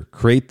altar,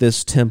 create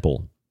this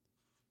temple,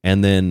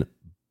 and then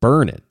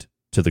burn it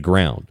to the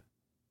ground.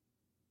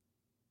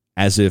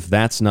 As if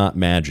that's not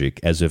magic,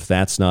 as if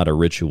that's not a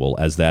ritual,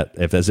 as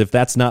if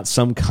that's not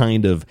some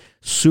kind of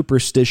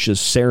superstitious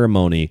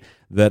ceremony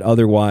that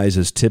otherwise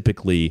is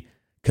typically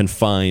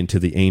confined to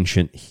the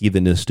ancient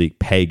heathenistic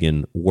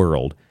pagan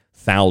world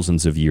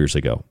thousands of years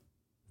ago.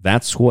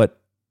 That's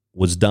what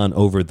was done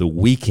over the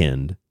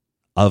weekend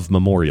of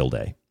Memorial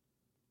Day.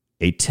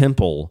 A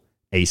temple,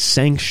 a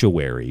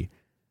sanctuary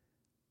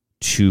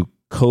to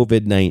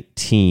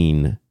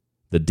COVID-19,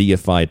 the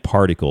deified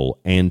particle,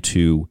 and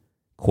to,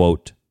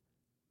 quote,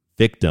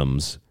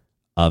 victims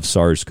of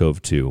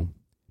SARS-CoV-2,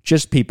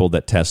 just people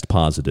that test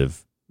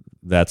positive.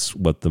 That's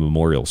what the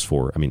memorial's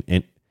for. I mean,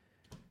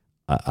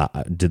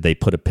 did they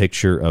put a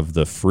picture of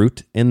the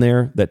fruit in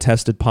there that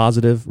tested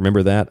positive?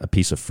 Remember that? A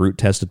piece of fruit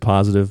tested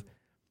positive.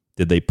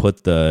 Did they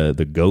put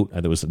the goat?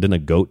 Didn't a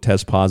goat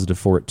test positive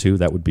for it too?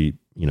 That would be,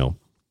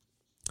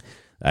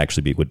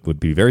 actually would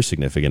be very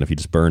significant if you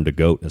just burned a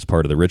goat as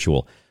part of the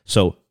ritual.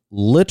 So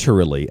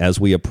literally, as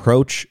we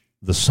approach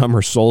the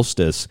summer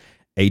solstice,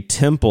 a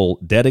temple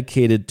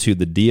dedicated to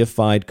the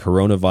deified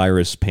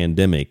coronavirus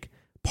pandemic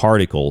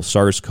particle,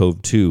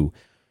 SARS-CoV-2,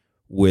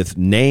 with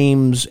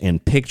names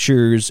and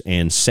pictures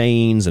and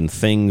sayings and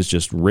things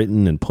just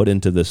written and put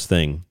into this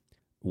thing,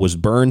 was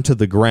burned to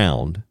the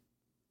ground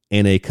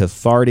in a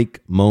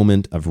cathartic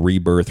moment of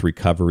rebirth,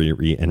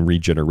 recovery, and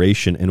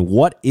regeneration. And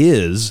what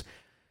is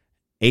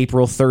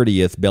April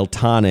 30th,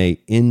 Beltane,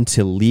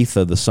 into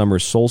Letha, the summer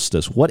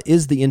solstice? What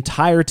is the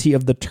entirety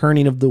of the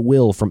turning of the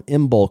will from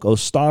Imbolc,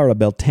 Ostara,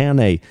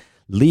 Beltane,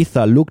 Letha,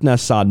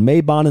 Lugnasad,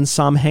 Mabon, and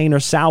Samhain or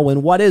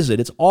Samhain? What is it?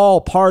 It's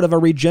all part of a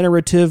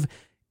regenerative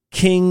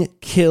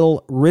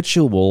king-kill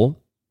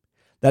ritual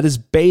that is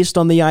based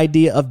on the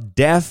idea of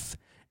death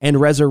and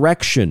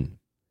resurrection,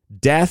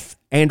 death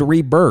and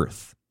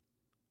rebirth.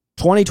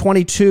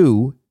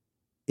 2022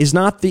 is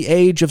not the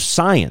age of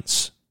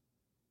science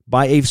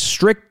by a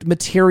strict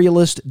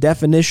materialist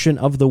definition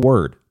of the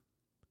word.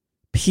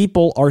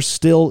 People are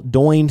still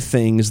doing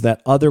things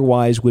that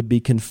otherwise would be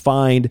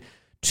confined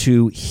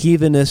to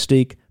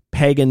heathenistic,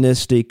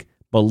 paganistic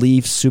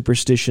beliefs,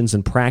 superstitions,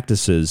 and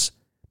practices,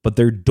 but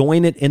they're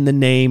doing it in the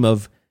name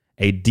of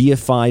a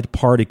deified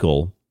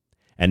particle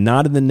and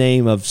not in the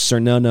name of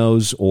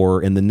Cernunnos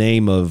or in the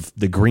name of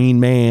the Green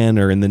Man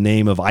or in the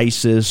name of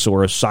Isis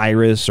or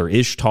Osiris or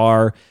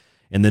Ishtar,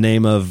 in the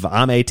name of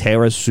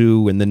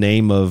Amaterasu, in the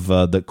name of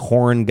the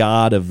corn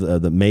god, of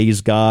the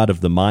maize god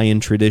of the Mayan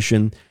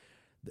tradition.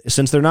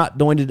 Since they're not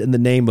doing it in the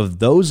name of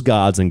those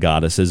gods and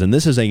goddesses, and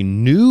this is a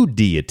new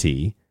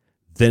deity,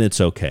 then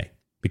it's okay.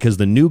 Because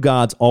the new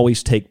gods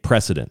always take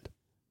precedent.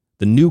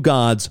 The new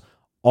gods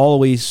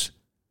always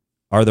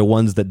are the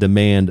ones that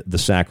demand the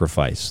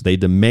sacrifice. They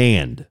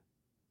demand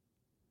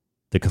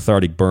the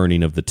cathartic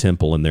burning of the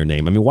temple in their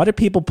name. I mean, why do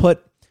people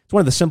put... It's one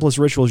of the simplest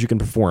rituals you can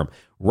perform.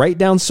 Write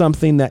down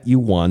something that you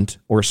want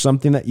or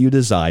something that you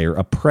desire,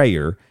 a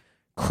prayer,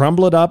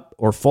 crumble it up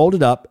or fold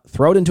it up,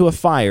 throw it into a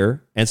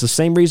fire, and it's the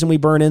same reason we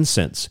burn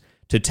incense,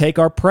 to take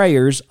our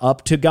prayers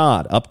up to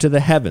God, up to the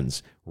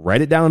heavens.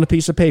 Write it down on a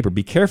piece of paper.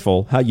 Be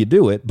careful how you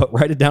do it, but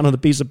write it down on a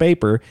piece of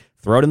paper,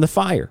 throw it in the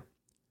fire.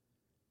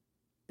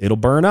 It'll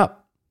burn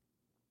up.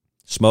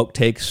 Smoke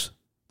takes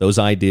those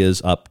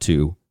ideas up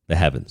to the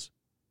heavens.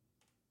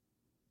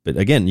 But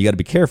again, you got to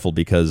be careful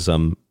because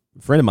a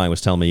friend of mine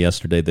was telling me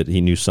yesterday that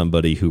he knew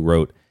somebody who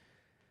wrote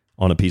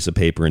on a piece of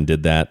paper and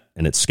did that,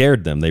 and it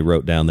scared them. They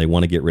wrote down they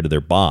want to get rid of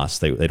their boss.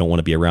 They don't want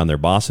to be around their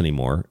boss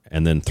anymore.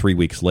 And then 3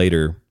 weeks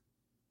later,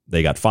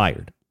 they got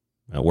fired.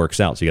 It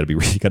works out, so you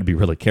got to be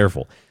really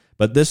careful.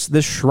 But this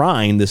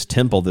shrine, this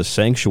temple, this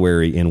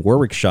sanctuary in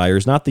Warwickshire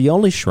is not the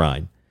only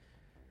shrine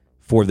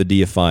for the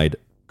deified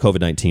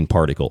COVID-19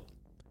 particle.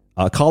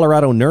 A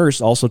Colorado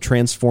nurse also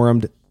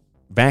transformed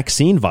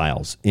vaccine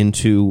vials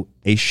into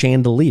a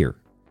chandelier.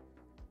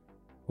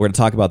 We're going to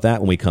talk about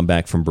that when we come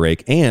back from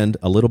break, and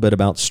a little bit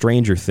about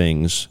Stranger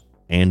Things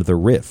and the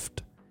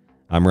Rift.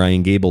 I'm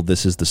Ryan Gable.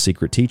 This is The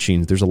Secret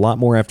Teachings. There's a lot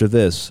more after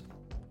this.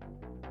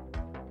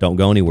 Don't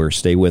go anywhere.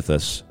 Stay with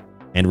us.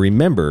 And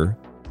remember,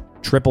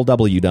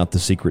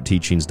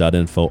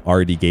 www.thesecretteachings.info,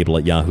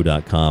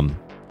 rdgable@yahoo.com.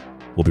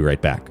 We'll be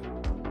right back.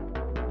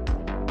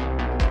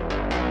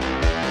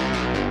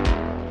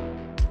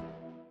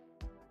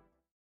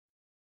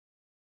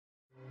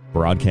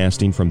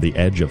 Broadcasting from the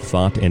edge of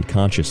thought and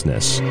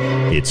consciousness,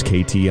 it's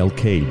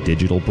KTLK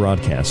Digital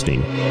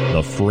Broadcasting,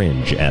 The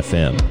Fringe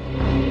FM.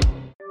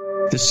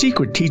 The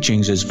Secret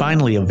Teachings is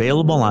finally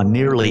available on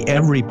nearly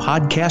every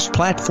podcast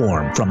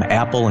platform, from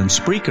Apple and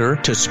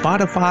Spreaker to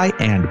Spotify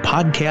and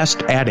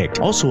Podcast Addict.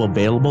 Also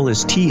available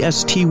is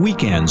TST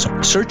Weekends.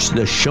 Search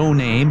the show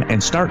name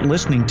and start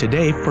listening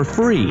today for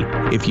free.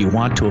 If you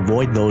want to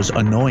avoid those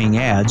annoying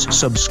ads,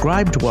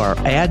 subscribe to our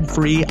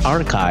ad-free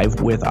archive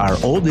with our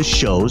oldest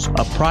shows,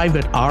 a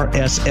private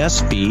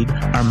RSS feed,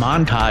 our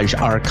montage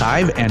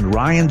archive, and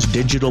Ryan's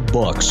digital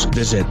books.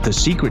 Visit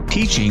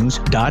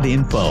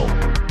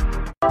thesecretteachings.info.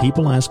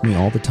 People ask me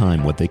all the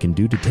time what they can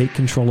do to take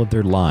control of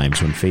their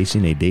lives when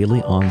facing a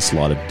daily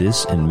onslaught of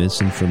dis and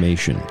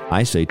misinformation.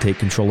 I say take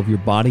control of your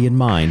body and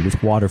mind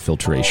with water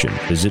filtration.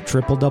 Visit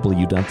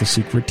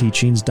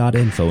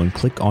www.thesecretteachings.info and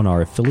click on our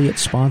affiliate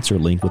sponsor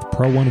link with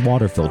Pro One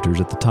water filters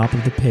at the top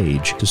of the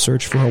page to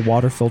search for a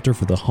water filter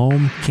for the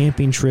home,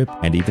 camping trip,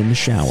 and even the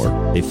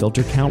shower. They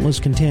filter countless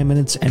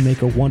contaminants and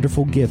make a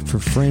wonderful gift for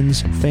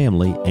friends,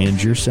 family,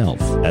 and yourself.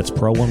 That's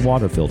Pro One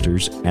water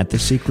filters at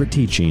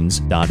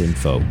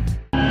thesecretteachings.info.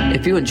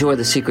 If you enjoy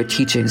The Secret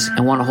Teachings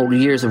and want to hold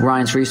years of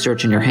Ryan's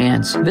research in your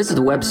hands, visit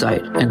the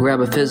website and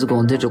grab a physical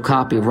and digital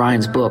copy of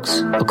Ryan's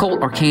books.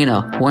 Occult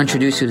Arcana will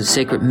introduce you to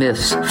sacred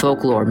myths,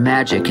 folklore,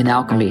 magic, and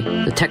alchemy.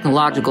 The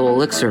Technological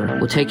Elixir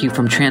will take you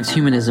from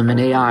transhumanism and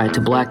AI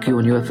to black goo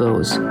and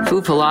UFOs.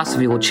 Food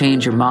Philosophy will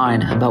change your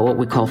mind about what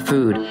we call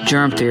food,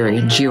 germ theory,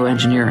 and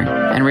geoengineering.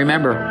 And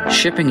remember,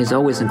 shipping is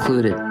always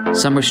included.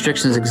 Some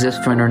restrictions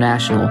exist for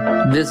international.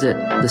 Visit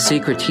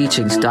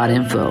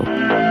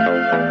thesecretteachings.info.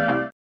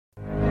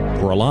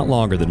 For a lot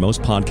longer than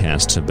most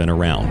podcasts have been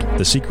around,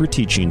 The Secret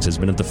Teachings has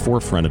been at the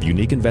forefront of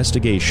unique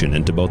investigation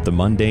into both the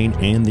mundane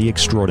and the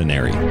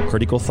extraordinary.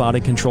 Critical thought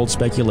and controlled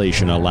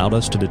speculation allowed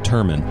us to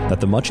determine that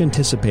the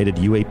much-anticipated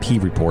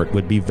UAP report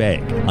would be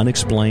vague,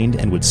 unexplained,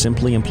 and would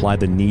simply imply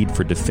the need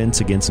for defense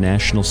against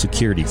national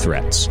security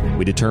threats.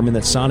 We determined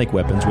that sonic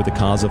weapons were the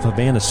cause of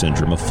Havana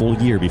Syndrome a full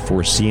year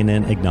before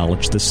CNN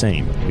acknowledged the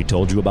same. We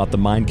told you about the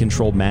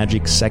mind-controlled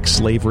magic, sex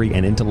slavery,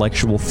 and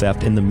intellectual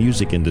theft in the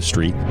music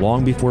industry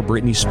long before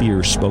Britney Spears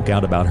spoke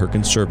out about her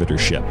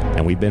conservatorship,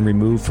 and we've been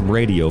removed from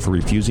radio for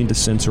refusing to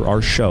censor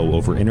our show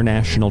over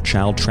international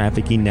child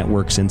trafficking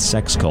networks and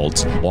sex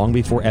cults long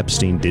before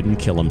Epstein didn't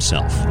kill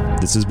himself.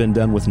 This has been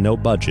done with no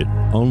budget,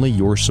 only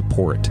your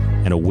support.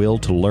 and a will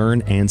to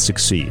learn and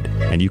succeed.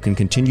 And you can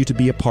continue to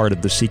be a part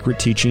of the Secret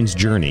Teachings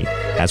journey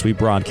as we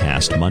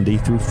broadcast Monday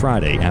through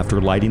Friday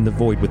after Lighting the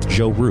Void with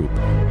Joe Roop,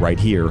 right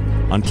here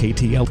on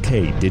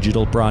KTLK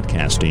Digital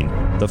Broadcasting,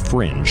 The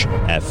Fringe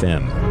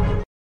FM.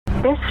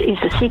 This is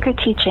The Secret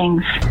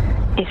Teachings.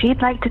 If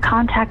you'd like to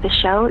contact the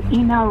show,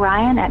 email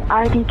Ryan at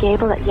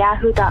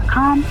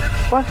rdgable@yahoo.com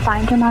or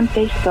find him on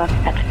Facebook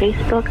at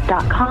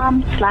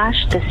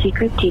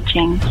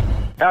facebook.com/thesecretteachings.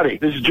 Howdy,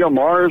 this is Joe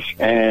Mars,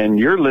 and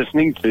you're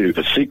listening to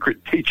The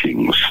Secret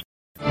Teachings.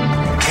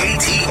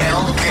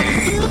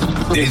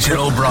 KTLK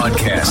Digital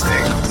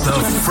Broadcasting, The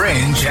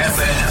Fringe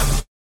FM.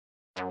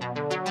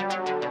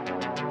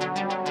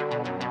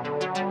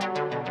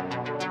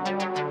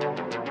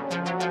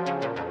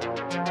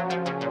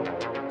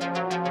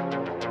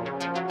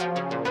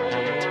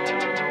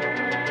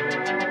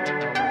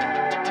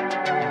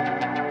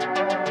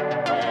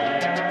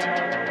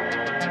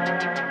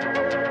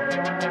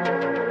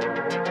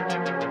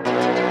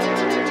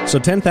 So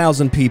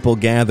 10,000 people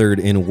gathered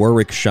in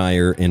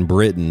Warwickshire in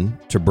Britain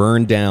to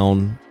burn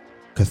down,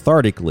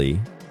 cathartically,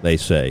 they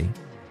say,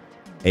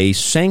 a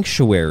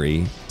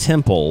sanctuary,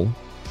 temple,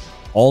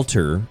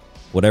 altar,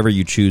 whatever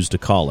you choose to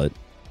call it,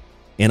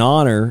 in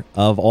honor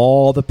of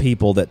all the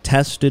people that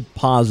tested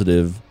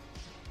positive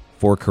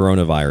for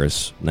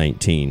coronavirus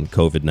 19,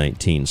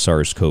 COVID-19,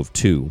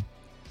 SARS-CoV-2,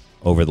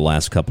 over the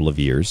last couple of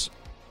years.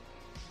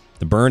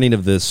 The burning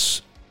of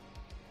this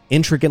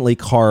intricately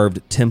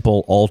carved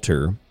temple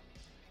altar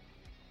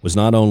was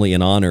not only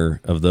in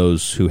honor of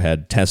those who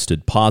had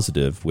tested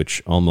positive,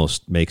 which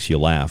almost makes you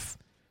laugh,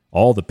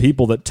 all the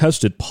people that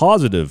tested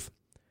positive.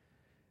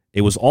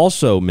 It was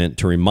also meant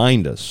to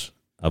remind us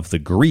of the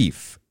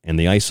grief and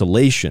the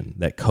isolation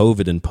that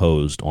COVID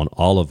imposed on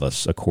all of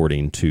us,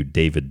 according to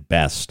David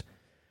Best,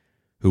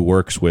 who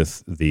works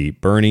with the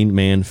Burning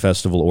Man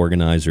Festival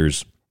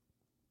organizers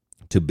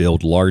to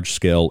build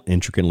large-scale,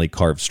 intricately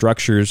carved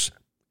structures,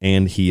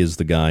 and he is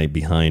the guy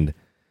behind,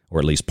 or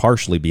at least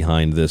partially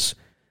behind, this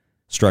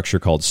structure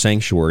called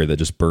Sanctuary that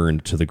just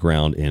burned to the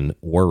ground in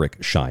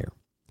Warwickshire.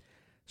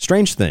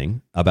 Strange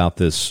thing about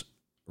this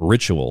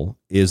ritual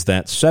is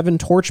that 7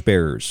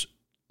 torchbearers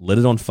lit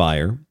it on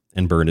fire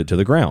and burned it to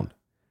the ground.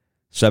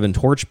 7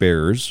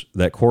 torchbearers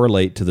that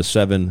correlate to the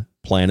 7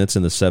 planets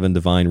and the 7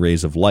 divine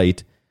rays of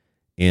light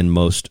in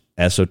most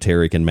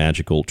esoteric and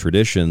magical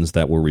traditions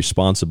that were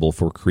responsible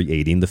for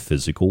creating the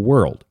physical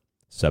world.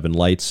 7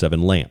 lights,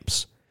 7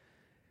 lamps.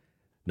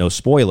 No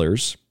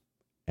spoilers,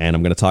 and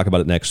I'm going to talk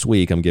about it next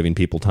week. I'm giving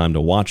people time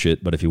to watch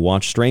it, but if you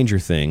watch Stranger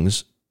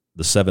Things,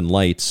 the 7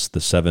 lights, the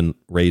 7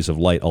 rays of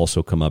light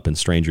also come up in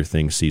Stranger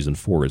Things Season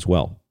 4 as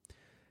well,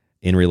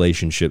 in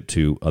relationship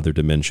to other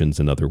dimensions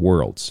and other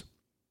worlds.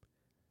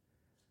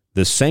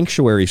 This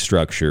sanctuary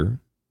structure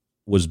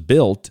was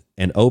built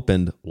and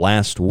opened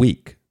last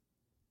week.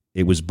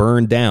 It was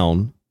burned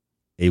down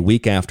a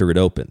week after it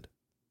opened.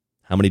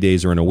 How many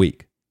days are in a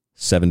week?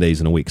 7 days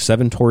in a week.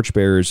 7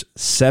 torchbearers,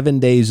 7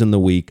 days in the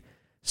week.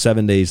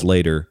 7 days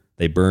later,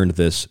 they burned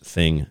this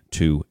thing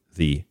to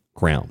the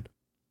ground.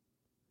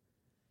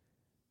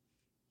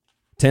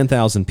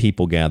 10,000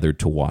 people gathered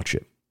to watch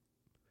it.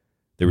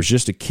 There was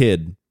just a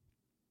kid,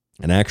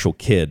 an actual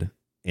kid,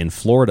 in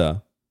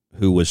Florida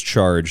who was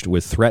charged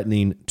with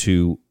threatening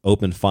to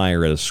open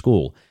fire at a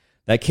school.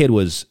 That kid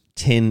was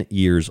 10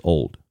 years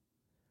old.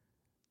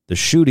 The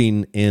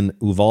shooting in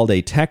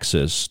Uvalde,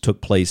 Texas,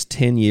 took place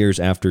 10 years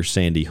after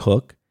Sandy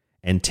Hook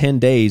and 10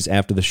 days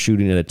after the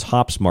shooting at a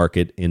Tops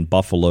Market in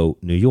Buffalo,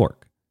 New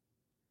York.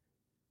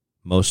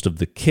 Most of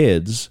the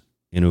kids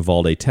in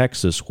Uvalde,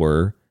 Texas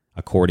were,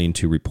 according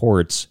to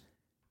reports,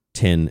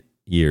 10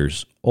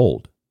 years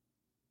old.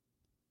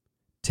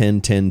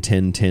 10, 10,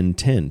 10, 10,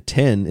 10.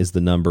 10 is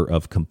the number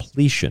of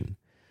completion.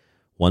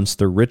 Once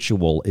the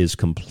ritual is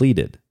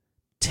completed,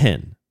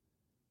 10.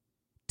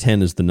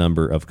 10 is the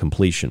number of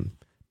completion.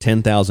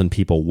 10,000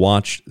 people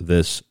watched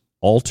this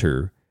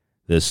altar,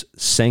 this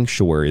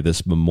sanctuary,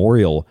 this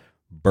memorial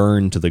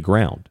burn to the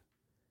ground.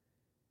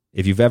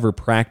 If you've ever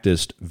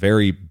practiced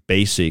very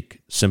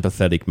basic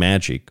sympathetic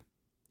magic,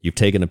 you've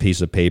taken a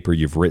piece of paper,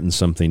 you've written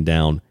something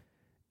down,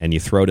 and you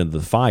throw it into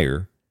the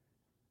fire,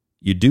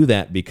 you do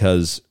that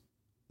because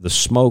the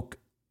smoke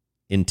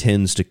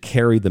intends to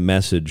carry the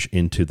message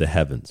into the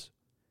heavens.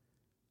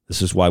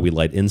 This is why we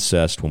light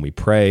incense when we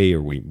pray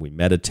or we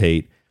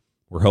meditate.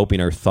 We're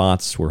hoping our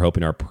thoughts, we're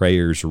hoping our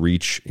prayers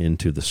reach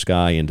into the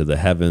sky, into the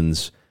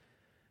heavens,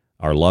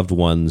 our loved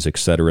ones,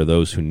 etc.,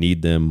 those who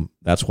need them.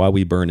 That's why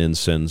we burn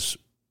incense.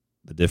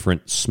 The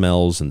different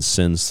smells and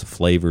scents,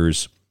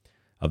 flavors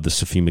of the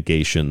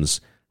suffumigations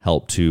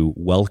help to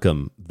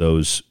welcome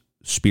those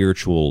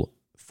spiritual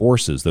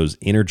forces, those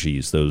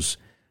energies, those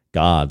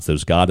gods,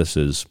 those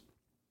goddesses,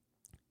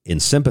 in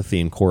sympathy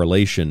and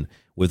correlation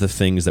with the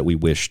things that we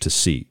wish to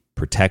see.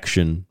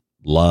 Protection,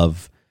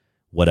 love,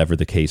 whatever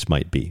the case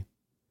might be.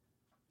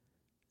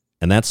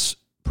 And that's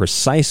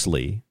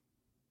precisely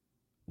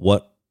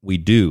what we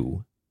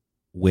do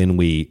when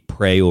we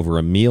pray over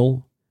a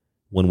meal,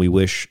 when we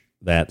wish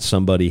that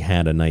somebody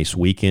had a nice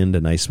weekend,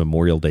 a nice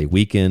Memorial Day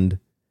weekend.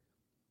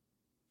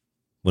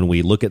 when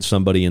we look at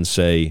somebody and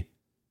say,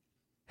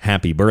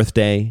 happy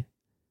birthday,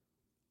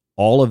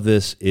 all of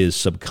this is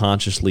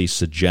subconsciously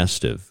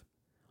suggestive.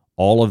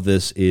 All of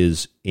this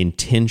is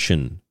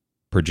intention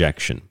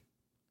projection.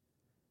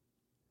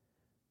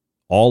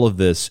 All of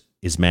this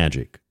is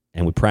magic,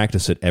 and we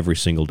practice it every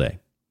single day.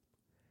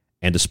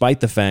 And despite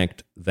the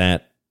fact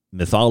that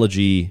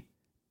mythology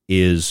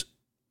is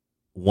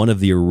one of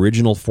the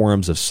original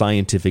forms of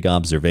scientific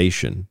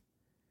observation,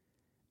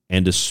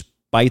 and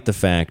despite the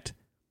fact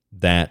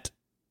that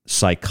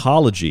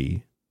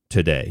psychology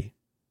today,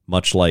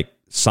 much like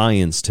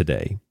science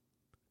today,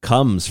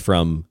 comes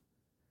from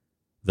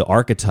the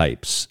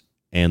archetypes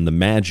and the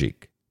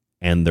magic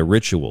and the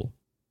ritual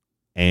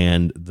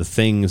and the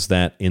things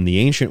that in the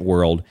ancient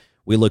world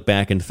we look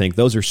back and think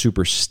those are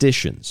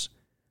superstitions.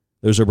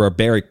 Those are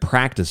barbaric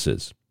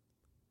practices.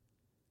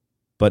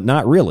 But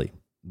not really.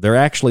 They're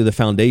actually the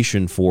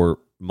foundation for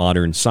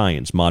modern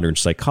science, modern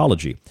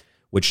psychology,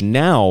 which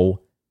now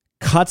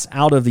cuts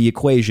out of the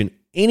equation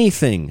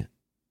anything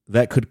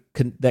that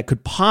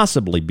could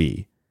possibly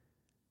be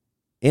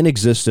in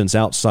existence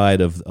outside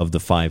of the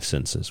five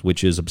senses,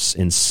 which is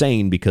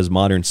insane because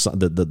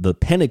the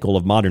pinnacle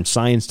of modern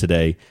science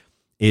today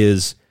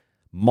is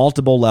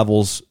multiple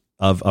levels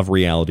of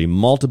reality,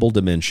 multiple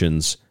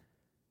dimensions,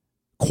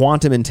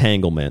 quantum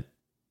entanglement,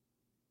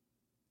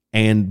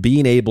 and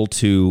being able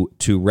to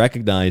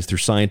recognize through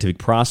scientific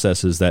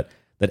processes that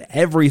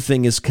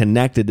everything is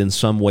connected in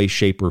some way,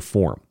 shape, or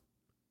form.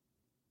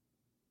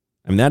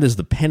 I mean, that is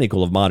the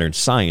pinnacle of modern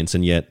science,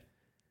 and yet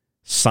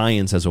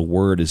science as a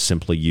word is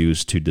simply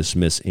used to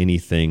dismiss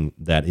anything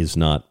that is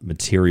not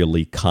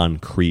materially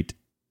concrete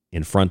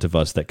in front of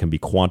us that can be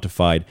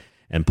quantified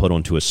and put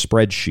onto a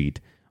spreadsheet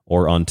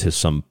or onto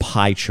some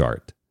pie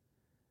chart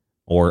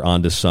or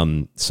onto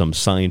some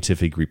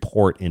scientific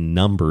report in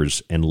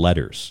numbers and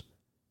letters.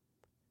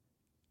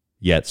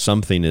 Yet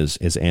something is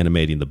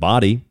animating the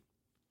body.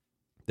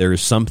 There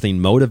is something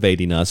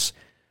motivating us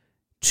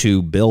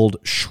to build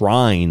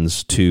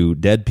shrines to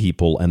dead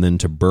people and then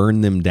to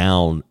burn them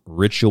down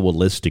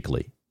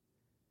ritualistically.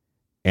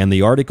 And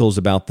the articles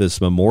about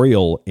this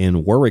memorial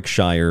in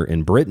Warwickshire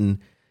in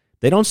Britain,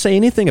 they don't say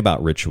anything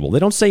about ritual. They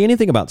don't say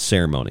anything about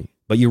ceremony.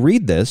 But you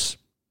read this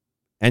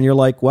and you're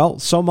like, well,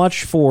 so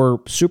much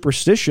for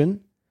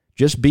superstition,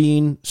 just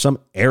being some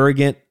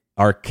arrogant,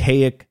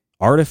 archaic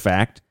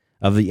artifact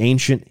of the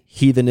ancient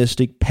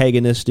heathenistic,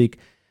 paganistic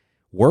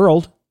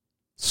world.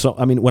 So,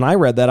 I mean, when I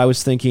read that, I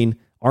was thinking,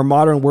 our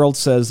modern world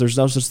says there's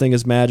no such thing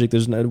as magic.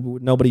 There's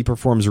nobody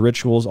performs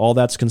rituals. All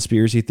that's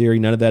conspiracy theory.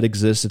 None of that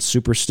exists. It's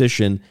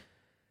superstition.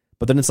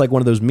 But then it's like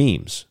one of those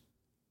memes.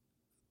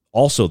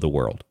 Also the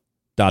world, ...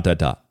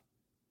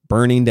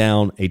 Burning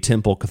down a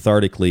temple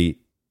cathartically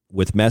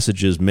with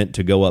messages meant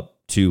to go up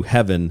to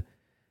heaven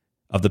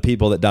of the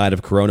people that died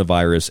of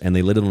coronavirus, and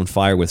they lit it on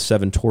fire with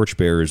 7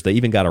 torchbearers. They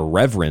even got a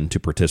reverend to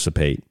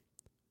participate.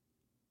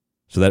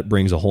 So that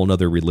brings a whole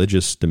other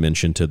religious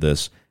dimension to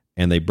this.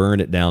 And they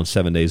burned it down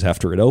 7 days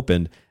after it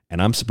opened, and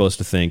I'm supposed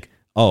to think,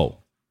 oh,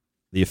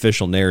 the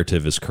official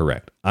narrative is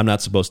correct. I'm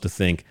not supposed to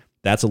think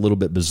that's a little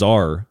bit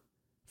bizarre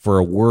for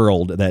a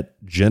world that,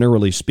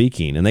 generally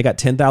speaking, and they got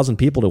 10,000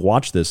 people to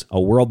watch this,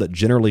 a world that,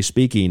 generally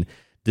speaking,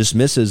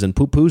 dismisses and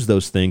poo-poos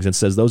those things and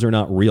says those are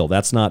not real.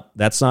 That's not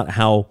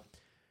how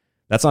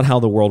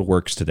the world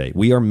works today.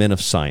 We are men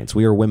of science.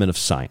 We are women of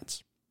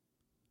science.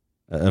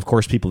 Of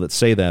course, people that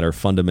say that are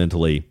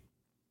fundamentally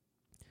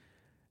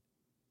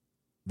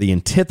the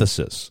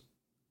antithesis.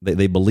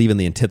 They believe in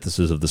the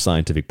antithesis of the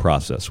scientific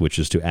process, which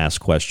is to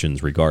ask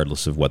questions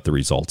regardless of what the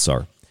results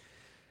are.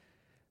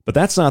 But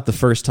that's not the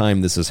first time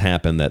this has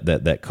happened,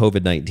 that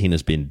COVID-19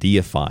 has been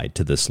deified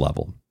to this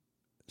level.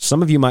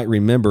 Some of you might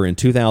remember in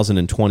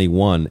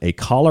 2021, a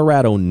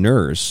Colorado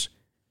nurse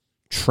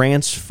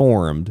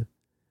transformed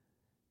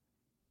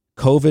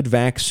COVID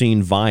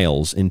vaccine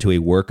vials into a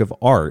work of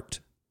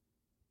art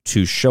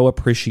to show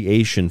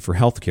appreciation for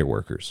healthcare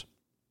workers.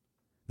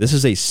 This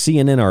is a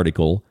CNN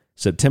article,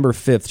 September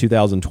 5th,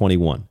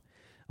 2021.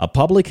 A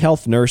public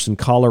health nurse in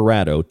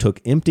Colorado took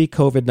empty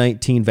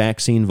COVID-19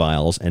 vaccine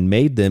vials and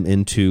made them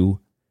into,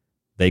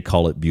 they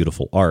call it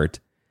beautiful art,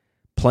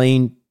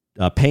 paying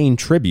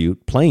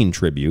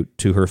tribute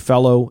to her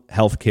fellow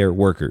healthcare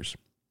workers.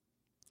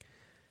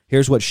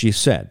 Here's what she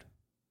said.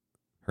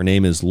 Her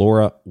name is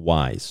Laura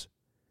Wise.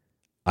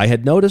 I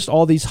had noticed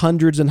all these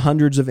hundreds and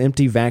hundreds of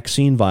empty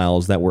vaccine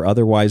vials that were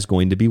otherwise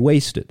going to be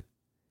wasted,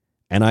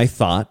 and I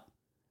thought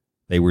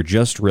they were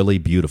just really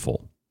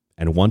beautiful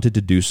and wanted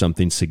to do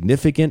something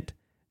significant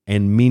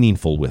and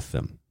meaningful with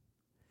them.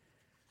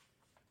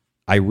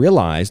 I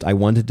realized I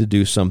wanted to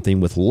do something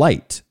with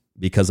light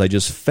because I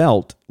just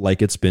felt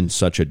like it's been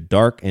such a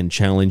dark and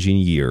challenging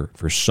year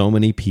for so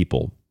many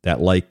people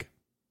that, like,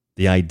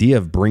 the idea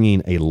of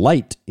bringing a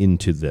light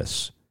into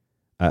this,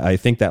 I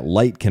think that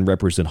light can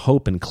represent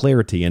hope and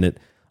clarity, and it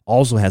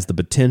also has the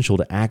potential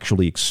to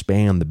actually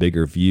expand the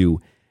bigger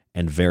view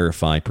and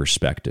verify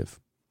perspective.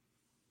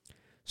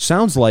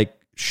 Sounds like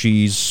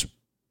she's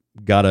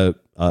got a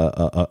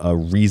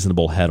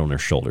reasonable head on her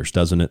shoulders,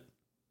 doesn't it?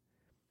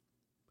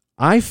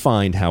 I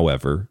find,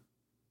 however,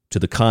 to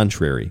the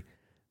contrary,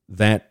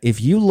 that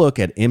if you look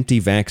at empty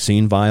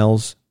vaccine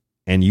vials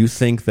and you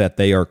think that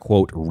they are,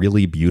 quote,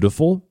 really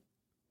beautiful,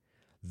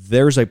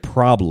 there's a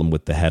problem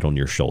with the head on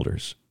your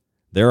shoulders.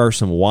 There are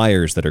some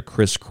wires that are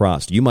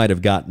crisscrossed. You might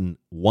have gotten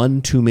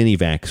one too many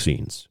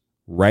vaccines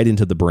right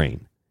into the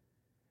brain.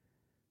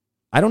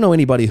 I don't know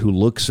anybody who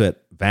looks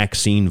at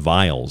vaccine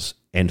vials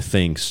and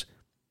thinks,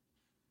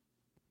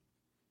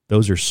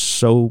 those are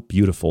so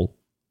beautiful.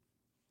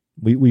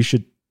 We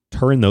should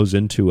turn those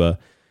into a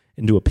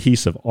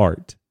piece of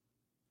art.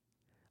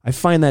 I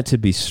find that to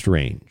be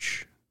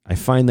strange. I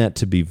find that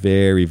to be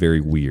very,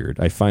 very weird.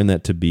 I find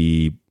that to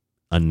be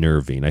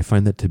unnerving. I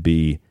find that to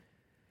be,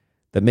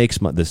 that makes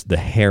the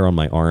hair on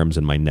my arms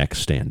and my neck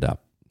stand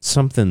up.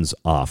 Something's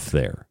off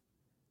there.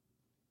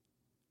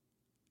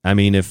 I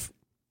mean, if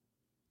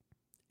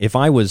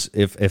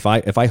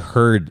I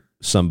heard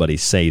somebody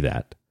say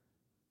that,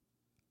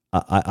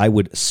 I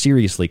would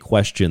seriously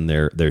question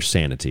their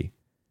sanity.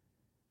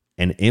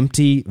 An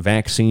empty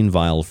vaccine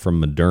vial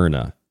from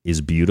Moderna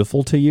is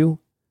beautiful to you?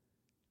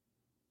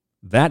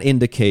 That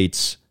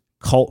indicates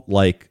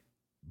cult-like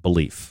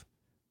belief.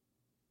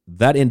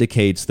 That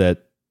indicates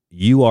that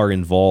you are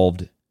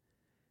involved,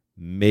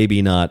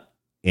 maybe not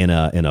in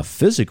a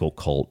physical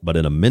cult, but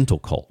in a mental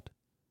cult.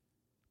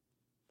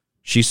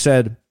 She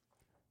said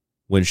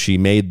when she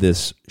made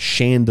this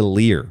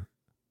chandelier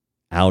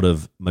out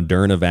of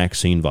Moderna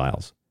vaccine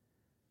vials,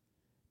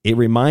 it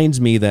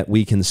reminds me that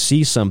we can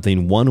see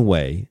something one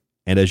way,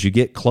 and as you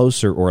get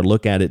closer or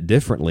look at it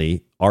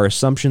differently, our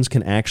assumptions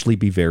can actually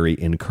be very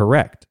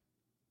incorrect.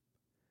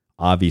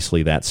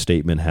 Obviously, that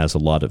statement has a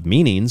lot of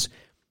meanings,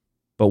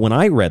 but when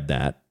I read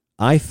that,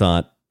 I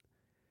thought,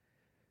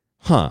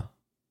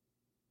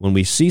 when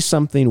we see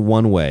something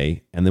one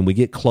way and then we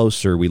get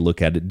closer, we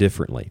look at it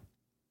differently.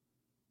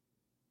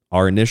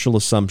 Our initial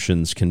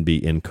assumptions can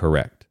be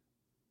incorrect.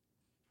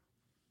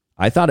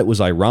 I thought it was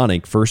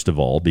ironic, first of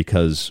all,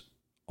 because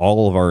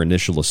all of our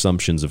initial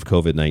assumptions of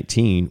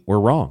COVID-19 were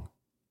wrong.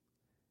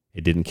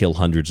 It didn't kill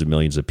hundreds of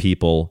millions of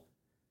people.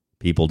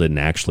 People didn't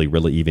actually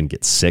really even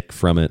get sick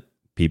from it.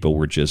 People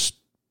were just,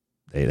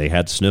 they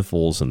had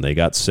sniffles and they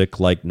got sick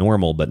like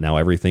normal, but now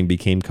everything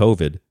became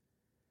COVID.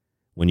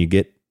 When you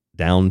get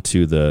down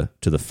to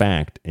the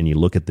fact and you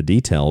look at the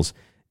details,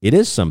 it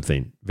is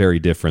something very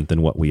different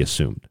than what we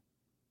assumed.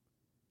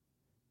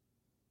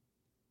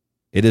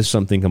 It is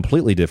something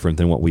completely different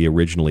than what we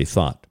originally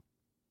thought.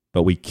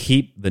 But we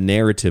keep the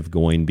narrative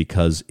going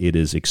because it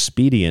is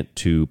expedient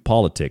to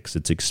politics.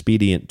 It's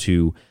expedient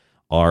to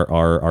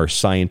our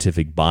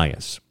scientific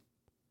bias.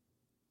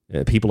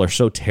 People are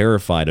so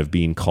terrified of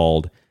being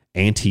called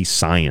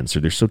anti-science,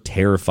 or they're so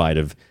terrified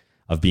of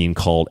being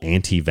called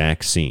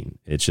anti-vaccine.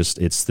 It's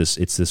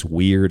this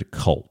weird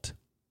cult.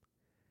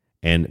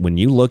 And when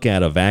you look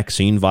at a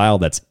vaccine vial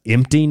that's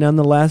empty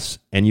nonetheless,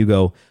 and you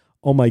go,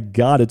 oh my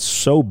God, it's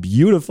so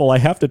beautiful, I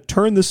have to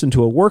turn this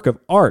into a work of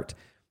art.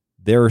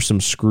 There are some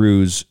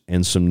screws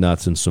and some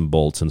nuts and some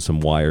bolts and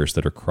some wires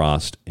that are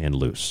crossed and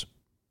loose,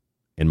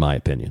 in my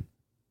opinion.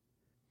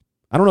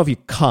 I don't know if you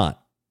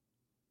caught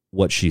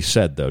what she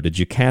said, though. Did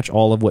you catch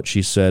all of what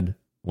she said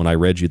when I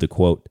read you the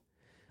quote?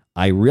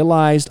 I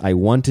realized I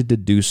wanted to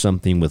do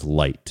something with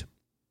light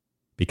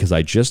because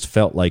I just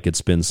felt like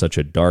it's been such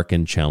a dark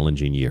and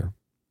challenging year.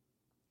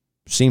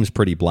 Seems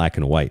pretty black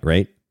and white,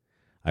 right?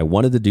 I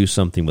wanted to do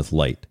something with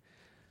light.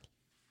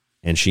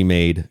 And she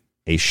made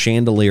a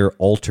chandelier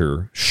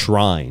altar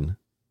shrine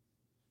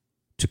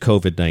to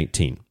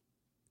COVID-19,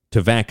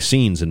 to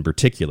vaccines in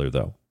particular,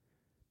 though.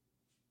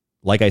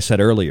 Like I said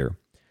earlier,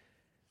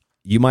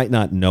 you might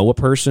not know a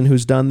person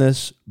who's done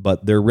this,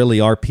 but there really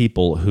are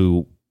people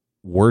who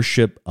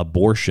worship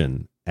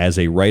abortion as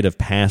a rite of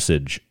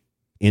passage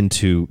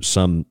into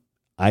some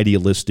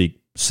idealistic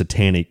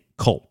satanic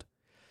cult.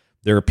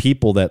 There are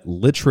people that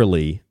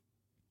literally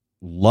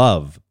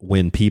love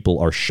when people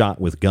are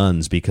shot with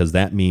guns because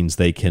that means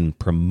they can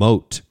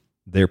promote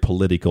their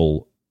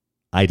political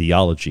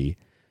ideology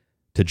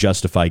to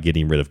justify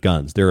getting rid of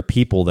guns. There are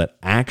people that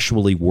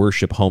actually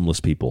worship homeless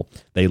people.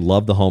 They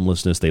love the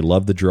homelessness. They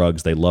love the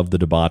drugs. They love the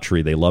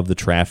debauchery. They love the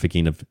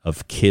trafficking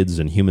of kids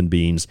and human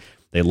beings.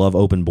 They love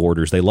open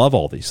borders. They love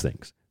all these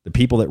things. The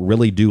people that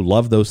really do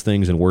love those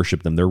things and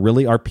worship them, there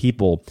really are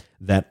people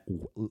that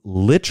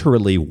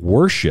literally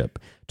worship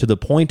to the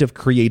point of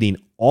creating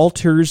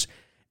altars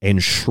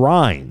and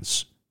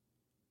shrines,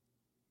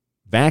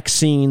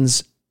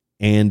 vaccines,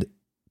 and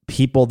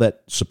people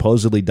that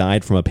supposedly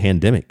died from a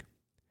pandemic.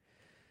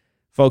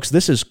 Folks,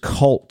 this is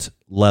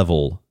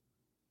cult-level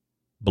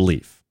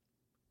belief.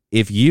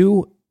 If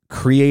you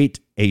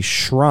create a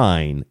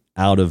shrine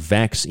out of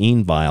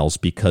vaccine vials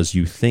because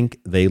you think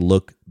they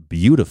look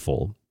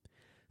beautiful,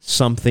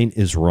 something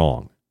is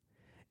wrong.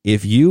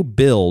 If you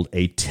build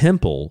a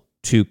temple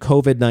to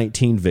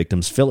COVID-19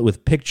 victims, fill it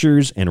with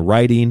pictures and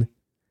writing,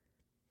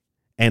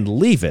 and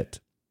leave it,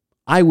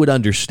 I would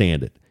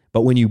understand it.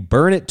 But when you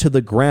burn it to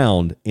the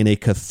ground in a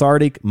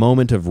cathartic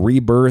moment of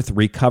rebirth,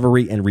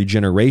 recovery, and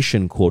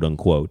regeneration, quote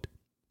unquote,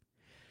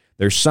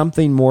 There's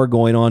something more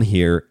going on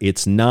here.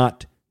 It's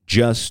not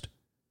just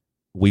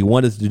we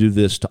wanted to do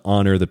this to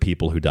honor the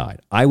people who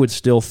died. I would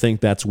still think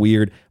that's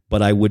weird,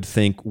 but I would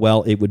think,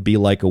 well, it would be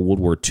like a World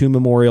War II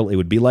memorial. It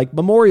would be like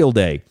Memorial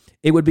Day.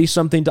 It would be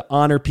something to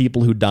honor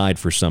people who died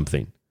for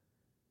something,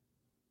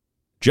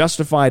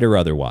 justified or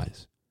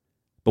otherwise.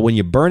 But when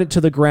you burn it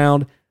to the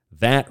ground,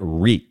 that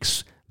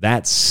reeks,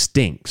 that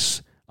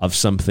stinks of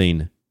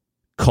something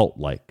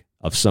cult-like,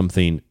 of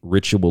something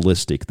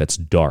ritualistic that's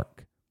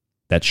dark,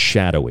 that's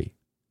shadowy.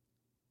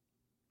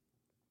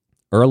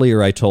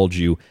 Earlier, I told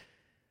you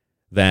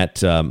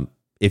that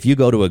if you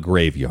go to a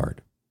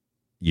graveyard,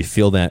 you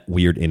feel that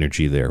weird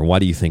energy there. Why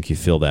do you think you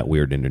feel that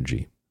weird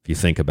energy? If you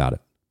think about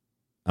it.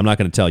 I'm not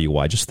going to tell you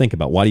why. Just think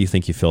about why do you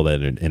think you feel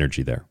that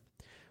energy there?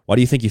 Why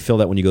do you think you feel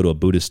that when you go to a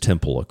Buddhist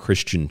temple, a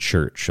Christian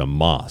church, a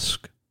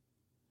mosque,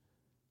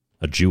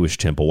 a Jewish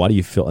temple? Why do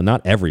you feel,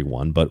 not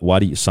everyone, but why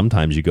do you,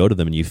 sometimes you go to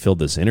them and you feel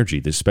this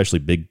energy, especially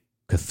big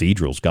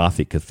cathedrals,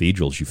 Gothic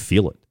cathedrals, you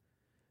feel it.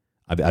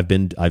 I've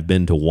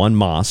been to one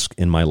mosque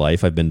in my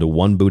life. I've been to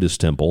one Buddhist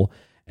temple,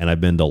 and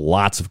I've been to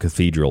lots of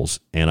cathedrals,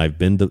 and I've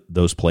been to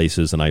those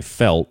places, and I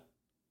felt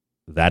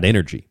that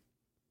energy.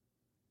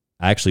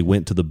 I actually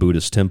went to the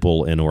Buddhist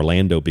temple in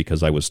Orlando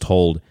because I was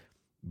told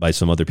by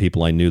some other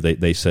people I knew.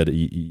 They said,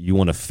 you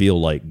want to feel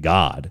like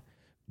God,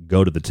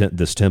 go to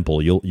this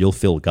temple. You'll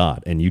feel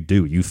God, and you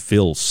do. You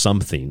feel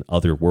something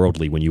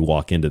otherworldly when you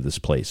walk into this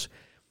place.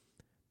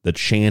 The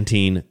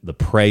chanting, the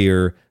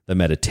prayer, the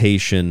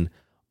meditation,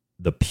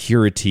 the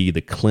purity,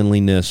 the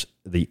cleanliness,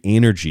 the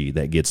energy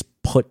that gets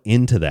put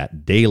into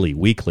that daily,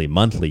 weekly,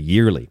 monthly,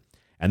 yearly.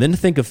 And then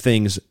think of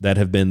things that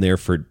have been there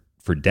for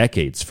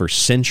decades, for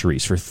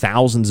centuries, for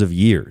thousands of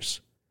years.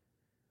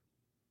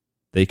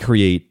 They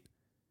create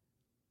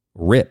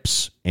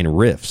rips and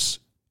rifts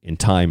in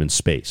time and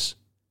space.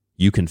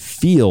 You can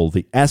feel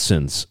the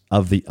essence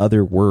of the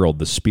other world,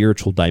 the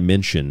spiritual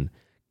dimension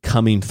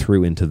coming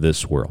through into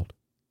this world.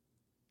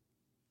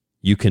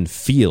 You can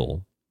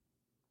feel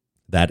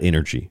that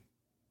energy.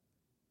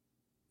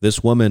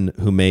 This woman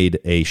who made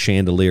a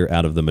chandelier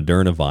out of the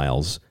Moderna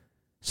vials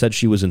said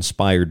she was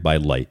inspired by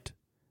light,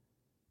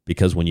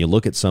 because when you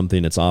look at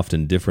something, it's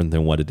often different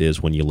than what it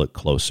is when you look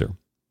closer.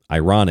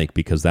 Ironic,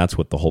 because that's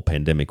what the whole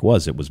pandemic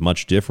was. It was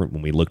much different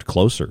when we looked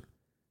closer.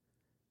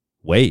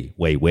 Way,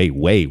 way, way,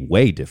 way,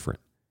 way different.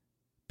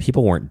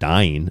 People weren't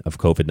dying of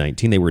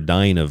COVID-19. They were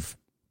dying of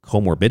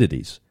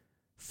comorbidities,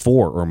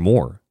 4 or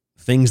more,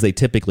 things they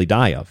typically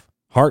die of: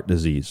 heart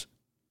disease,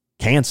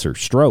 cancer,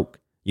 stroke,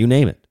 you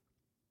name it.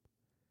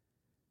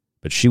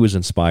 But she was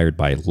inspired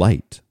by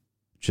light,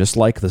 just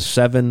like the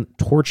 7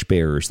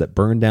 torchbearers that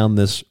burned down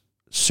this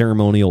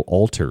ceremonial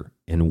altar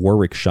in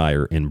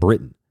Warwickshire in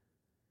Britain.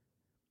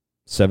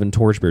 7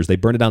 torchbearers. They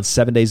burned it down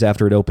 7 days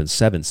after it opened.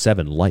 7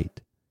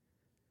 light.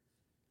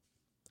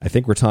 I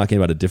think we're talking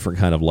about a different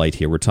kind of light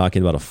here. We're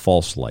talking about a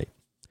false light.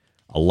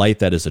 A light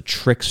that is a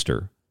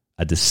trickster,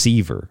 a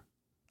deceiver,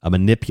 a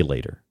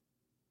manipulator.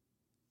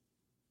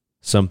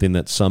 Something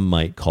that some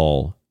might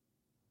call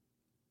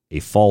a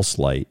false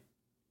light,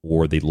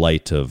 or the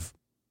light of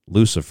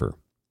Lucifer.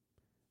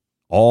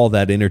 All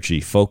that energy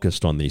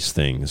focused on these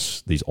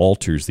things, these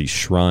altars, these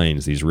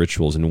shrines, these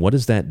rituals. And what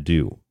does that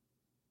do?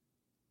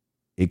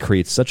 It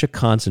creates such a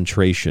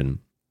concentration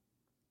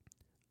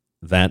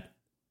that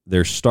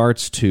there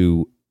starts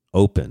to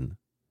open,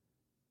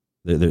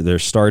 there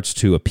starts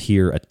to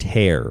appear a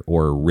tear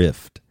or a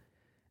rift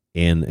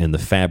in the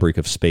fabric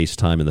of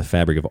space-time and the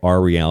fabric of our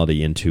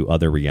reality into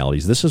other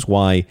realities. This is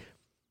why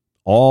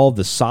all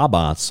the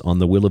Sabbats on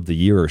the Wheel of the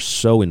Year are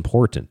so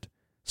important.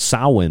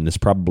 Samhain is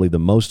probably the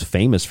most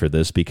famous for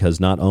this, because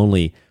not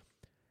only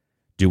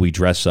do we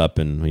dress up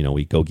and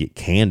we go get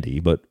candy,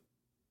 but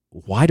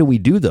why do we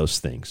do those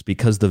things?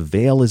 Because the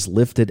veil is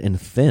lifted and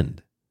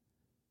thinned.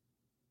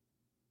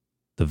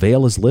 The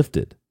veil is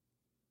lifted.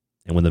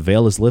 And when the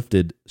veil is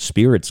lifted,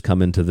 spirits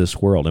come into this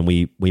world, and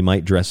we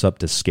might dress up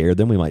to scare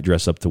them. We might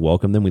dress up to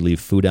welcome them. We leave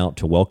food out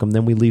to welcome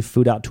them. We leave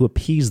food out to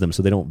appease them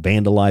so they don't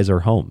vandalize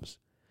our homes.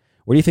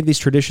 Where do you think these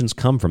traditions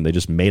come from? They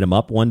just made them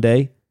up one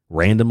day,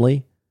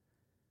 randomly?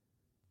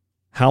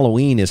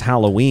 Halloween is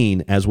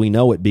Halloween as we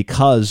know it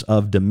because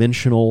of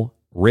dimensional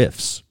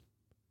rifts.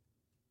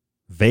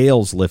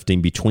 Veils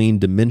lifting between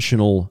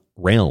dimensional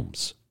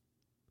realms.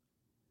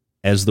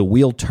 As the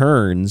wheel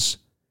turns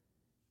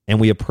and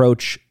we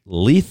approach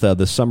Letha,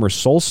 the summer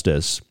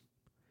solstice,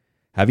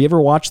 have you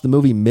ever watched the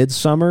movie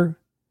Midsummer,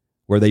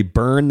 where they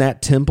burn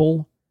that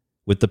temple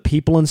with the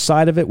people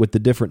inside of it, with the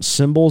different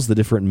symbols, the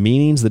different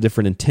meanings, the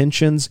different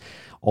intentions,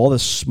 all the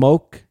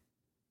smoke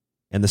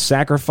and the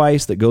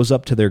sacrifice that goes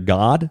up to their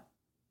god?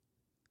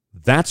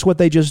 That's what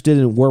they just did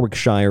in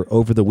Warwickshire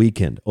over the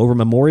weekend, over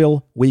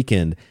Memorial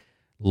Weekend,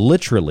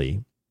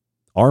 literally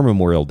our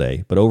Memorial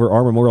Day, but over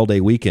our Memorial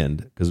Day weekend,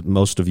 because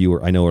most of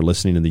you I know are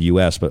listening in the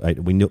U.S., but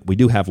we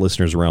do have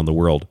listeners around the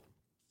world,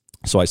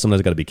 so I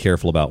sometimes got to be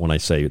careful about when I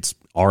say it's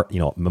our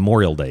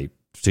Memorial Day.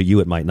 To you,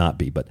 it might not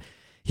be, but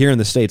here in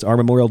the States, our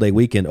Memorial Day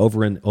weekend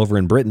over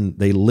in Britain,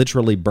 they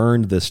literally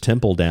burned this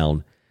temple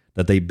down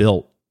that they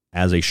built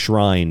as a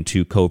shrine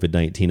to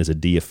COVID-19 as a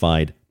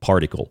deified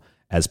particle,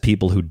 as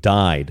people who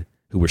died,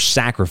 who were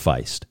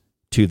sacrificed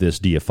to this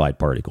deified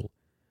particle.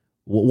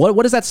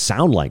 What does that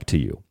sound like to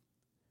you?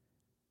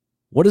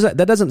 What is that?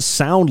 That doesn't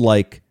sound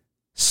like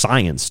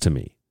science to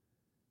me.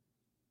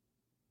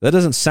 That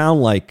doesn't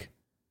sound like,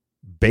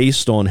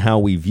 based on how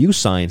we view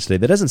science today,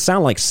 that doesn't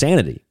sound like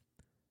sanity.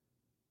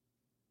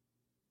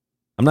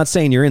 I'm not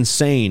saying you're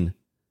insane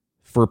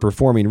for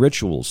performing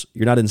rituals.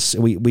 You're not.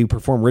 We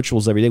perform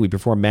rituals every day. We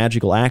perform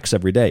magical acts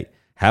every day.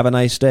 Have a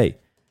nice day.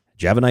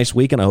 Did you have a nice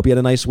weekend? I hope you had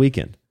a nice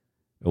weekend.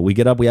 We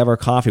get up, we have our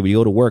coffee, we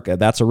go to work.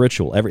 That's a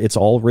ritual. It's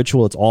all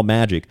ritual. It's all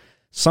magic.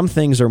 Some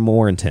things are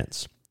more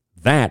intense.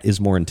 That is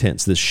more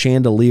intense. This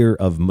chandelier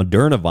of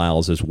Moderna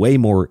vials is way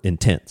more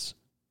intense.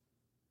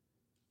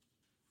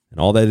 And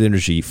all that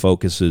energy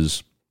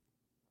focuses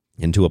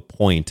into a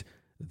point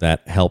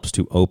that helps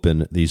to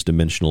open these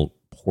dimensional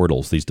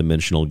portals, these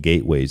dimensional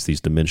gateways,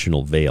 these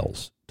dimensional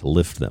veils, to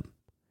lift them.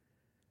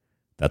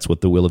 That's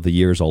what the Wheel of the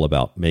Year is all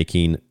about,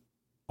 making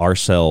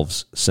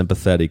ourselves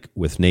sympathetic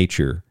with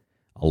nature,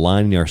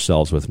 aligning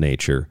ourselves with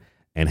nature,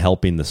 and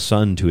helping the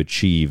sun to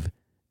achieve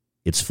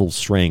its full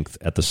strength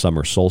at the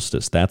summer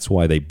solstice. That's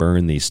why they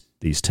burn these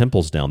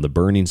temples down, the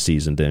burning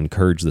season, to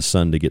encourage the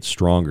sun to get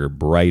stronger,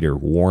 brighter,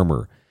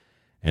 warmer,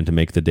 and to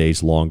make the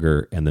days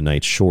longer and the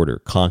nights shorter,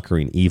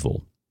 conquering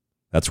evil.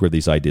 That's where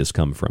these ideas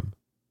come from.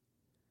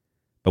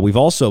 But we've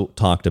also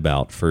talked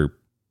about for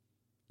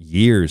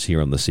years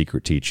here on The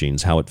Secret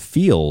Teachings how it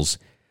feels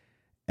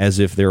as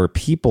if there are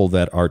people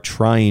that are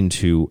trying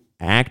to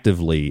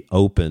actively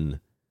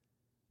open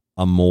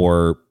a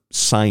more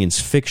science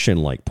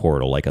fiction-like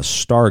portal, like a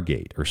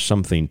Stargate or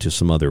something to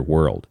some other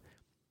world.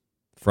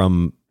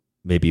 From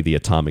maybe the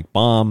atomic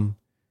bomb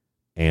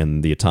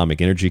and the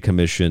Atomic Energy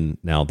Commission,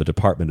 now the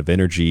Department of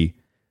Energy,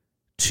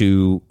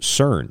 to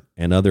CERN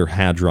and other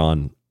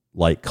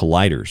hadron-like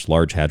colliders,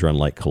 large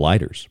hadron-like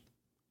colliders.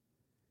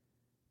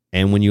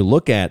 And when you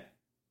look at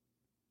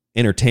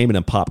entertainment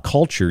and pop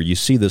culture, you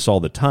see this all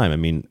the time. I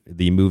mean,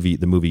 the movie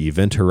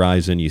Event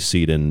Horizon, you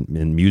see it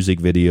in music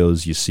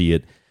videos, you see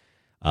it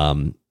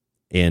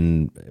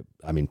in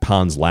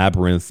Pan's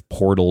Labyrinth,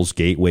 portals,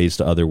 gateways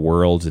to other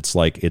worlds. It's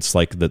like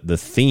the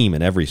theme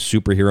in every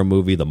superhero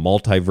movie, the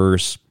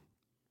multiverse,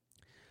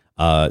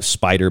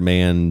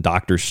 Spider-Man,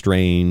 Doctor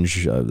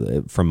Strange,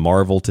 from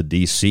Marvel to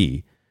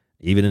DC,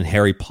 even in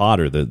Harry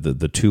Potter,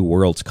 the two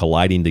worlds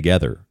colliding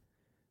together,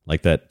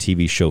 like that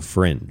TV show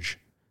Fringe.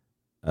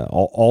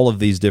 All of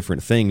these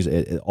different things,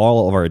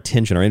 all of our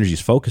attention, our energy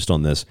is focused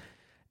on this.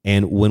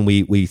 And when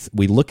we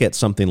look at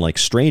something like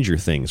Stranger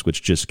Things,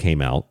 which just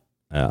came out,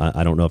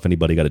 I don't know if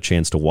anybody got a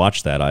chance to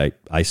watch that.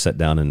 I sat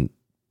down and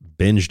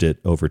binged it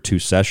over 2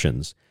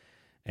 sessions.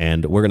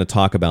 And we're going to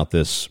talk about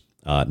this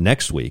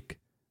next week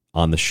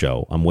on the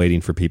show. I'm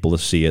waiting for people to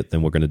see it.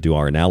 Then we're going to do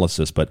our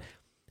analysis. But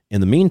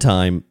in the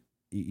meantime,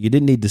 you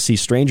didn't need to see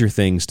Stranger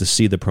Things to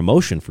see the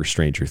promotion for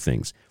Stranger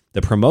Things.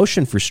 The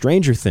promotion for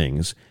Stranger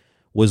Things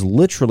was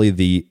literally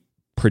the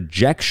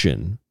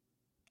projection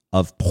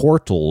of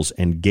portals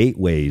and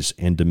gateways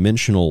and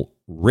dimensional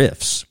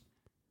rifts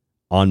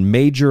on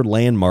major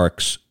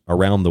landmarks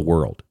around the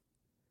world.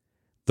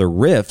 The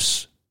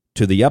rifts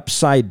to the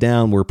upside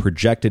down were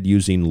projected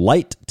using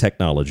light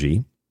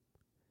technology.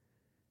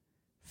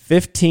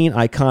 15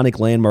 iconic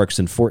landmarks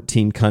in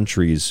 14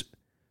 countries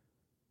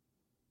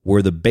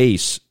were the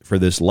base for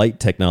this light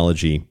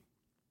technology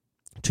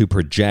to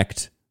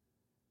project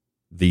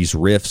these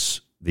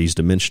rifts, these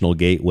dimensional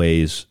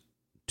gateways,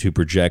 to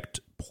project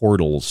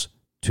portals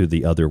to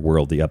the other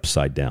world, the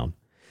upside down.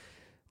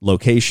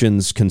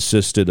 Locations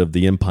consisted of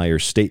the Empire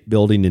State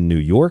Building in New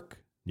York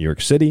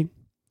City,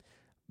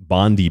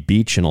 Bondi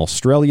Beach in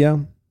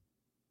Australia,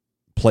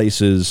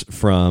 places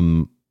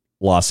from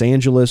Los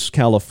Angeles,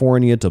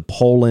 California, to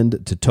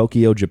Poland, to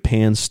Tokyo,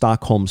 Japan,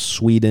 Stockholm,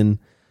 Sweden,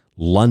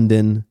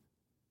 London,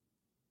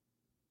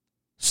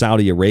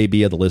 Saudi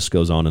Arabia. The list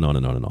goes on and on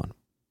and on and on.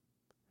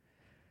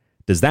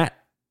 Does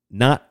that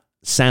not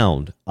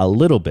sound a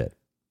little bit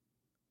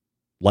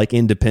like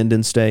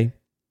Independence Day?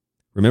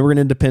 Remember in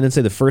Independence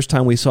Day, the first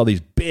time we saw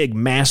these big,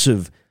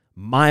 massive,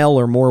 mile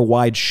or more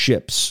wide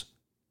ships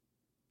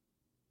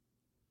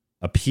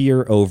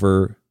appear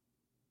over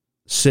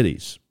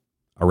cities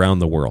around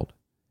the world.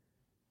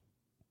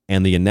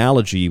 And the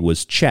analogy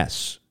was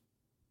chess.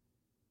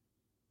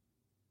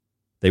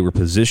 They were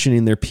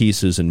positioning their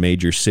pieces in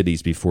major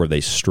cities before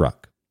they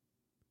struck.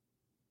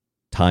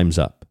 Time's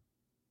up.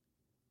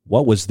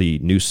 What was the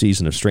new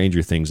season of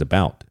Stranger Things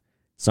about?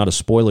 It's not a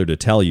spoiler to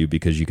tell you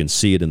because you can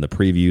see it in the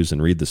previews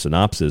and read the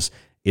synopsis.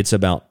 It's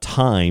about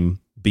time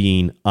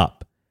being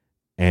up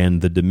and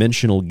the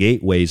dimensional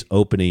gateways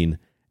opening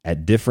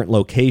at different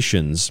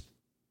locations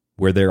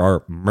where there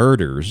are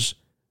murders.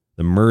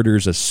 The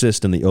murders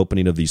assist in the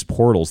opening of these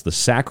portals. The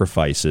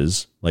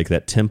sacrifices, like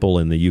that temple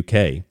in the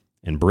UK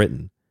and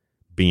Britain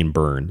being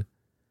burned.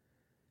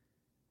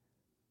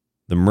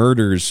 The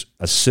murders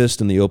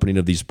assist in the opening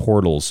of these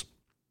portals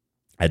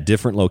at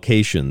different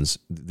locations.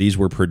 These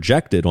were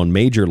projected on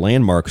major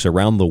landmarks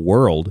around the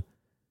world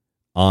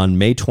on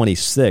May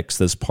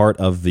 26th as part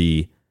of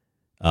the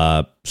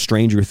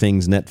Stranger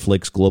Things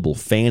Netflix Global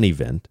Fan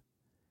Event.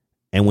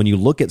 And when you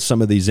look at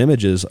some of these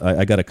images,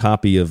 I got a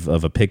copy of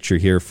a picture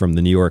here from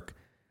the New York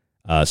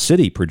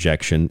City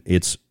projection.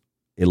 It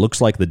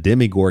looks like the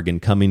Demogorgon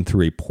coming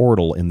through a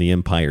portal in the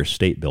Empire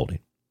State Building.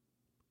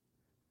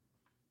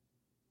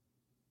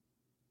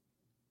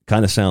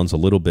 Kind of sounds a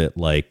little bit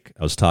like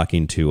I was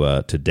talking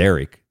to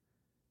Derek,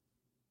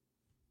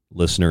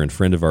 listener and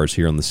friend of ours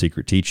here on The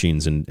Secret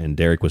Teachings, and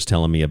Derek was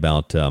telling me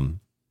about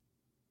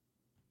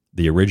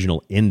the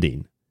original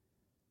ending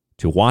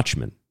to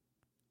Watchmen.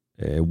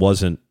 It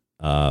wasn't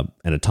an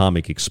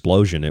atomic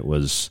explosion. It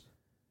was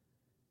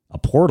a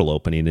portal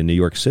opening in New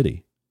York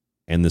City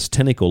and this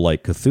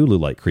tentacle-like,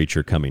 Cthulhu-like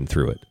creature coming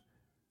through it.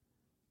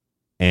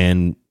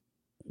 And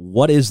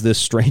what is this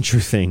Stranger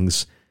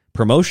Things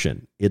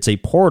promotion? It's a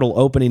portal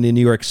opening in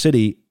New York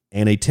City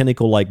and a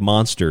tentacle-like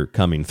monster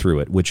coming through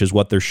it, which is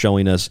what they're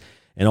showing us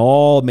in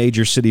all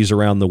major cities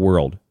around the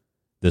world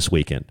this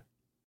weekend.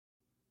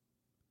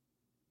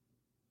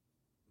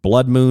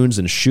 Blood moons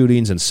and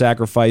shootings and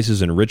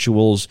sacrifices and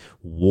rituals,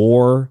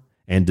 war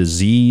and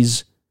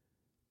disease,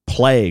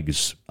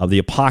 plagues of the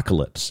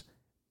apocalypse,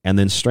 and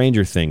then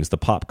Stranger Things, the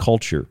pop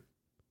culture.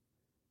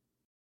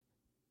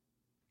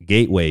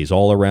 Gateways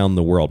all around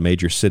the world,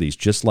 major cities,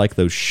 just like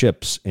those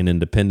ships in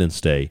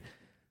Independence Day,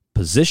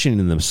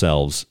 positioning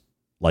themselves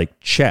like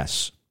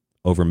chess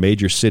over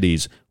major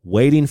cities,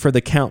 waiting for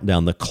the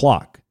countdown, the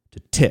clock to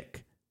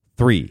tick.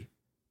 3,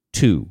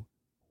 2,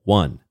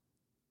 1.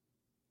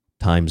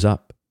 Time's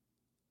up.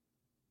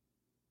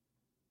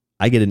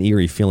 I get an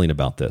eerie feeling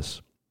about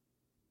this.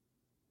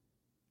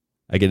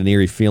 I get an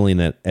eerie feeling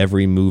that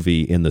every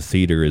movie in the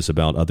theater is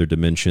about other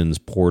dimensions,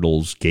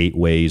 portals,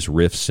 gateways,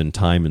 rifts in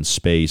time and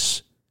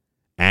space,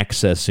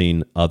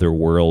 accessing other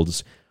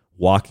worlds,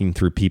 walking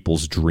through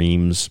people's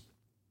dreams.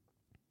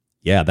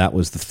 Yeah, that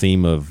was the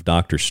theme of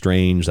Doctor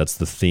Strange. That's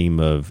the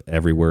theme of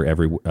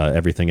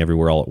Everything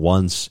Everywhere All at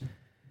Once.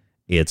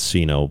 It's,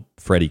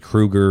 Freddy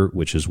Krueger,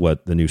 which is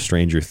what the new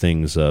Stranger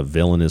Things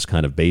villain is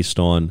kind of based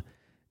on.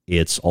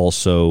 It's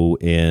also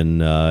in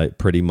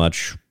pretty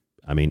much,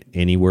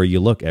 anywhere you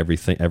look, every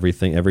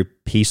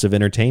piece of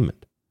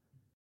entertainment.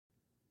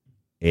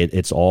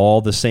 It's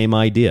all the same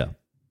idea.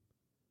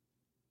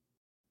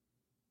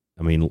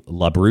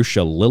 La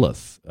Bruxa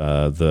Lilith,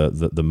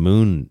 the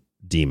moon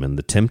demon,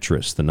 the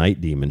temptress, the night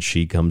demon,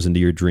 she comes into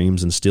your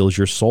dreams and steals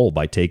your soul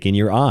by taking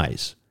your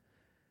eyes.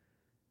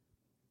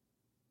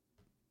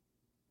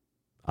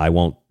 I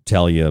won't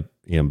tell you,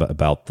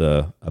 about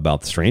the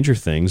Stranger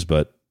Things,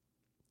 but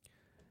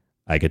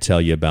I could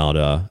tell you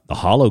about the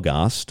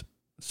Holocaust,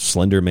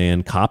 Slender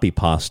Man copy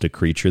pasta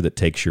creature that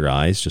takes your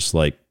eyes, just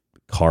like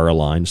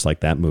Coraline, just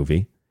like that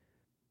movie.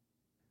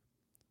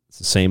 It's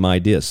the same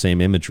idea, same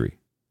imagery.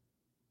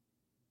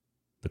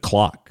 The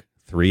clock,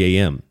 3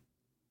 a.m.,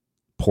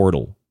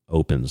 portal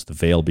opens, the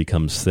veil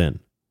becomes thin.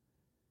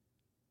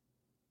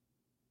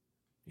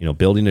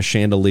 Building a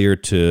chandelier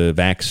to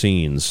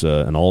vaccines,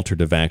 an altar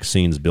to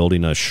vaccines,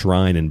 building a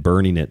shrine and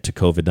burning it to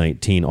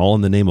COVID-19, all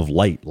in the name of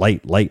light,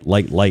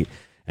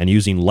 and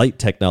using light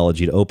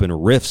technology to open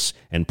rifts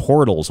and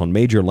portals on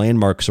major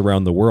landmarks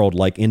around the world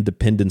like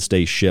Independence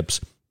Day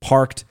ships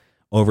parked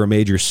over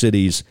major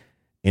cities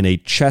in a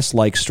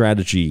chess-like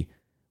strategy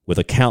with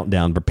a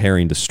countdown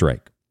preparing to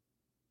strike.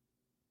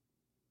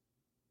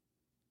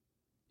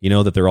 You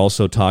know that they're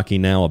also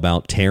talking now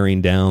about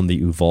tearing down the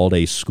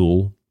Uvalde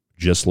school,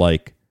 just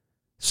like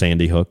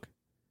Sandy Hook.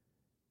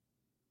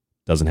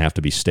 Doesn't have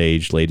to be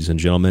staged, ladies and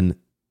gentlemen.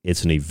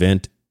 It's an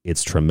event.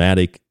 It's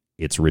traumatic.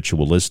 It's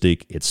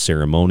ritualistic. It's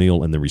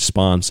ceremonial in the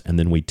response. And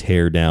then we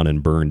tear down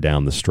and burn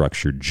down the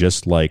structure,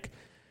 just like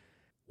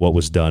what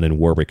was done in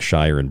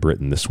Warwickshire in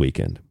Britain this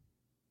weekend.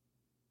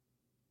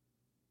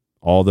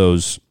 All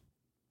those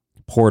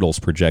portals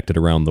projected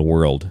around the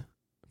world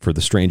for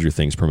the Stranger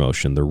Things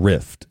promotion, the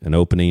rift, an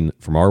opening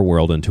from our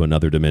world into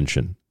another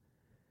dimension.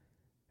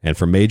 And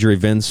from major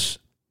events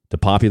to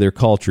popular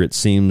culture, it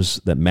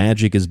seems that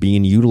magic is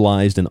being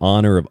utilized in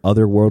honor of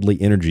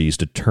otherworldly energies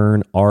to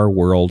turn our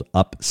world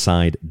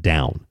upside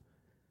down,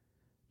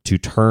 to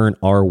turn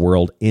our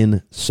world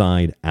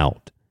inside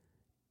out,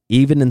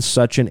 even in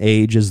such an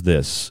age as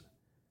this,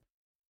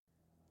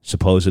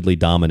 supposedly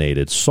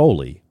dominated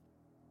solely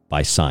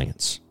by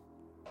science.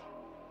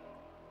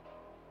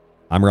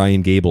 I'm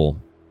Ryan Gable.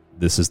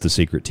 This is The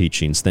Secret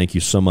Teachings. Thank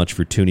you so much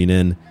for tuning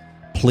in.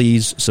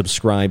 Please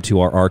subscribe to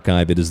our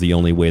archive. It is the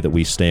only way that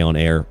we stay on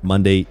air.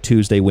 Monday,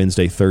 Tuesday,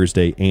 Wednesday,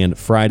 Thursday, and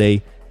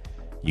Friday.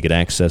 You get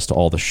access to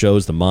all the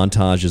shows, the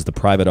montages, the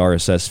private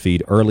RSS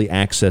feed, early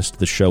access to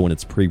the show when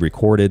it's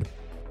pre-recorded.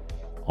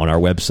 On our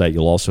website,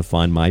 you'll also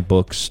find my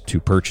books to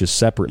purchase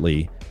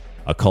separately: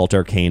 Occult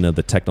Arcana,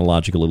 The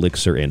Technological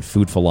Elixir, and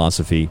Food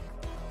Philosophy.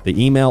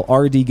 The email,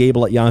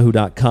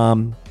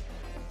 rdgable@yahoo.com.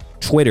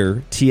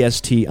 Twitter,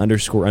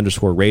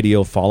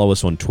 TST__radio. Follow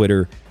us on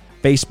Twitter.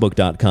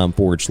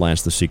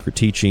 Facebook.com/The Secret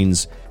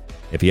Teachings.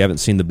 If you haven't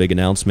seen the big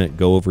announcement,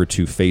 go over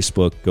to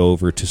Facebook, go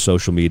over to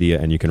social media,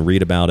 and you can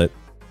read about it.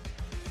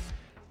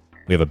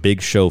 We have a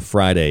big show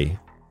Friday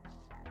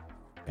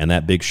And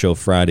that Big Show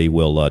Friday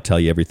will tell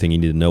you everything you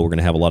need to know. We're going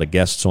to have a lot of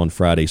guests on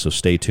Friday, so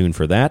stay tuned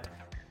for that.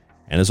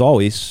 And as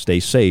always,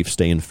 stay safe,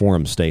 stay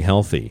informed, stay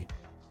healthy.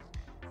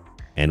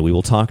 And we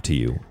will talk to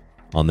you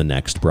on the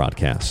next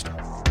broadcast.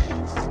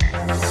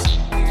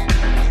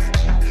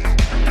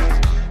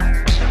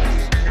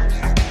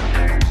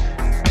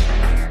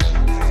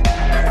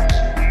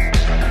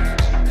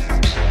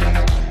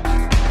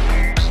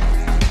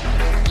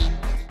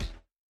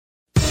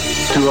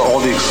 Do all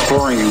the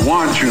exploring you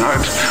want, you're not,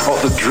 all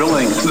the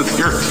drilling to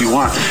the earth you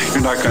want,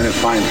 you're not going to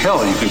find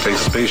hell. You can take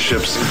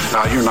spaceships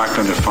out, you're not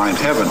going to find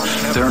heaven.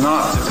 They're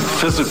not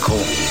physical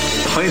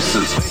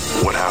places.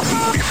 What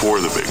happened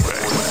before the Big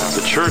Bang?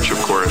 The church, of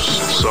course,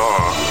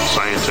 saw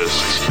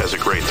scientists as a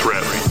great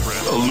threat.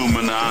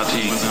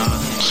 Illuminati,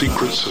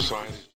 secret society.